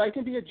I said, I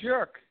can be a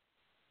jerk,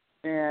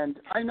 and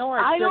I know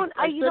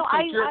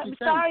I'm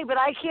sorry, but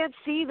I can't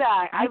see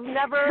that. I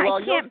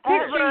can't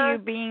picture you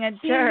being a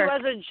jerk. You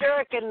as a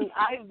jerk, and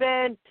I've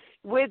been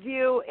with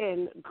you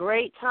in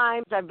great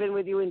times. I've been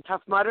with you in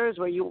tough mudders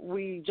where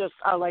we just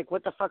are like,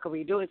 what the fuck are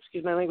we doing?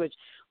 Excuse my language.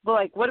 But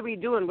like, what are we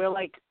doing? We're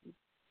like,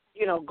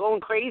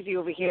 going crazy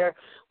over here.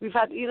 We've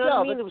had, what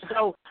I mean?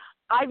 So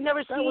I've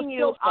never seen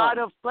you out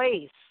of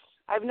place.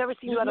 I've never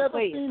seen you out of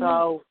place.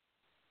 So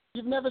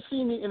you've never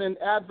seen me in an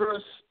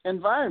adverse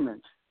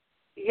environment.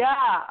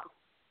 Yeah.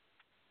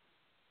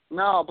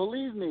 No,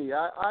 believe me,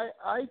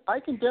 I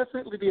can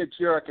definitely be a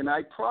jerk, and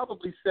I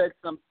probably said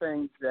some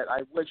things that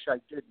I wish I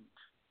didn't.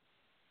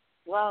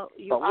 Well,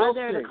 are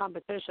there in a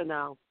competition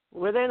now.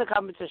 We're there in a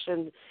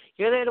competition.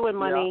 You're there to win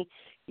money.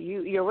 Yeah.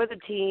 You're with a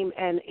team,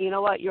 and you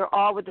know what? You're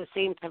all with the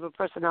same type of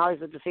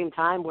personalities at the same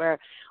time, where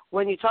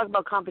when you talk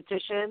about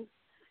competition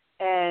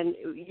and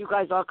you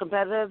guys are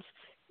competitive,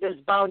 there's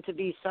bound to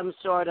be some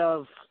sort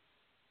of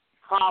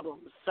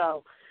problems.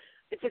 So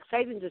it's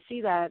exciting to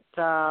see that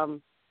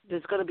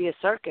there's going to be a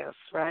circus,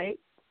 right?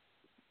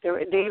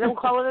 They don't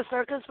call it a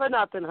circus for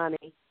nothing,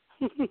 honey.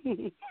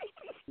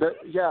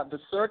 The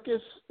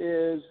circus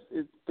is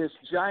this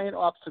giant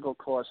obstacle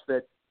course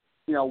that,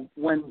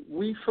 when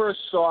we first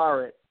saw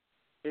it,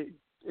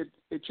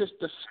 it just,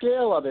 the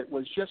scale of it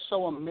was just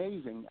so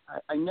amazing.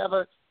 I've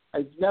never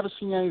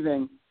seen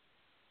anything.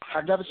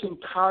 I've never seen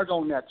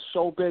cargo nets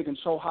so big and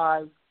so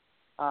high.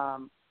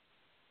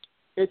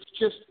 It's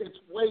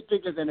way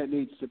bigger than it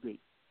needs to be.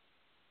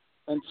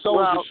 And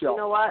so is the show. You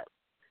know what?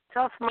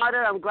 Tough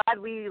Mudder, I'm glad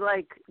we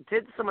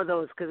did some of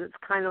those because it's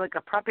kind of like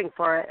a prepping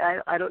for it.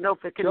 I don't know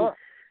if it can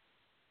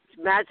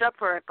match up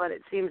for it, but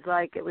it seems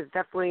like it was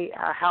definitely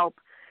a help.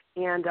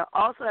 And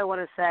also I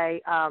want to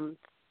say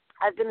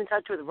I've been in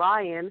touch with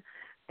Ryan,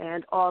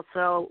 and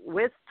also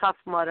with Tough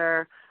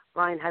Mudder,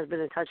 Ryan has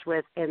been in touch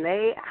with, and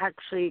they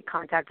actually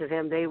contacted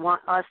him. They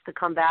want us to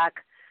come back.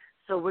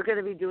 So we're going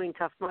to be doing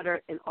Tough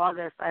Mudder in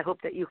August. I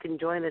hope that you can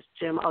join us,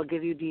 Jim. I'll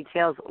give you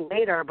details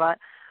later, but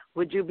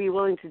would you be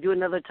willing to do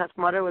another Tough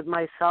Mudder with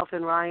myself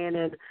and Ryan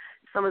and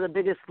some of the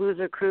biggest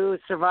loser crew,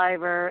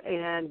 Survivor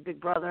and Big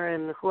Brother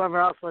and whoever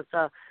else wants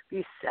to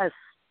be as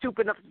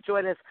stupid enough to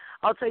join us?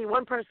 I'll tell you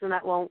one person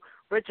that won't.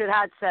 Richard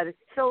Hatch said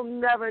he'll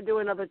never do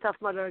another Tough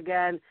Mudder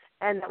again,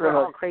 and that we're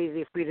all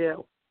crazy if we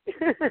do.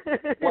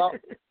 Well,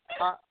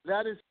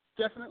 that is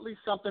definitely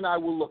something I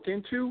will look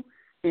into,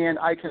 and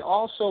I can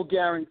also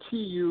guarantee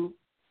you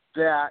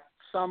that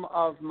some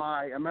of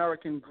my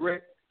American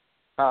Grit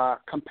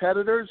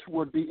competitors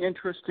would be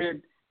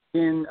interested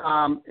in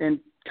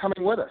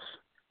coming with us.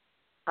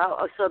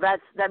 Oh, so that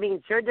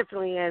means you're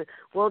definitely in.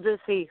 We'll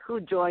just see who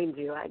joins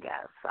you, I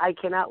guess. I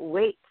cannot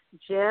wait.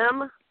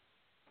 Jim,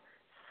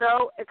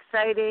 so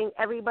exciting.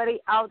 Everybody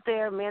out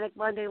there, Manic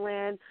Monday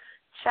Land,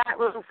 chat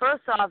room.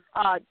 First off,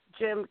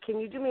 Jim, can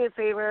you do me a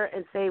favor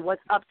and say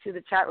what's up to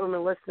the chat room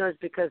and listeners,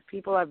 because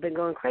people have been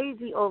going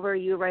crazy over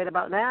you right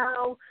about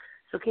now.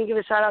 So can you give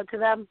a shout-out to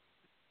them?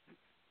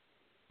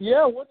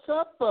 Yeah, what's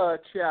up,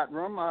 chat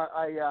room?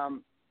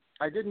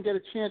 I didn't get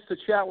a chance to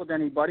chat with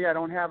anybody. I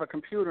don't have a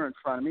computer in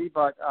front of me,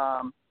 but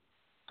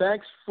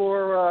thanks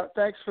for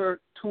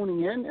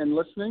tuning in and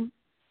listening,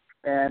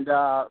 and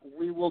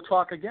we will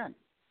talk again.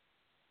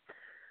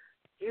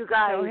 You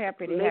guys, so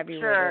happy to have you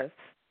with us.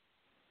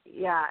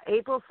 Yeah,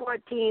 April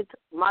 14th,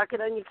 mark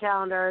it on your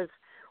calendars.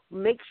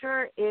 Make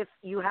sure if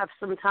you have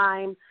some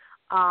time,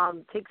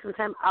 take some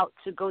time out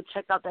to go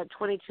check out that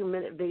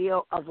 22-minute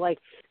video of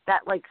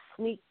that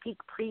sneak peek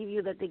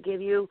preview that they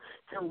give you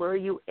to lure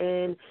you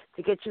in,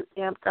 to get you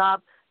amped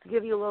up, to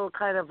give you a little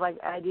kind of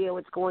idea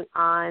what's going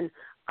on.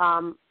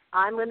 I'm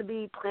going to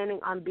be planning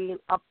on being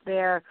up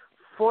there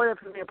for the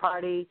premiere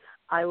party.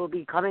 I will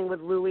be coming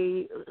with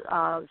Louis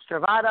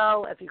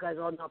Stravato, if you guys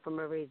all know from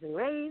Raising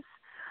Race.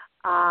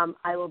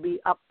 I will be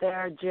up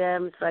there,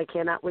 Jim, so I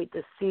cannot wait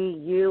to see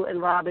you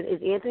and Robin.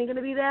 Is Anthony going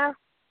to be there?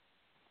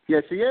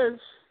 Yes, he is.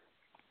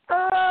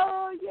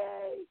 Oh,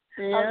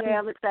 yay. And, okay,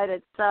 I'm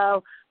excited.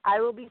 So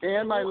I will be seeing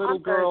and my you little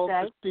on girl,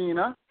 Thursday.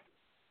 Christina.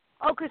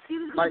 Oh,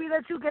 Christina's going to be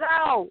there too. Get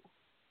out.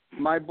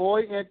 My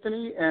boy,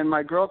 Anthony, and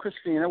my girl,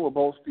 Christina, will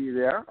both be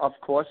there, of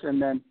course,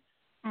 and then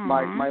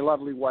my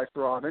lovely wife,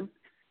 Robin.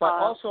 But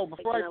also,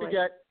 before I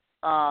forget,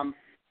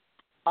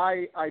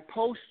 I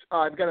post,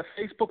 I've got a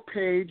Facebook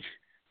page.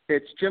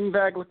 It's Jim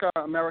Vaglica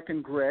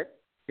American Grit.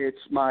 It's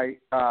my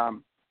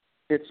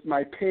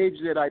page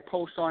that I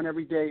post on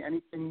every day.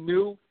 Anything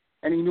new,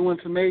 any new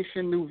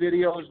information, new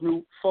videos,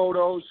 new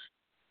photos.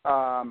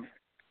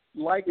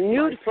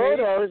 Nude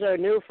photos or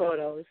new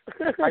photos?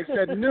 I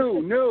said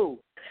new.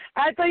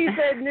 I thought you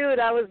said nude.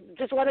 I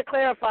just want to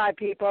clarify,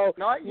 people.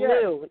 Not yet.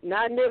 New,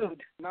 not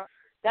nude.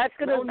 That's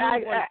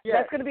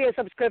gonna be a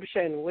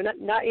subscription. We're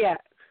not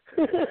yet.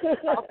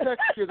 I'll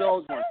text you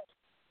those ones.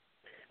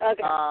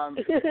 Okay.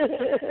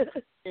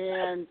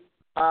 And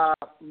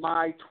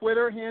my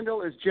Twitter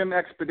handle is Jim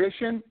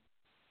Expedition,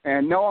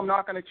 and no, I'm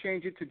not going to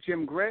change it to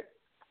Jim Grit.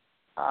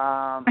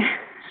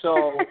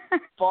 So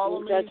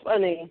follow me. That's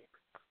funny.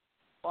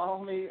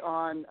 Follow me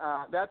on.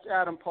 That's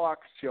Adam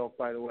Park's joke,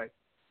 by the way.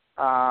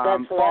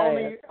 That's follow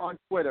me on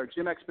Twitter,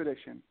 Jim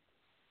Expedition.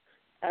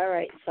 All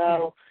right.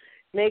 So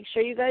make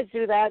sure you guys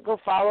do that. Go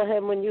follow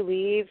him when you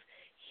leave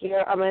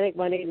here on Manic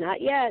Monday.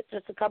 Not yet.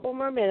 Just a couple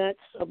more minutes.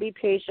 So be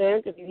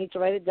patient. If you need to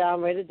write it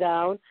down, write it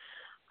down.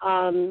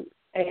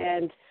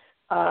 And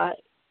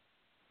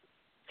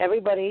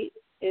everybody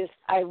is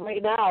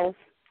right now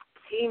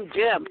Team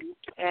Jim,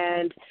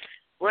 and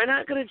we're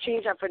not going to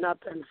change that for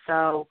nothing.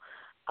 So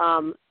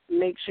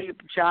make sure you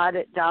jot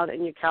it down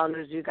in your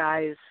calendars, you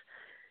guys.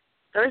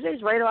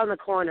 Thursday's right around the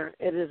corner.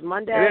 It is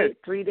Monday,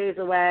 3 days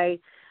away.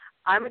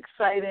 I'm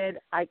excited.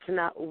 I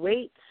cannot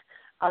wait.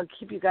 I'll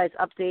keep you guys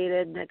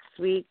updated next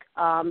week,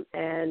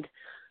 and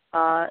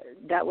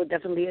that would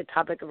definitely be a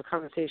topic of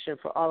conversation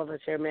for all of us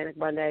here at Manic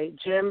Monday.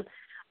 Jim,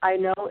 I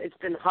know it's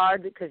been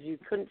hard because you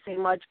couldn't say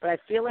much, but I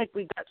feel like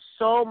we got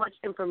so much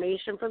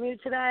information from you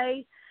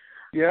today,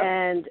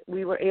 and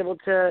we were able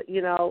to,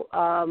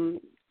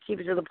 keep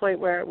it to the point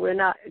where we're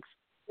not,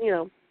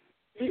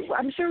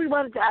 I'm sure we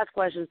wanted to ask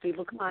questions,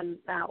 people. Come on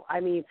now. I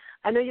mean,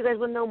 I know you guys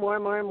want to know more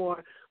and more and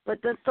more, but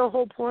that's the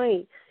whole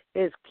point,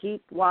 is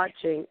keep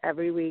watching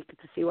every week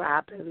to see what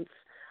happens.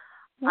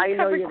 We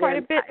covered quite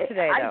a bit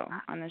today, though,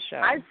 on the show.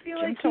 I feel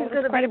Jim like he's told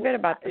us quite a bit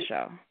about the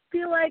show. I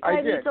feel like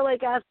I need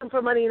to ask him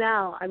for money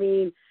now. I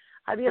mean,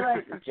 I'd be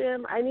like,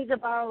 Jim, I need to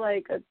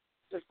borrow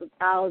just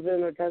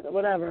 1,000 or 10,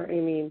 whatever. I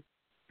mean,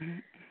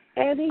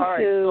 anything. All right,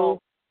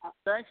 so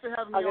thanks for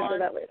having me on. I'll get to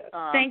that later.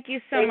 Thank you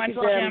so much,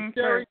 Jim,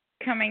 for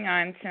coming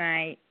on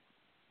tonight.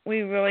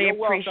 We really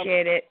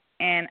appreciate it,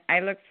 and I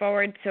look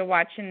forward to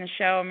watching the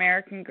show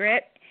American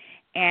Grit,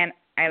 and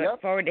I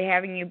look forward to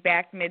having you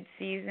back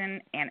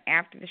mid-season and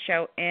after the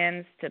show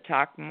ends to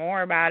talk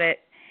more about it.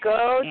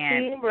 Go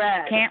Team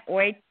Red. Can't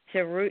wait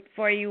to root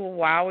for you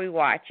while we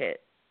watch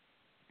it.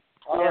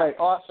 All right,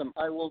 awesome.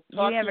 I will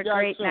talk You have to you a guys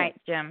great soon.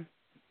 night, Jim.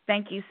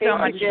 Thank you Thank so you,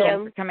 much, Jim.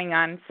 Jim, for coming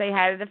on. Say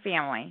hi to the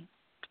family.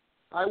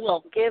 I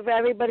will. Give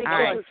everybody All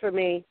right. kisses for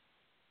me.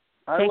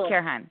 I will. Take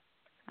care, hon.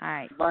 All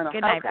right. Bye now.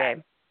 Good night, Okay.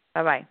 babe.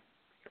 Bye-bye.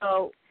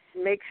 So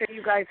make sure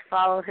you guys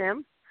follow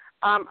him.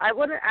 I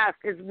want to ask,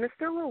 is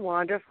Mr.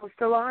 Lawonderful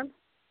still on?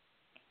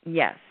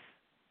 Yes.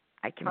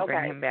 I can bring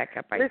Okay. him back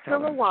up. I Mr.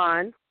 told him.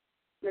 Lawan,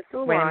 Wait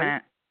a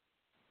minute.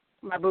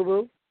 my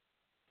boo-boo.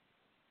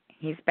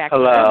 He's back.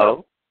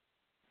 Hello.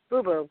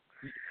 Boo-boo.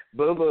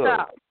 Boo-boo.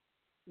 So,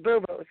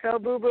 boo-boo. So,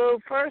 boo-boo,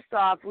 first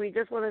off, we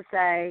just want to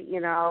say,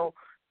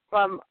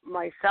 from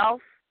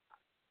myself,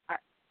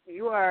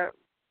 you are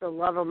the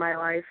love of my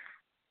life.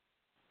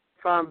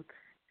 From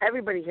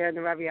everybody here in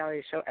the Red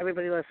Reality Show,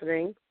 everybody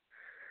listening,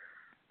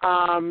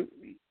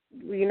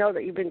 we know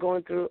that you've been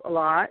going through a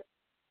lot.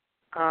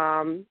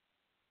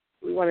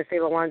 We want to say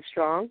Lawan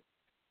strong.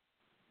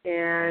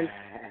 And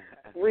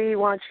we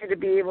want you to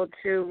be able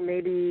to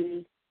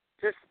maybe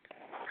just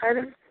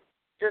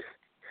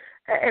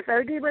if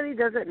anybody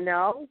doesn't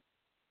know,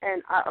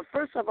 and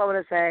first off, I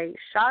want to say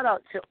shout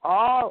out to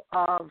all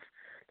of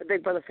the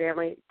Big Brother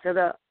family, to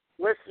the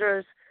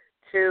listeners,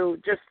 to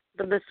just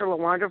the Mr.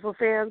 Lawonderful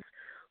fans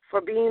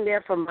for being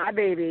there for my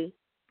baby,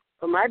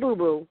 for my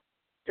boo-boo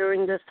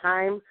during this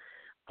time.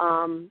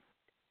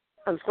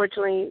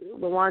 Unfortunately,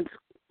 Lawan's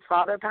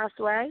father passed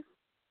away.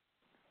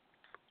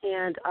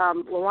 And,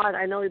 Lawan,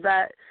 I know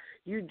that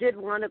you did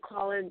want to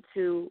call in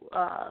to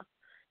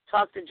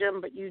talk to Jim,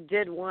 but you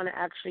did want to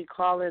actually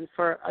call in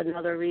for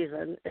another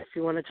reason, if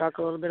you want to talk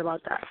a little bit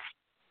about that.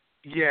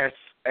 Yes,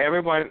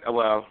 everyone.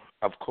 Well,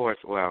 of course.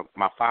 Well,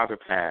 my father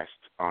passed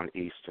on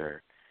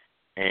Easter,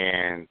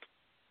 and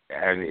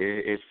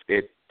it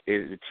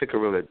took a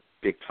really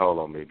big toll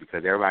on me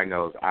because everybody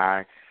knows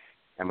I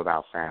am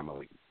about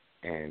family,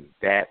 and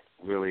that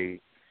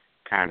really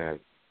kind of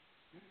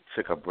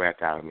took a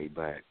breath out of me.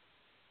 But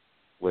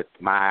with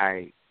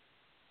my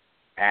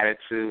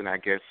attitude, and I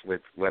guess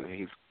with what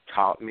he's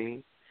taught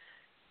me,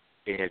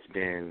 it has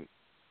been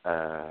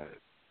a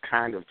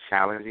kind of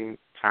challenging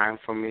time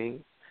for me.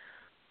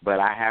 But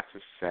I have to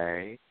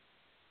say,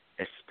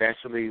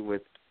 especially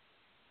with,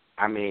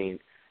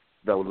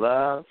 the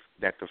love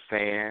that the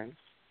fans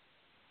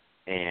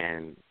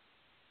and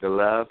the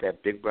love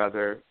that Big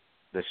Brother,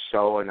 the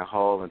show and the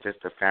whole, and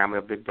just the family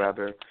of Big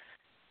Brother,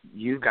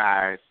 you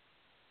guys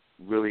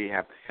really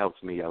have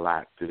helped me a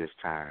lot through this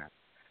time.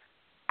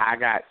 I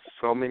got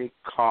so many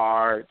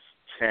cards,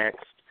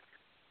 texts,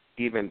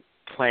 even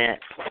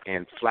plants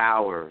and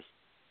flowers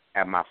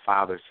at my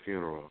father's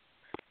funeral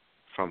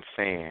from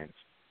fans.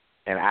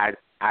 And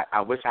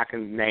I wish I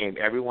could name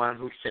everyone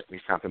who sent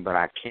me something, but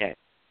I can't.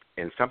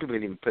 And some people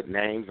didn't even put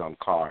names on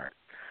cards.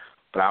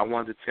 But I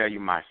wanted to tell you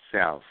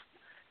myself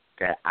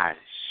that I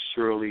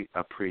surely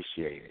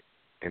appreciate it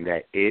and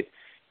that it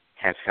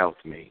has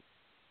helped me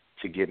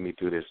to get me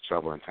through this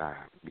troubling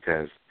time.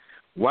 Because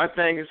one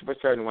thing is for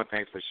certain, one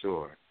thing's for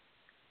sure.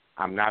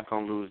 I'm not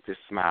going to lose this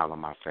smile on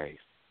my face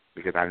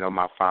because I know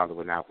my father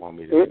would not want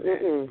me to do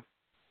that.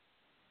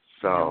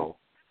 So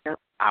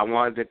I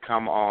wanted to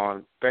come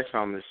on, especially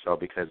on this show,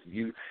 because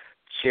you,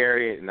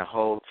 Cherry, and the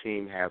whole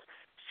team have,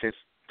 since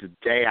the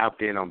day I've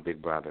been on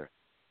Big Brother,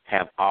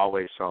 have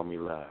always shown me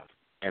love.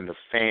 And the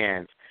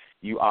fans,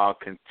 you all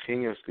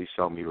continuously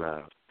show me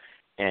love.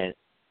 And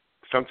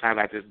sometimes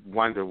I just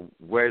wonder,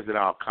 where does it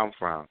all come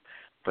from?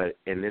 But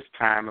in this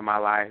time in my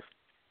life,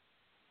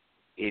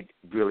 it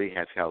really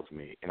has helped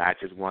me. And I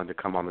just wanted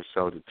to come on the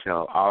show to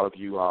tell all of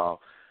you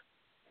all,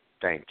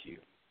 thank you.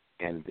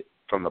 And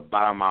from the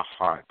bottom of my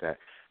heart, that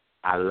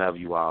I love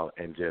you all,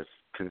 and just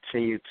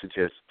continue to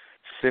just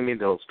send me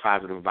those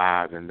positive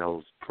vibes and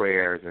those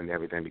prayers and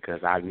everything,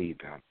 because I need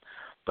them.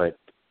 But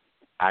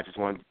I just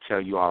wanted to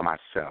tell you all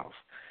myself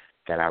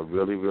that I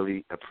really,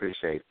 really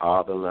appreciate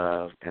all the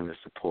love and the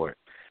support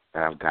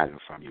that I've gotten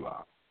from you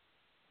all,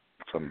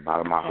 from the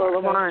bottom of my heart.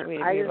 So,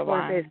 Lawan, I just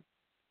want to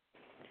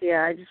say,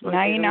 I just want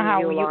now to say you know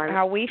Lawan.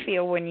 how we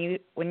feel when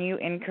you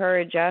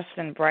encourage us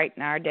and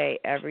brighten our day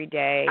every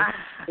day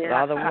with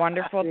all the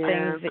wonderful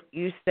things that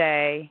you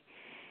say.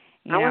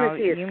 You know,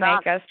 you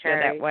make us feel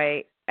that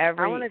way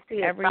every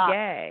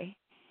day.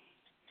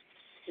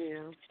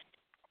 Yeah.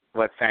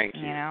 Well, thank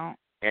you. You know,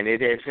 and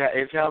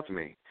it's helped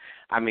me.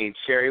 I mean,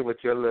 Cherry, with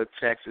your little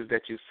texts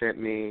that you sent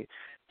me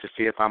to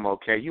see if I'm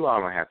okay, you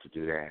all don't have to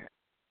do that.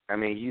 I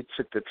mean, you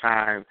took the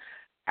time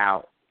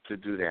out to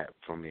do that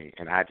for me,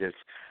 and I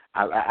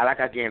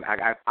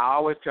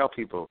always tell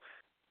people,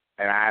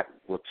 and I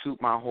will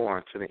toot my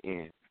horn to the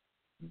end,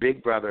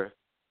 Big Brother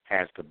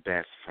has the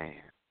best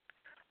fan.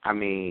 I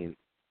mean,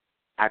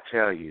 I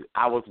tell you,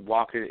 I was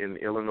walking in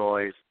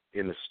Illinois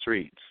in the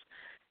streets,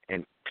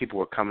 and people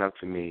were coming up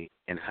to me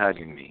and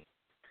hugging me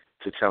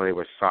to tell me they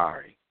were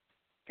sorry.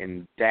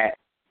 And that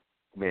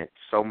meant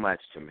so much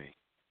to me.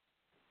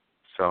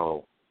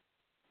 So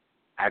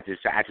I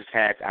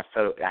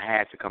felt I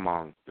had to come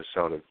on the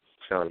show to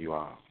tell you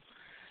all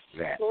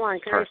that.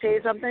 Lawan, can I say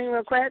something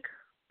real quick,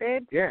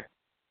 babe? Yeah.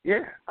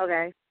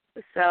 Okay.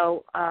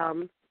 So,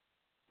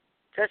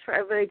 just for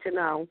everybody to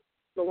know,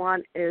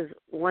 LaJuan is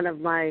one of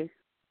my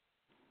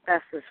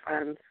bestest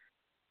friends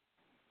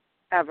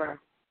ever.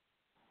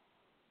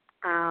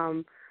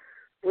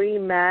 We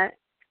met,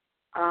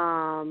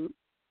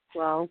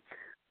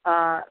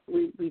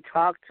 we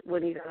talked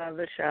when he got out of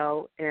the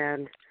show,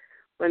 and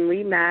when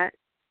we met,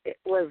 it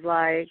was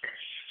like,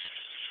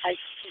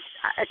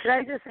 can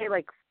I just say,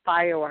 like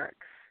fireworks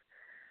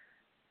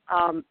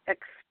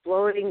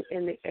exploding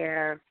in the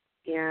air.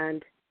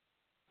 And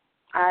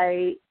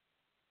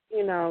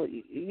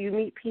you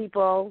meet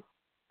people,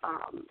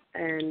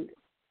 and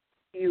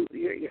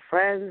you're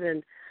friends,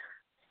 and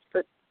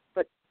but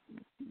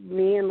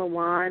me and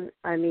LaJuan,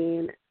 I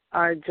mean,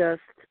 are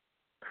just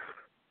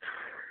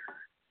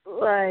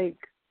like,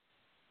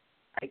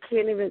 I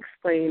can't even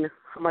explain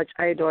how much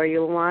I adore you,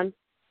 LaJuan.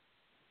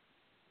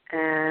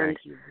 And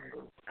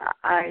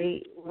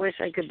I wish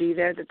I could be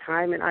there at the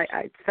time. And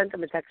I sent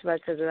him a text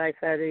message, and I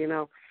said,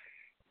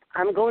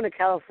 I'm going to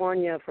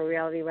California for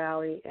Reality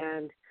Rally,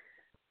 and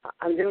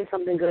I'm doing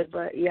something good,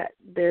 but yet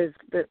there's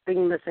the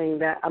thing missing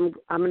that I'm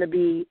going to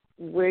be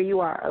where you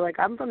are. Like,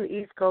 I'm from the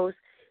East Coast.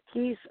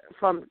 He's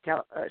from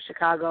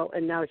Chicago,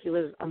 and now he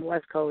lives on the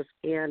West Coast.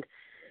 And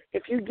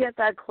if you get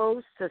that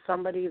close to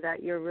somebody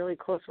that you're really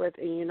close with,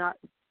 and you're not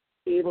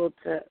able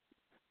to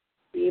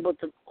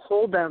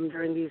hold them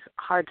during these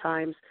hard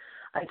times,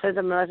 I sent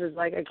him a message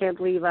like, I can't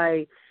believe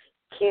I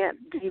can't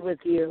be with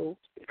you,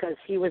 because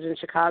he was in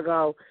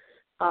Chicago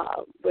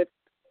with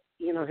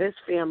his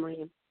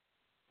family.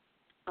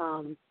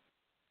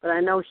 But I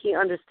know he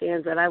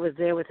understands that I was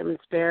there with him in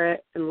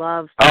spirit and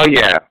love. Oh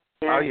yeah.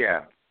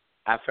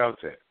 I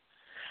felt it.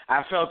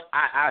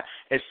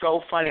 It's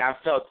so funny. I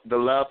felt the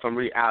love from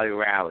Reality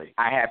Rally.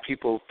 I had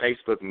people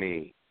Facebook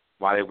me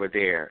while they were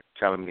there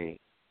telling me.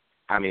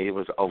 I mean, it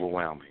was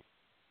overwhelming.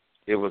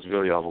 It was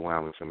really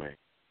overwhelming for me.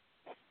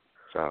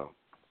 So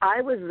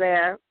I was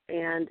there,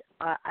 and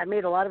I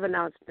made a lot of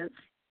announcements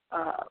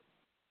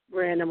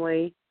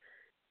randomly,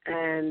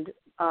 and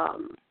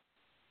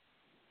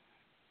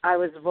I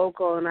was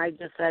vocal, and I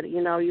just said,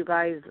 you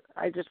guys,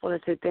 I just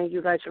want to say thank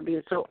you guys for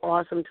being so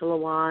awesome to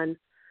LaJuan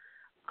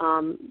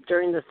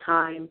during this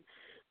time.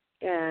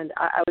 And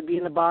I would be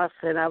in the bus,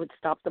 and I would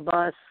stop the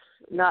bus,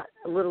 not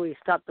literally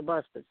stop the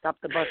bus, but stop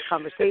the bus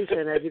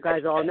conversation. As you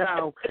guys all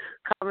know,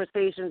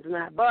 conversations in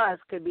that bus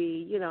could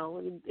be,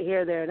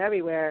 here, there, and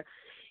everywhere.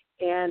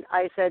 And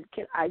I said,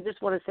 I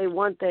just want to say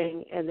one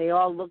thing. And they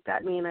all looked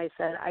at me, and I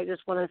said, I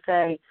just want to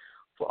say,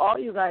 for all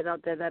you guys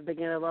out there that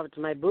begin to love, to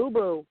my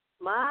boo-boo,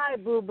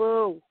 let's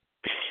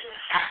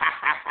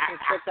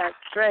get that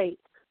straight.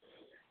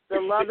 The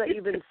love that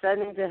you've been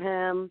sending to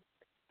him,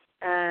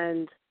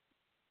 and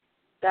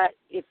that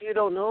if you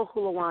don't know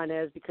who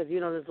LaJuan is, because,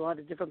 there's a lot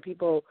of different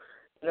people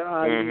that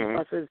are on these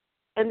buses,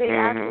 and they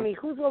ask me,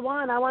 who's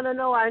LaJuan? I want to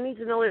know. I need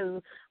to know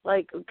his,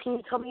 can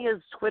you tell me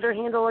his Twitter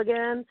handle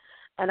again?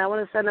 And I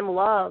want to send him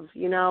love,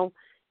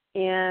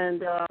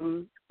 and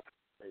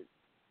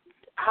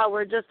how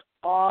we're just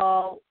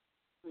all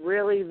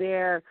really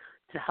there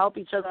to help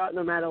each other out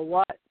no matter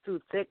what,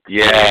 through thick, through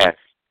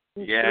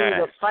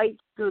the fight,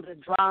 through the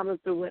drama,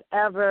 through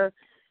whatever.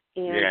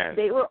 And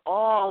they were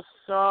all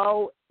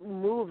so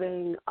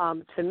moving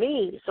to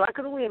me. So I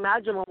could only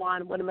imagine,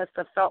 LaJuan, what it must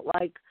have felt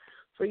like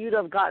for you to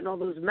have gotten all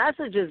those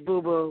messages,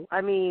 boo-boo.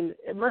 I mean,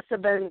 it must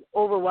have been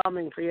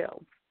overwhelming for you.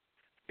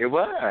 It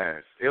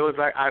was. It was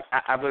like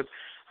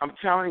I'm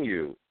telling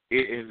you,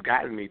 it has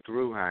gotten me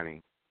through,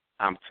 honey.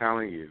 I'm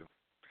telling you.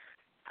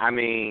 I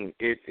mean,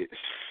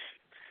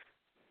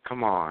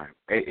 come on.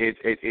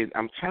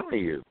 I'm telling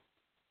you.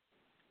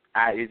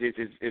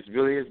 It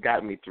really has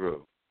gotten me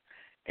through.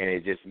 And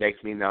it just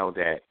makes me know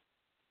that,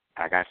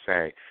 like I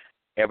say,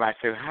 everybody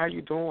says, how are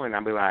you doing?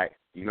 I'll be like,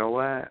 you know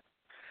what?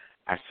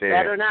 I said,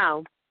 better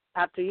now,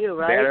 after you,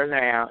 right? Better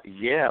now,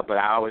 yeah, but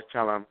I always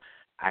tell them,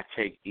 I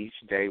take each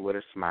day with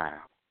a smile.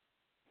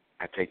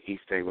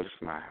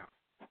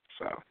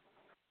 So.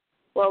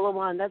 Well,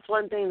 LaJuan, that's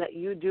one thing that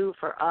you do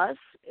for us,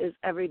 is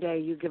every day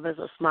you give us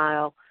a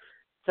smile.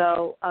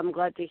 So I'm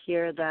glad to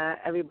hear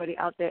that everybody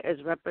out there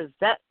is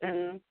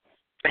representing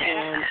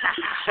and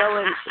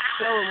showing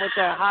with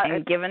their heart.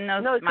 And giving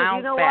those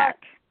smiles What? back.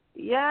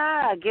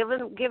 Yeah,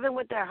 giving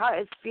what their heart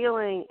is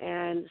feeling,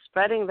 and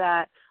spreading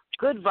that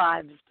good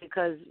vibes,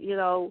 because,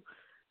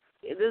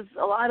 there's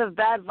a lot of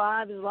bad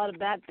vibes, there's a lot of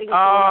bad things going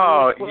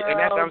on in this world. And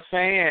that's what I'm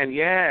saying.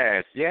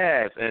 Yes.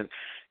 And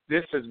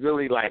this has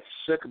really,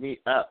 shook me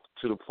up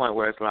to the point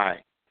where it's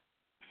like,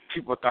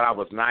 people thought I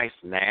was nice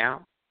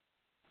now.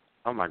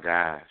 Oh, my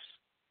gosh.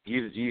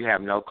 You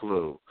have no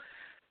clue.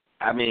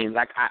 I mean,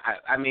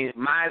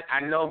 I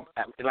know,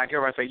 like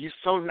everybody say, you're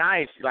so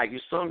nice. You're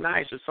so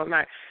nice.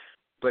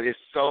 But it's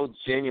so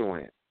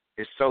genuine.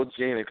 It's so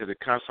genuine because it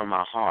comes from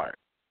my heart.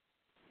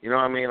 You know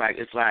what I mean?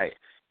 It's like,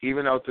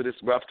 even though through this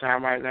rough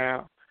time right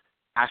now,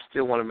 I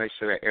still want to make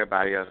sure that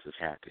everybody else is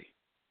happy.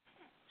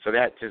 So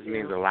that just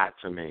means a lot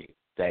to me,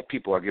 that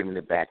people are giving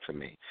it back to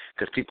me.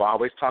 Because people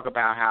always talk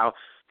about how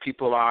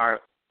people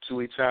are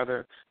to each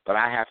other, but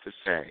I have to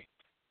say,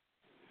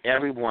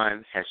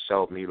 everyone has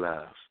showed me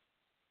love.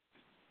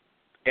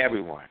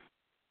 Everyone.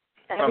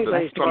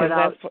 Everybody's from put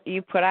out. That's what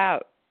you put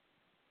out.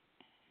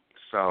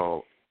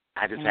 So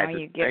I just had to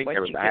you get thank what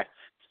everybody.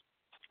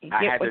 You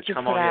I get had what to you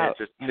come put on here out, and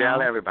just you tell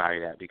know? everybody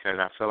that, because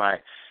I feel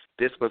like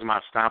this was my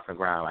stomping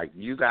ground. Like,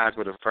 you guys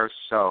were the first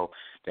show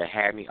that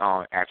had me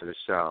on after the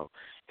show.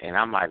 And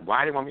I'm like,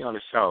 why do you want me on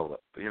the show?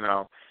 You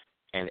know?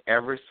 And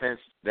ever since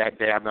that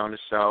day I've been on the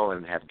show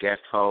and have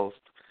guest hosts,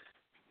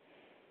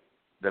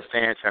 the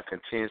fans have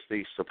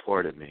continuously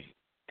supported me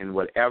in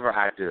whatever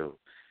I do.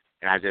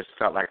 And I just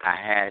felt like I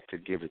had to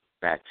give it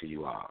back to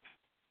you all.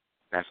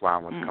 That's why I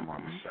want to come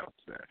on the show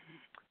today.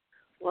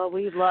 Well,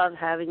 we love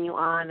having you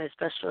on,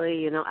 especially,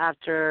 you know,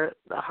 after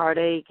the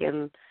heartache,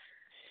 and,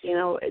 you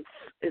know,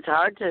 it's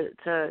hard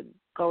to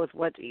go with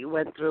what you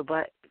went through,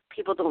 but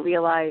people don't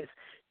realize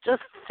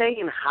just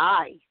saying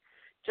hi,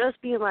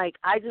 just being like,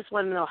 I just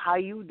want to know how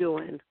you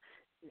doing.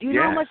 Do you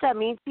know how much that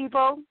means,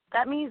 people?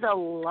 That means a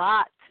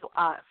lot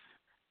to us,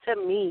 to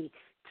me,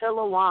 to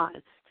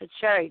LaJuan, to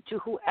Cherry, to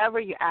whoever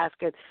you're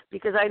asking,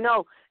 because I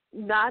know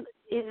not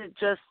is it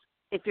just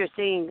if you're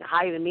saying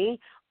hi to me,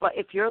 but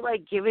if you're,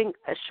 like, giving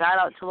a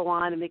shout-out to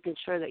LaJuan and making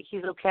sure that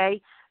he's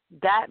okay,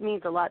 that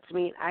means a lot to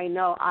me. I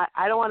know.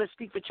 I don't want to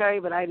speak for Cherry,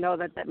 but I know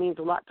that means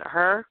a lot to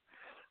her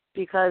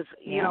because,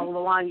 you know,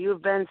 LaJuan,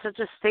 you've been such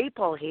a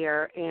staple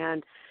here,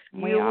 and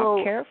we you all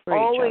will care for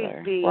always each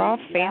other. be. We're all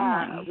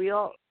family.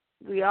 Yeah,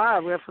 we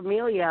are. We're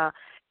familia.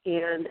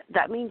 And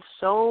that means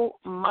so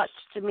much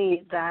to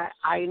me that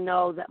I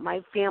know that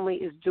my family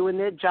is doing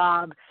their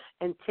job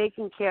and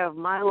taking care of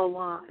my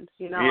LaJuan,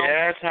 you know.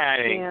 Yes,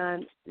 honey.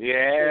 And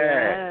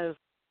yes.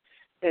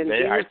 And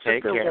they are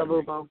taking care of me.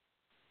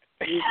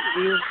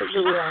 You took the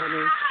out of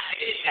me.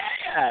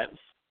 Yes.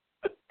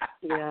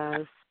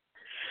 Yes.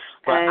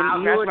 But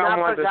and you were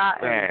not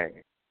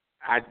forgotten.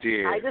 I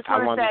did. I just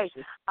want to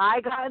say, I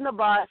got in the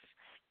bus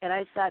and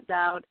I sat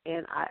down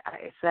and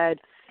I said,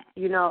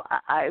 you know,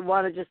 I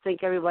want to just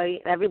thank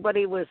everybody.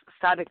 Everybody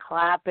started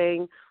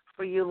clapping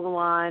for you,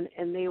 LaJuan,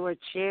 and they were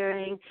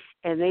cheering,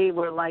 and they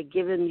were, like,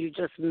 giving you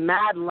just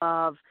mad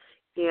love.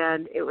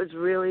 And it was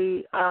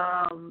really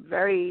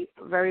very,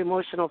 very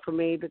emotional for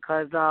me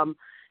because,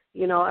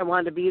 you know, I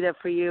wanted to be there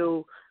for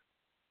you.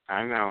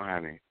 I know,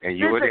 honey. And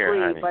you were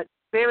there, honey. But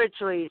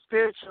spiritually.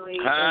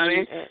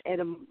 Honey,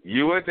 and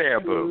you were there,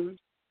 boo.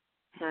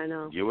 I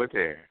know. You were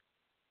there.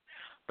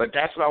 But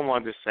that's what I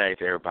wanted to say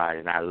to everybody,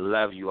 and I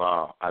love you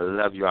all. I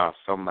love you all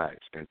so much,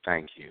 and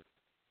thank you.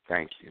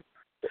 Thank you.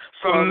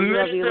 From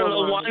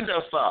Mr.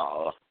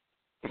 Wonderful.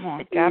 Oh,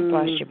 God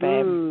bless you,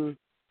 babe.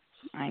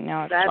 I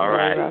know it's a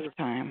rough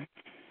time.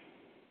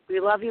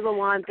 We love you,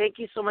 LaJuan. Thank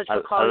you so much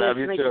for calling us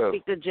tonight to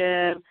speak to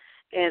Jim.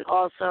 And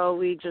also,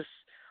 we just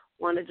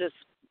want to just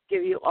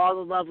give you all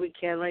the love we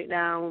can right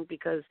now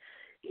because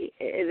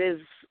it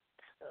is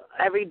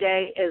every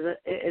day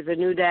is a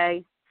new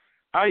day.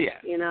 Oh, yeah.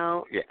 You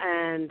know, yeah.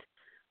 And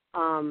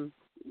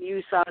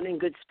you sound in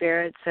good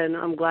spirits, and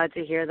I'm glad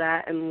to hear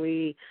that. And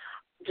we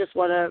just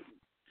want to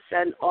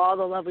send all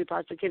the love we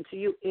possibly can to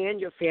you and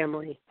your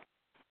family.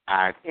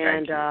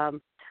 Thank you.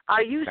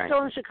 Are you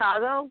still in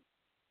Chicago?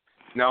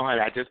 No,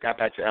 honey, I just got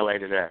back to L.A.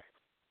 today.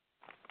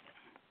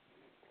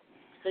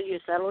 So you're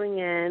settling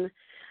in,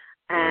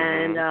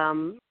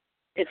 and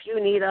if you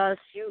need us,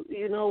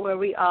 you know where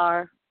we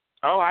are.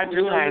 Oh, I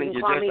do, honey.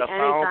 You're just a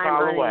phone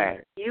call away.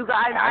 You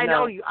guys, I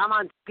know you. I'm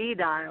on speed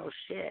dial.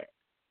 Shit.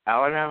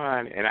 Oh, no,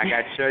 honey. And I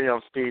got Cherry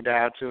on speed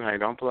dial, too, honey.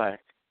 Don't play.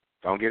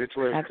 Don't get it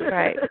twisted. That's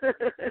right.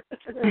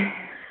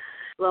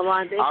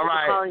 LaJuan, thanks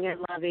for calling in,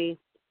 Lovey.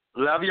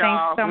 Love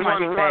y'all. Thanks so much,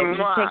 babe.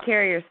 You take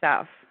care of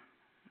yourself.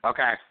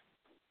 Okay.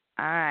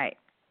 All right.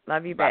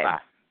 Love you, babe.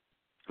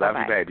 Bye-bye. Love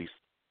you, babies.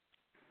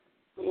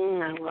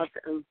 I love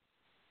them.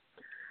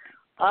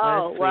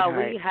 Oh, well,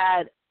 we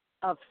had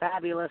a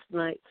fabulous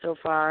night so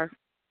far.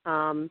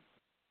 And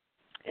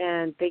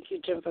thank you,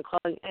 Jim, for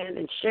calling in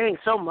and sharing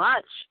so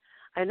much.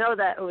 I know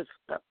that it was,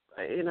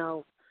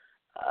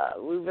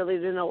 we really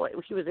didn't know what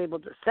he was able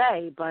to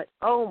say, but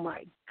oh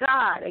my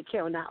God, I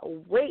cannot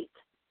wait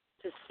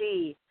to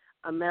see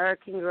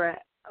American Grit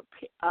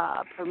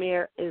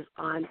premiere is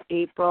on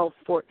April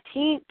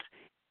 14th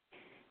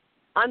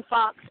on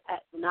Fox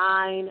at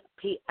 9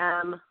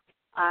 p.m.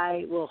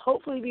 I will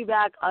hopefully be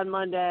back on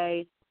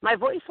Monday. My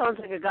voice sounds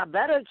like it got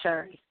better,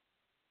 Cherry.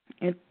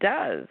 It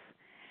does.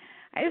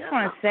 I just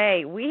want to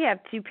say we have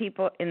two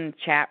people in the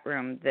chat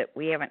room that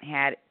we haven't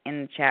had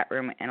in the chat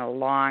room in a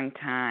long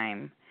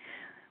time.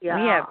 Yeah.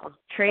 We have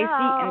Tracy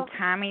and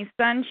Tommy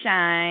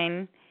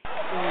Sunshine.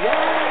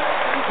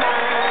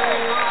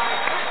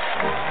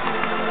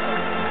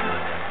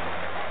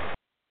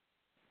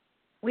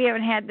 We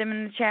haven't had them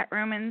in the chat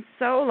room in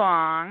so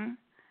long.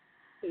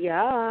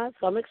 Yeah,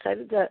 so I'm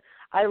excited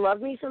I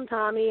love me some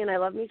Tommy and I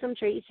love me some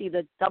Tracy,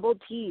 the double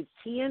T's,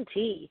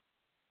 TNT.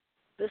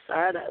 The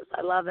Stardust.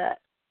 I love it.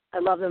 I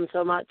love them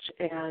so much,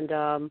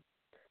 and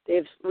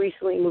they've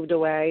recently moved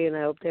away, and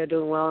I hope they're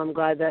doing well. I'm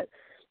glad that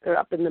they're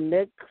up in the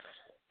mix.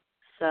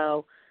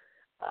 So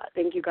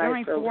thank you guys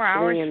only for 4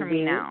 hours from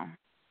me now.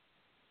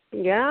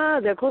 Yeah,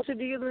 they're closer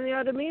to you than they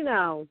are to me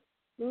now.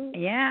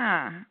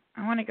 Yeah,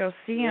 I want to go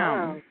see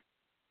them.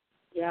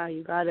 Yeah,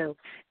 you got to.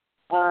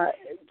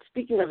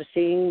 Speaking of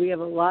seeing, we have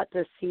a lot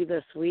to see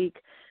this week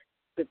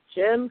with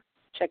Jim.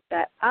 Check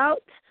that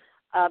out.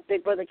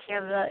 Big Brother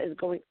Canada is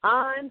going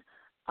on.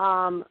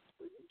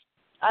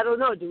 I don't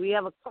know. Do we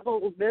have a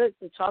couple of minutes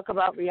to talk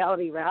about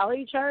Reality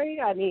Rally, Cherry?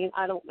 I mean,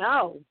 I don't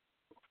know.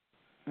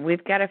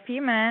 We've got a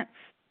few minutes.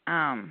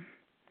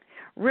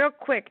 Real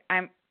quick,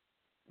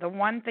 the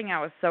one thing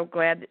I was so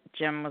glad that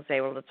Jim was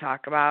able to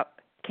talk about.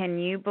 Can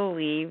you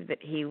believe that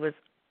he was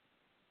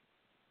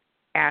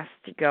asked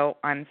to go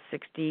on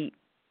 60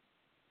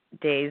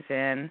 days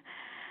in?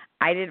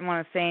 I didn't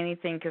want to say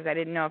anything because I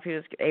didn't know if he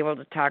was able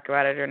to talk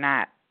about it or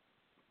not.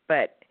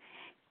 But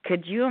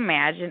could you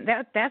imagine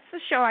that's the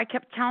show I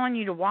kept telling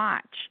you to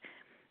watch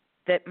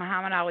that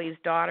Muhammad Ali's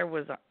daughter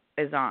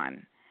is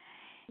on.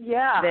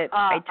 Yeah, that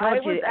I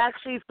was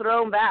actually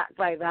thrown back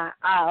by that.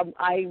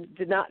 I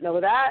did not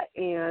know that,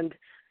 and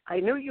I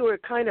knew you were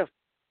kind of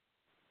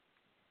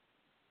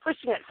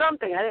pushing at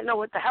something. I didn't know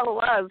what the hell it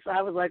was.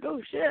 I was like, oh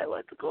shit,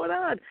 what's going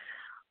on?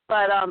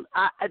 But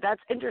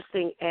that's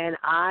interesting, and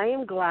I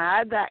am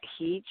glad that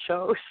he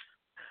chose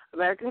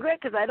American Grit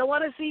because I don't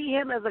want to see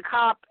him as a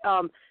cop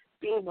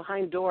being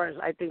behind doors.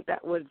 I think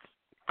that would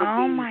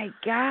oh my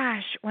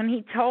gosh! When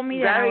he told me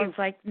that, I was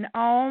like,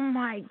 "Oh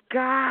my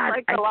God!"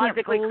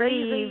 Psychologically I can't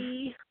believe.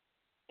 crazy,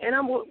 and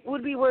I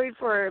would be worried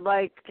for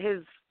like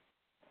his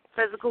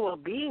physical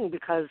well-being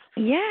because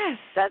yes,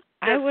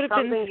 I would have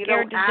been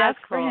scared to death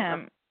for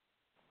him.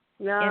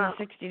 No. In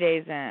 60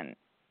 days in,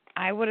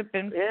 I would have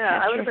been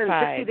I would have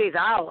been 60 days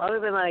out. I would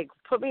have been like,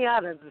 put me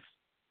out of this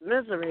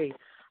misery.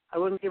 I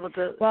wouldn't be able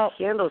to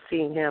handle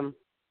seeing him.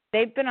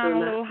 They've been on a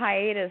little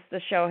hiatus,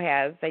 the show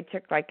has. They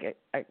took like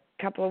a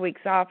couple of weeks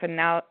off, and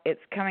now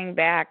it's coming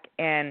back,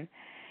 and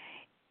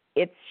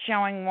it's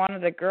showing one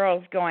of the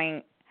girls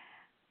going,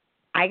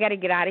 I got to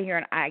get out of here,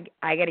 and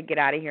I got to get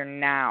out of here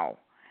now.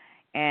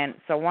 And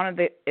so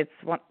the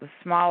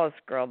smallest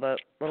girl, the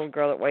little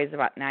girl that weighs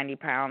about 90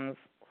 pounds,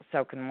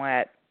 soaking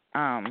wet,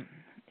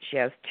 she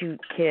has 2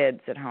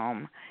 kids at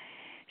home.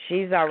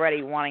 She's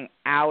already wanting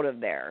out of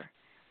there.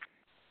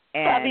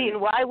 And I mean,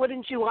 why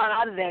wouldn't you want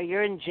out of there?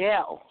 You're in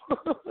jail.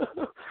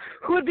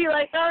 Who would be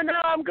like, oh, no,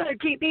 I'm going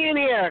to keep me in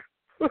here.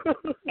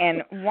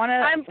 And one of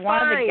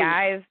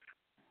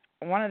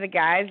the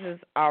guys is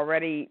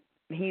already,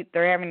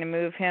 they're having to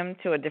move him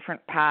to a different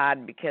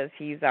pod because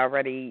he's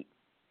already,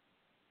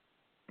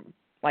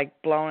 like,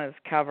 blown his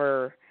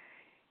cover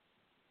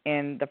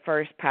in the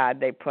first pod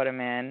they put him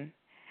in.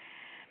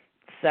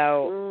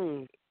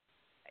 So,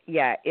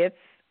 yeah, it's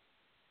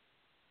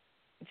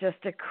just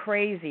a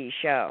crazy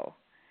show.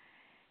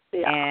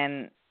 Yeah.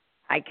 And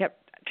I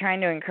kept trying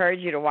to encourage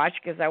you to watch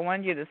because I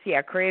wanted you to see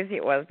how crazy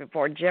it was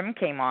before Jim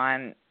came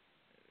on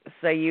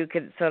so you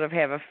could sort of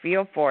have a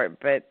feel for it.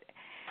 But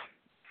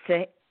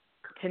to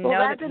know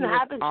that didn't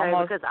happen,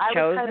 almost because I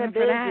was kind of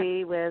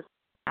busy with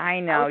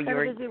I know you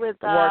were busy with,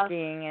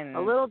 working and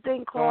a little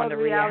thing called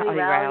Reality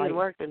Rally and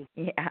working.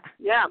 Yeah.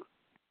 Yeah.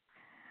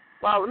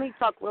 Well, let me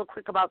talk real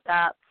quick about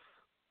that.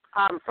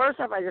 First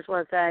off, I just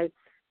want to say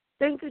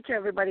thank you to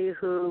everybody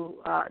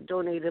who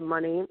donated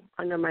money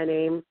under my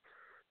name.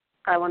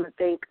 I want to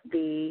thank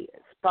the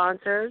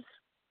sponsors.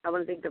 I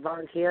want to thank the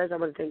volunteers. I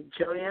want to thank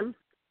Gillian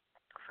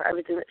for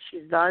everything that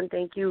she's done.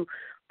 Thank you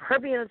for her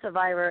being a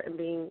survivor and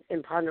being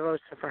in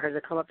Ponderosa for her to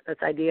come up with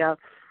this idea.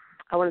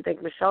 I want to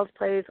thank Michelle's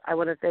Place. I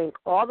want to thank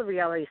all the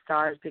reality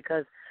stars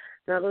because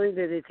not only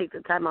did they take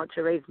the time out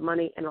to raise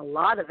money, and a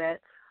lot of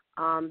it,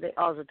 they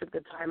also took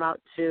the time out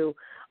to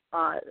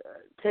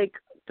take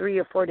 3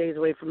 or 4 days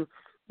away from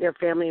their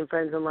family and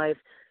friends in life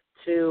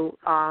to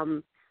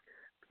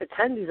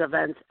attend these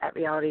events at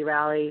Reality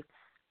Rally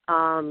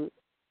and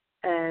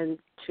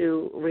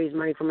to raise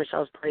money for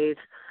Michelle's Place.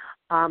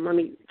 Let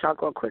me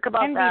talk real quick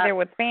about that. And be there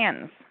with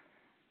fans.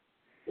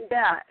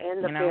 Yeah,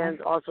 and the fans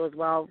also as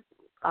well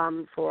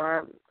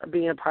for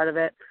being a part of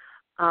it.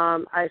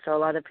 I saw a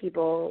lot of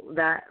people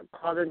that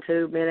called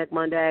into Manic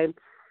Monday.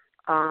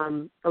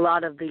 A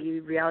lot of the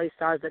reality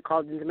stars that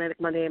called into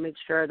Manic Monday, I made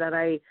sure that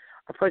I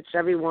approached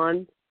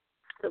everyone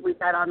that we've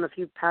had on the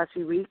past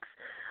few weeks.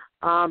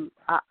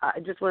 I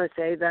just want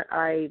to say that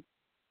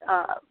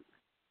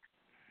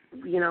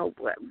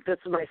this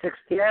is my 6th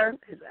year,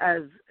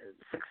 as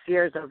 6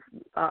 years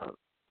of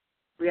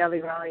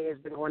Reality Rally has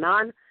been going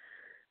on.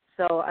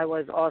 So I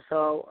was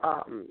also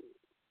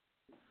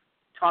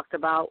talked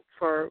about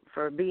for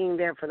being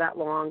there for that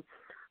long.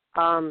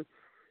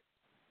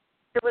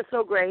 It was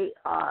so great.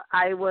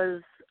 I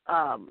was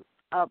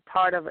a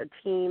part of a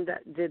team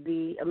that did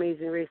the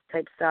Amazing Race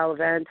type style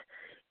event,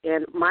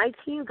 and my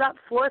team got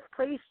 4th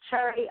place,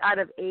 Cherry, out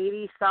of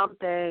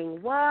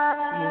 80-something. What?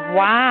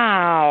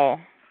 Wow.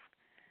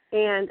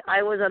 And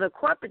I was on a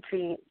corporate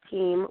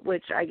team,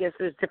 which I guess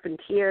there's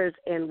different tiers,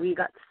 and we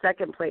got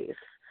 2nd place.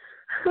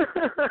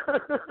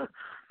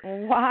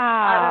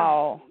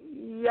 Wow.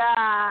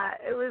 Yeah,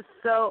 it was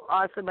so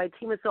awesome. My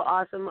team is so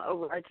awesome.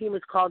 Our team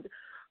is called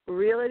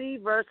Reality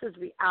versus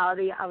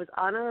Reality. I was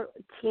on a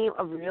team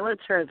of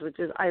realtors, which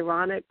is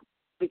ironic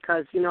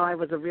because, I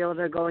was a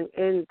realtor going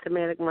into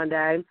Manic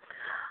Monday.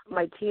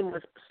 My team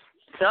was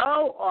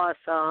so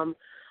awesome.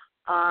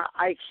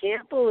 I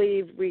can't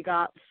believe we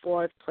got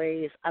 4th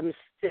place. I'm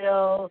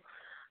still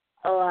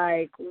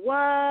like,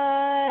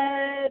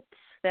 what?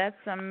 That's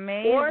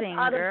amazing,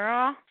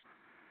 girl.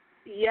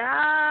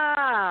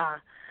 Yeah.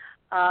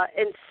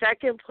 In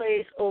 2nd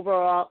place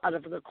overall out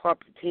of the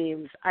corporate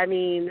teams. I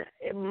mean,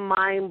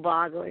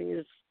 mind-boggling.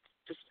 It's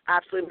just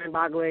absolutely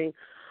mind-boggling.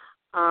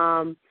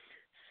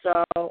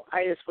 So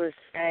I just want to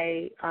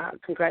say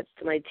congrats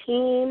to my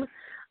team.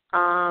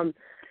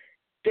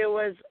 There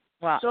was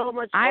so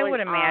much I going would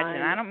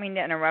imagine, on. I don't mean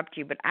to interrupt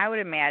you, but I would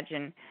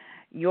imagine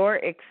your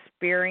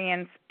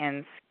experience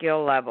and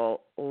skill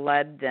level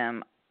led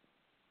them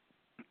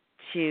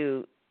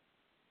to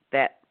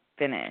that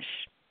finish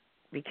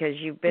because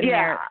you've been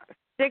there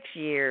 6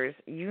 years.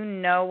 You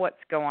know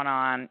what's going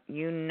on.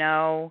 You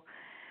know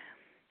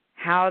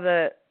how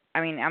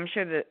I'm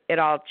sure that it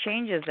all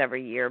changes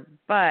every year,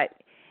 but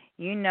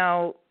you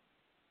know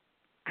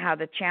how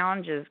the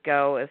challenges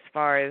go as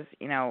far as,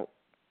 you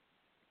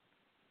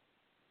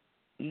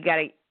got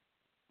to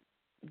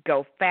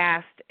go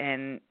fast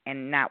and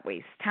not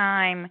waste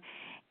time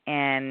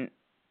and,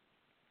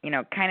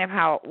 kind of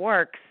how it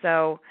works.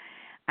 So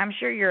I'm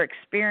sure your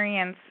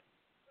experience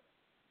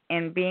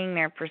in being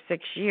there for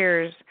 6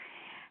 years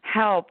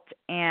helped,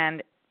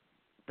 and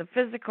the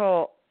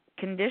physical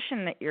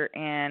condition that you're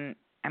in,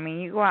 I mean,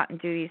 you go out and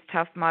do these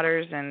Tough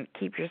Mudders and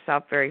keep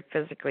yourself very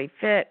physically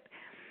fit.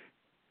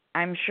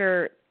 I'm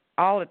sure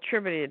all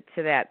attributed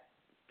to that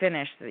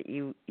finish that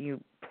you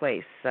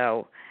placed.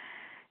 So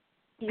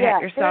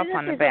pat yourself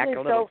on the back a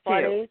little,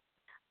 too.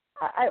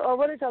 I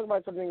want to talk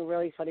about something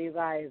really funny, you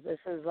guys. This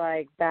is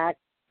like back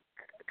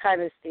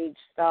kind of stage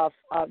stuff,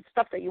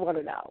 stuff that you want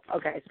to know.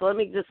 Okay, so let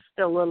me just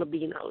spill a little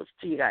beanos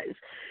to you guys.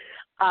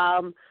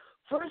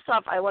 First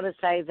off, I want to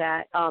say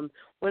that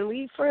when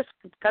we first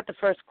got the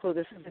first clue,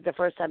 this is the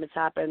first time it's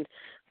happened,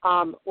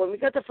 when we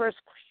got the first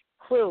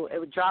clue,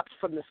 it dropped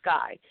from the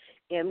sky.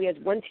 And we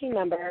had one team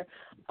member,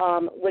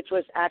 which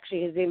was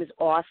actually, his name is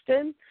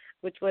Austin,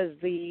 which was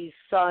the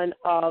son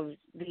of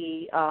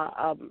the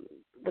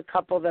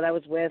couple that I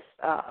was with.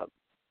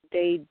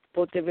 They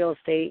both did real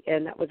estate,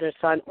 and that was their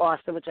son,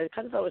 Austin, which I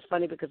kind of thought was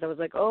funny because I was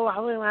like, oh,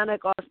 how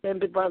ironic, Austin,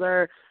 big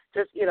brother,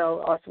 just,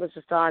 Austin was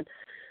just on.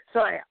 So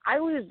I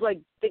always,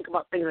 think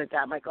about things like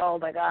that. I'm like, oh,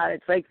 my God,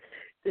 it's like,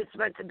 it's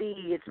meant to be,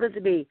 it's meant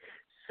to be.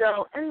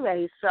 So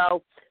anyway,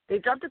 so they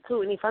dropped a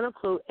clue, and he found a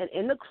clue, and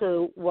in the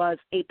clue was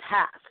a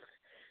pass.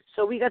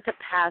 So we got to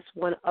pass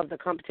one of the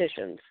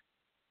competitions.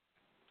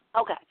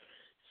 Okay.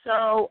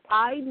 So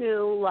I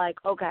knew,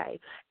 okay,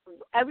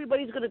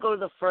 everybody's going to go to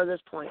the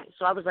furthest point.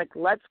 So I was like,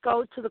 let's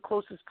go to the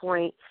closest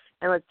point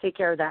and let's take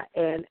care of that.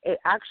 And it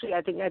actually,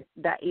 I think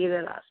that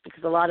aided us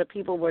because a lot of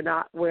people were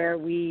not where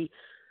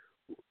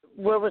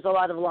was a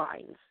lot of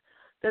lines.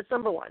 That's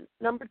number one.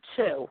 Number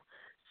two,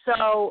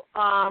 so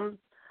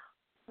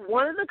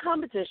one of the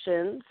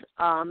competitions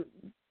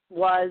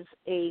was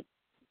you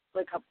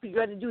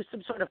had to do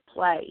some sort of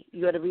play.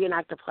 You had to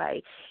reenact a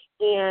play.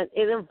 And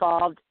it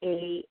involved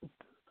a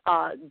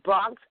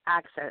Bronx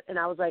accent, and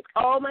I was like,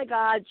 oh my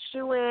God,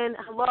 shoo-in,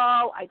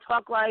 hello, I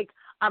talk like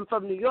I'm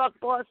from New York,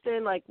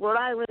 Boston, Rhode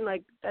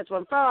Island, that's where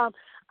I'm from.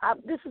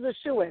 This is a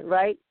shoo-in,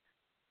 right?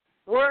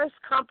 Worst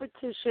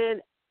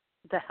competition,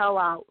 the hell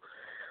out.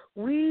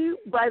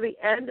 By the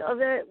end of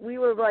it, we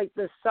were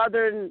the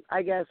southern,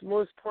 I guess,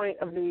 most point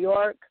of New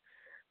York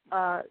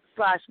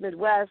 /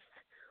 Midwest.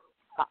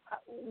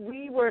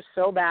 We were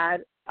so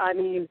bad. I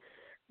mean,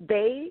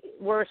 they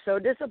were so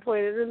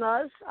disappointed in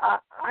us.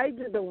 I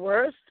did the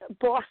worst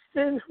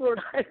Boston, Rhode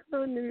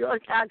Island, New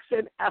York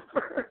accent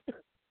ever.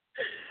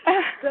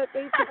 That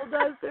they told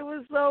us it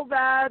was so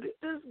bad.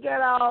 Just get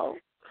out.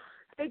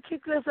 They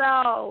kicked us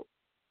out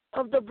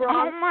of the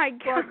Bronx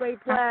Broadway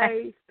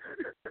play.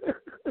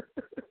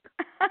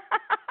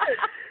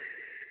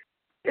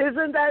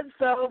 Isn't that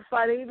so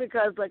funny?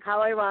 Because,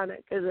 how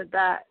ironic is it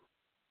that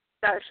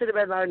should have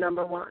been our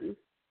number one?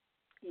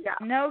 Yeah.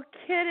 No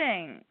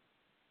kidding.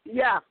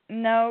 Yeah.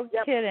 No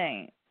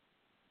kidding.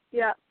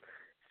 Yeah.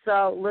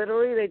 So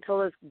literally they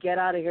told us, get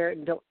out of here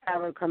and don't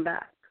ever come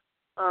back.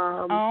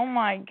 Oh,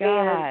 my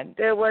God. And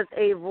there was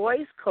a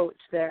voice coach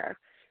there.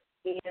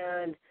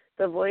 And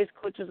the voice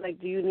coach was like,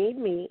 do you need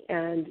me?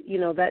 And,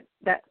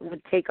 that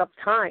would take up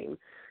time.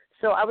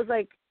 So I was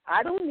like,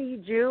 I don't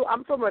need you.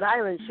 I'm from Rhode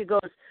Island. She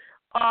goes,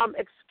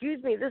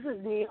 excuse me, this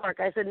is New York.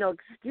 I said, no,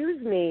 excuse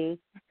me.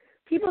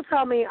 People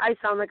tell me I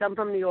sound like I'm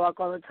from New York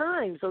all the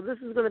time, so this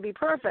is going to be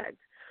perfect.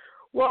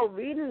 Well,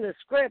 reading the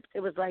script,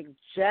 it was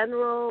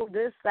general,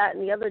 this, that,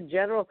 and the other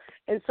general.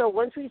 And so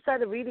once we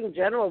started reading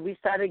general, we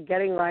started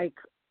getting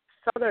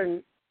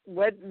southern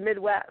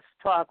Midwest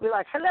talk. We're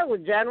like, hello,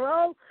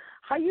 General.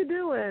 How you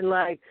doing?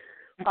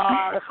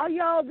 How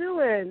y'all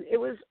doing? It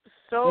was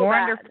so We're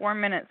bad. under 4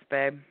 minutes,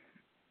 babe.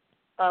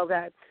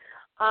 Okay.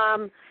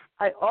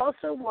 I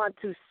also want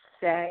to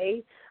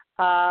say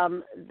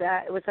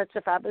that it was such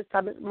a fabulous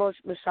time at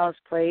Michelle's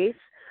place.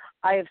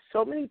 I have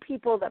so many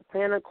people that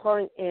plan on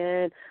calling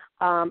in.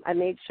 I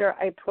made sure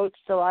I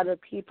approached a lot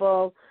of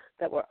people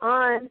that were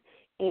on,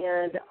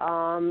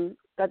 and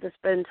got to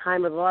spend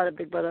time with a lot of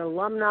Big Brother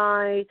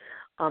alumni,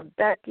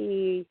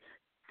 Becky,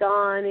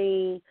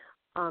 Donnie,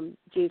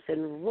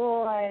 Jason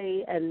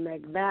Roy, and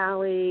Meg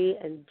Valley,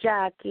 and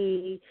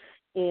Jackie,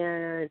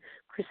 and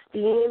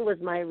Christine was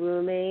my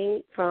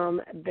roommate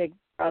from Big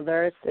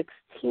Brother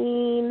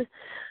 16,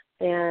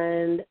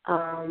 and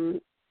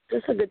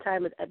just a good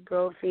time with Ed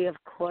Brophy,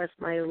 of course,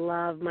 my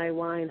love, my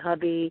wine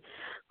hubby,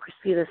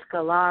 Christina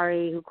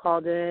Scalari, who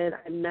called in.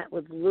 I met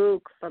with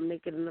Luke from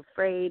Naked and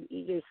Afraid,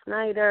 EJ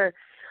Snyder.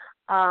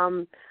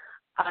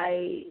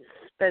 I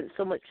spent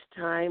so much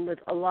time with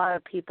a lot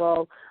of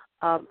people.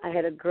 I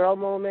had a girl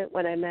moment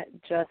when I met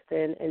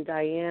Justin and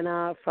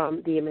Diana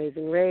from The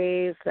Amazing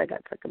Race. I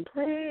got second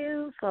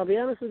place. So I'll be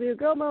honest with you,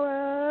 girl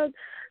moment.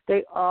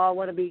 They all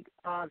want to be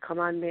come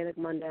on Manic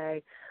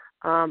Monday.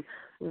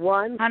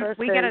 One person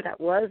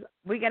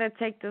we gotta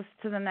take this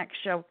to the next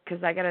show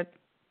because I gotta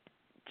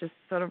just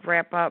sort of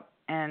wrap up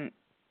and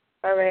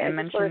all right. And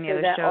I just mention want the to say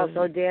other that shows.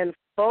 also Dan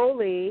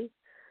Foley,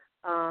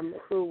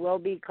 who will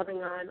be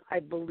coming on, I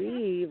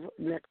believe,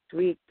 next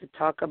week to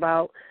talk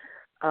about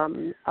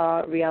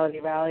Reality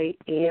Rally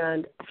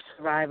and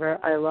Survivor.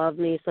 I love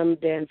me some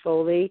Dan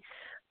Foley.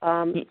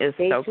 He is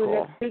stay so tuned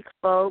cool. next week,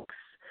 folks.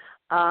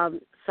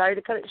 Sorry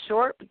to cut it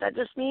short, but that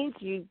just means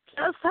you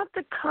just have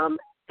to come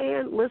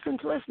and listen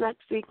to us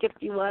next week if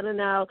you want to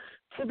know.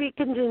 To be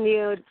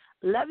continued.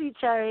 Love you,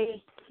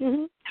 Cherry.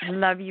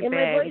 Love you, and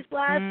babe. My voice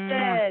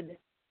lasted.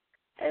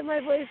 And my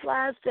voice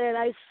lasted.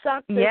 I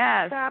sucked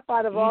the crap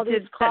out of all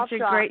these cough drops. You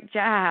did such a great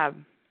job.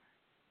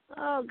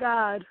 Oh,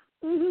 God.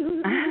 All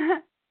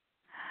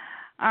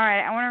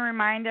right. I want to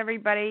remind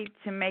everybody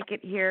to make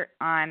it here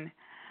on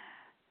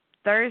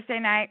Thursday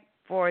night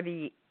for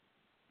the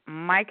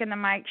Mike and the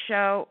Mike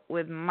show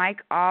with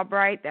Mike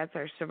Albright. That's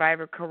our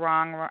Survivor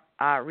Kerrang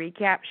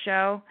recap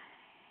show.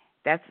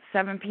 That's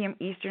 7 p.m.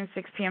 Eastern,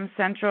 6 p.m.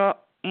 Central.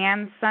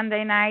 And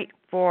Sunday night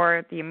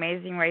for the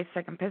Amazing Race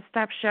Second Pit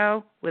Stop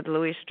show with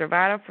Louis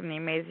Stravato from the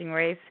Amazing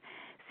Race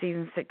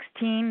Season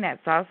 16.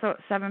 That's also at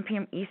 7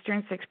 p.m.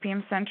 Eastern, 6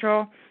 p.m.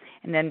 Central.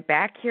 And then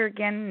back here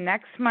again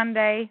next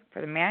Monday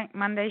for the Manic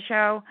Monday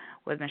show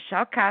with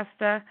Michelle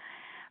Costa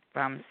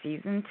from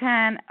Season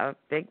 10 of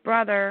Big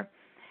Brother.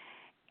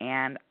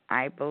 And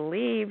I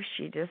believe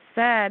she just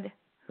said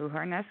who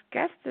her next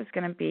guest is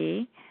going to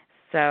be.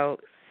 So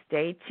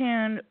stay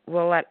tuned.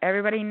 We'll let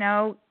everybody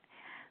know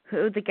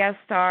who the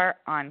guests are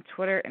on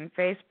Twitter and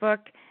Facebook.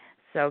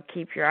 So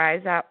keep your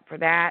eyes out for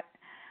that.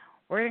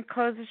 We're going to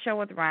close the show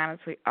with Ron, as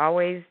we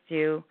always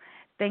do.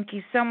 Thank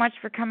you so much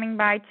for coming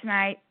by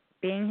tonight,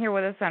 being here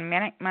with us on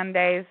Manic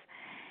Mondays.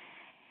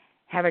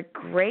 Have a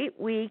great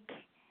week.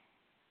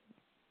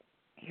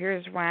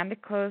 Here's Ron to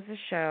close the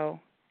show.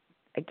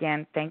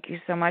 Again, thank you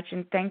so much,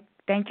 and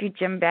thank you,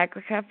 Jim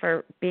Vaglica,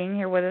 for being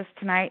here with us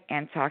tonight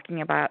and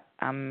talking about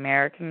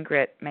American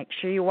Grit. Make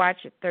sure you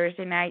watch it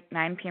Thursday night,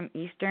 9 p.m.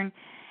 Eastern,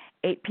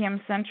 8 p.m.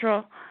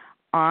 Central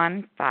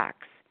on Fox.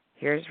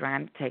 Here's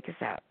Ron to take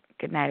us out.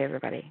 Good night,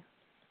 everybody.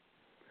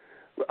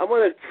 I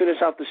want to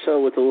finish off the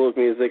show with a little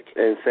music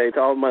and say to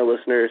all of my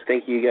listeners,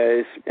 thank you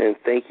guys, and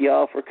thank you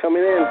all for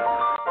coming in.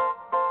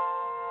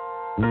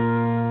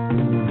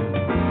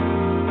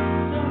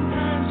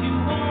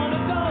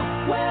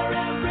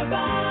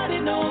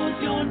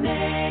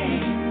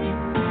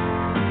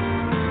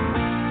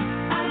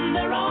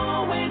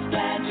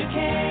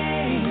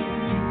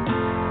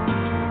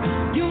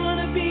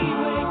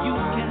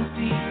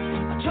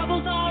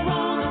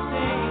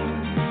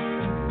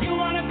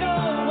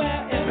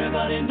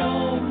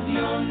 Knows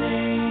your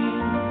name.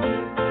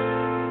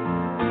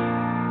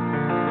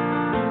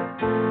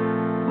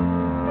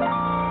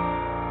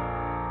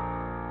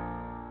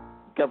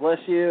 God bless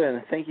you,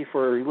 and thank you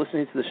for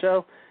listening to the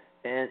show.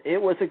 And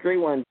it was a great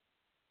one.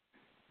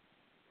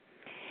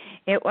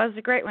 It was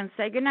a great one.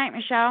 Say goodnight,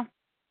 Michelle.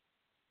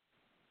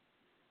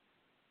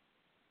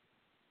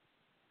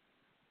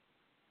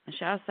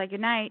 Michelle, say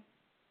goodnight.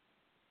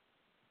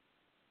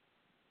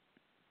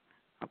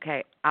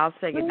 Okay, I'll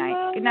say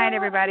goodnight. Good night,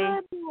 everybody.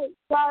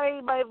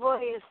 Sorry, my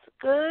voice.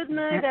 Good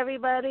night,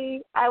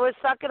 everybody. I was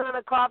sucking on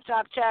a cough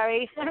drop,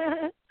 Cherry.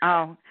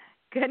 Oh,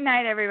 good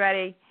night,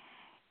 everybody.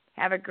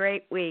 Have a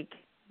great week.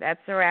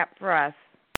 That's a wrap for us.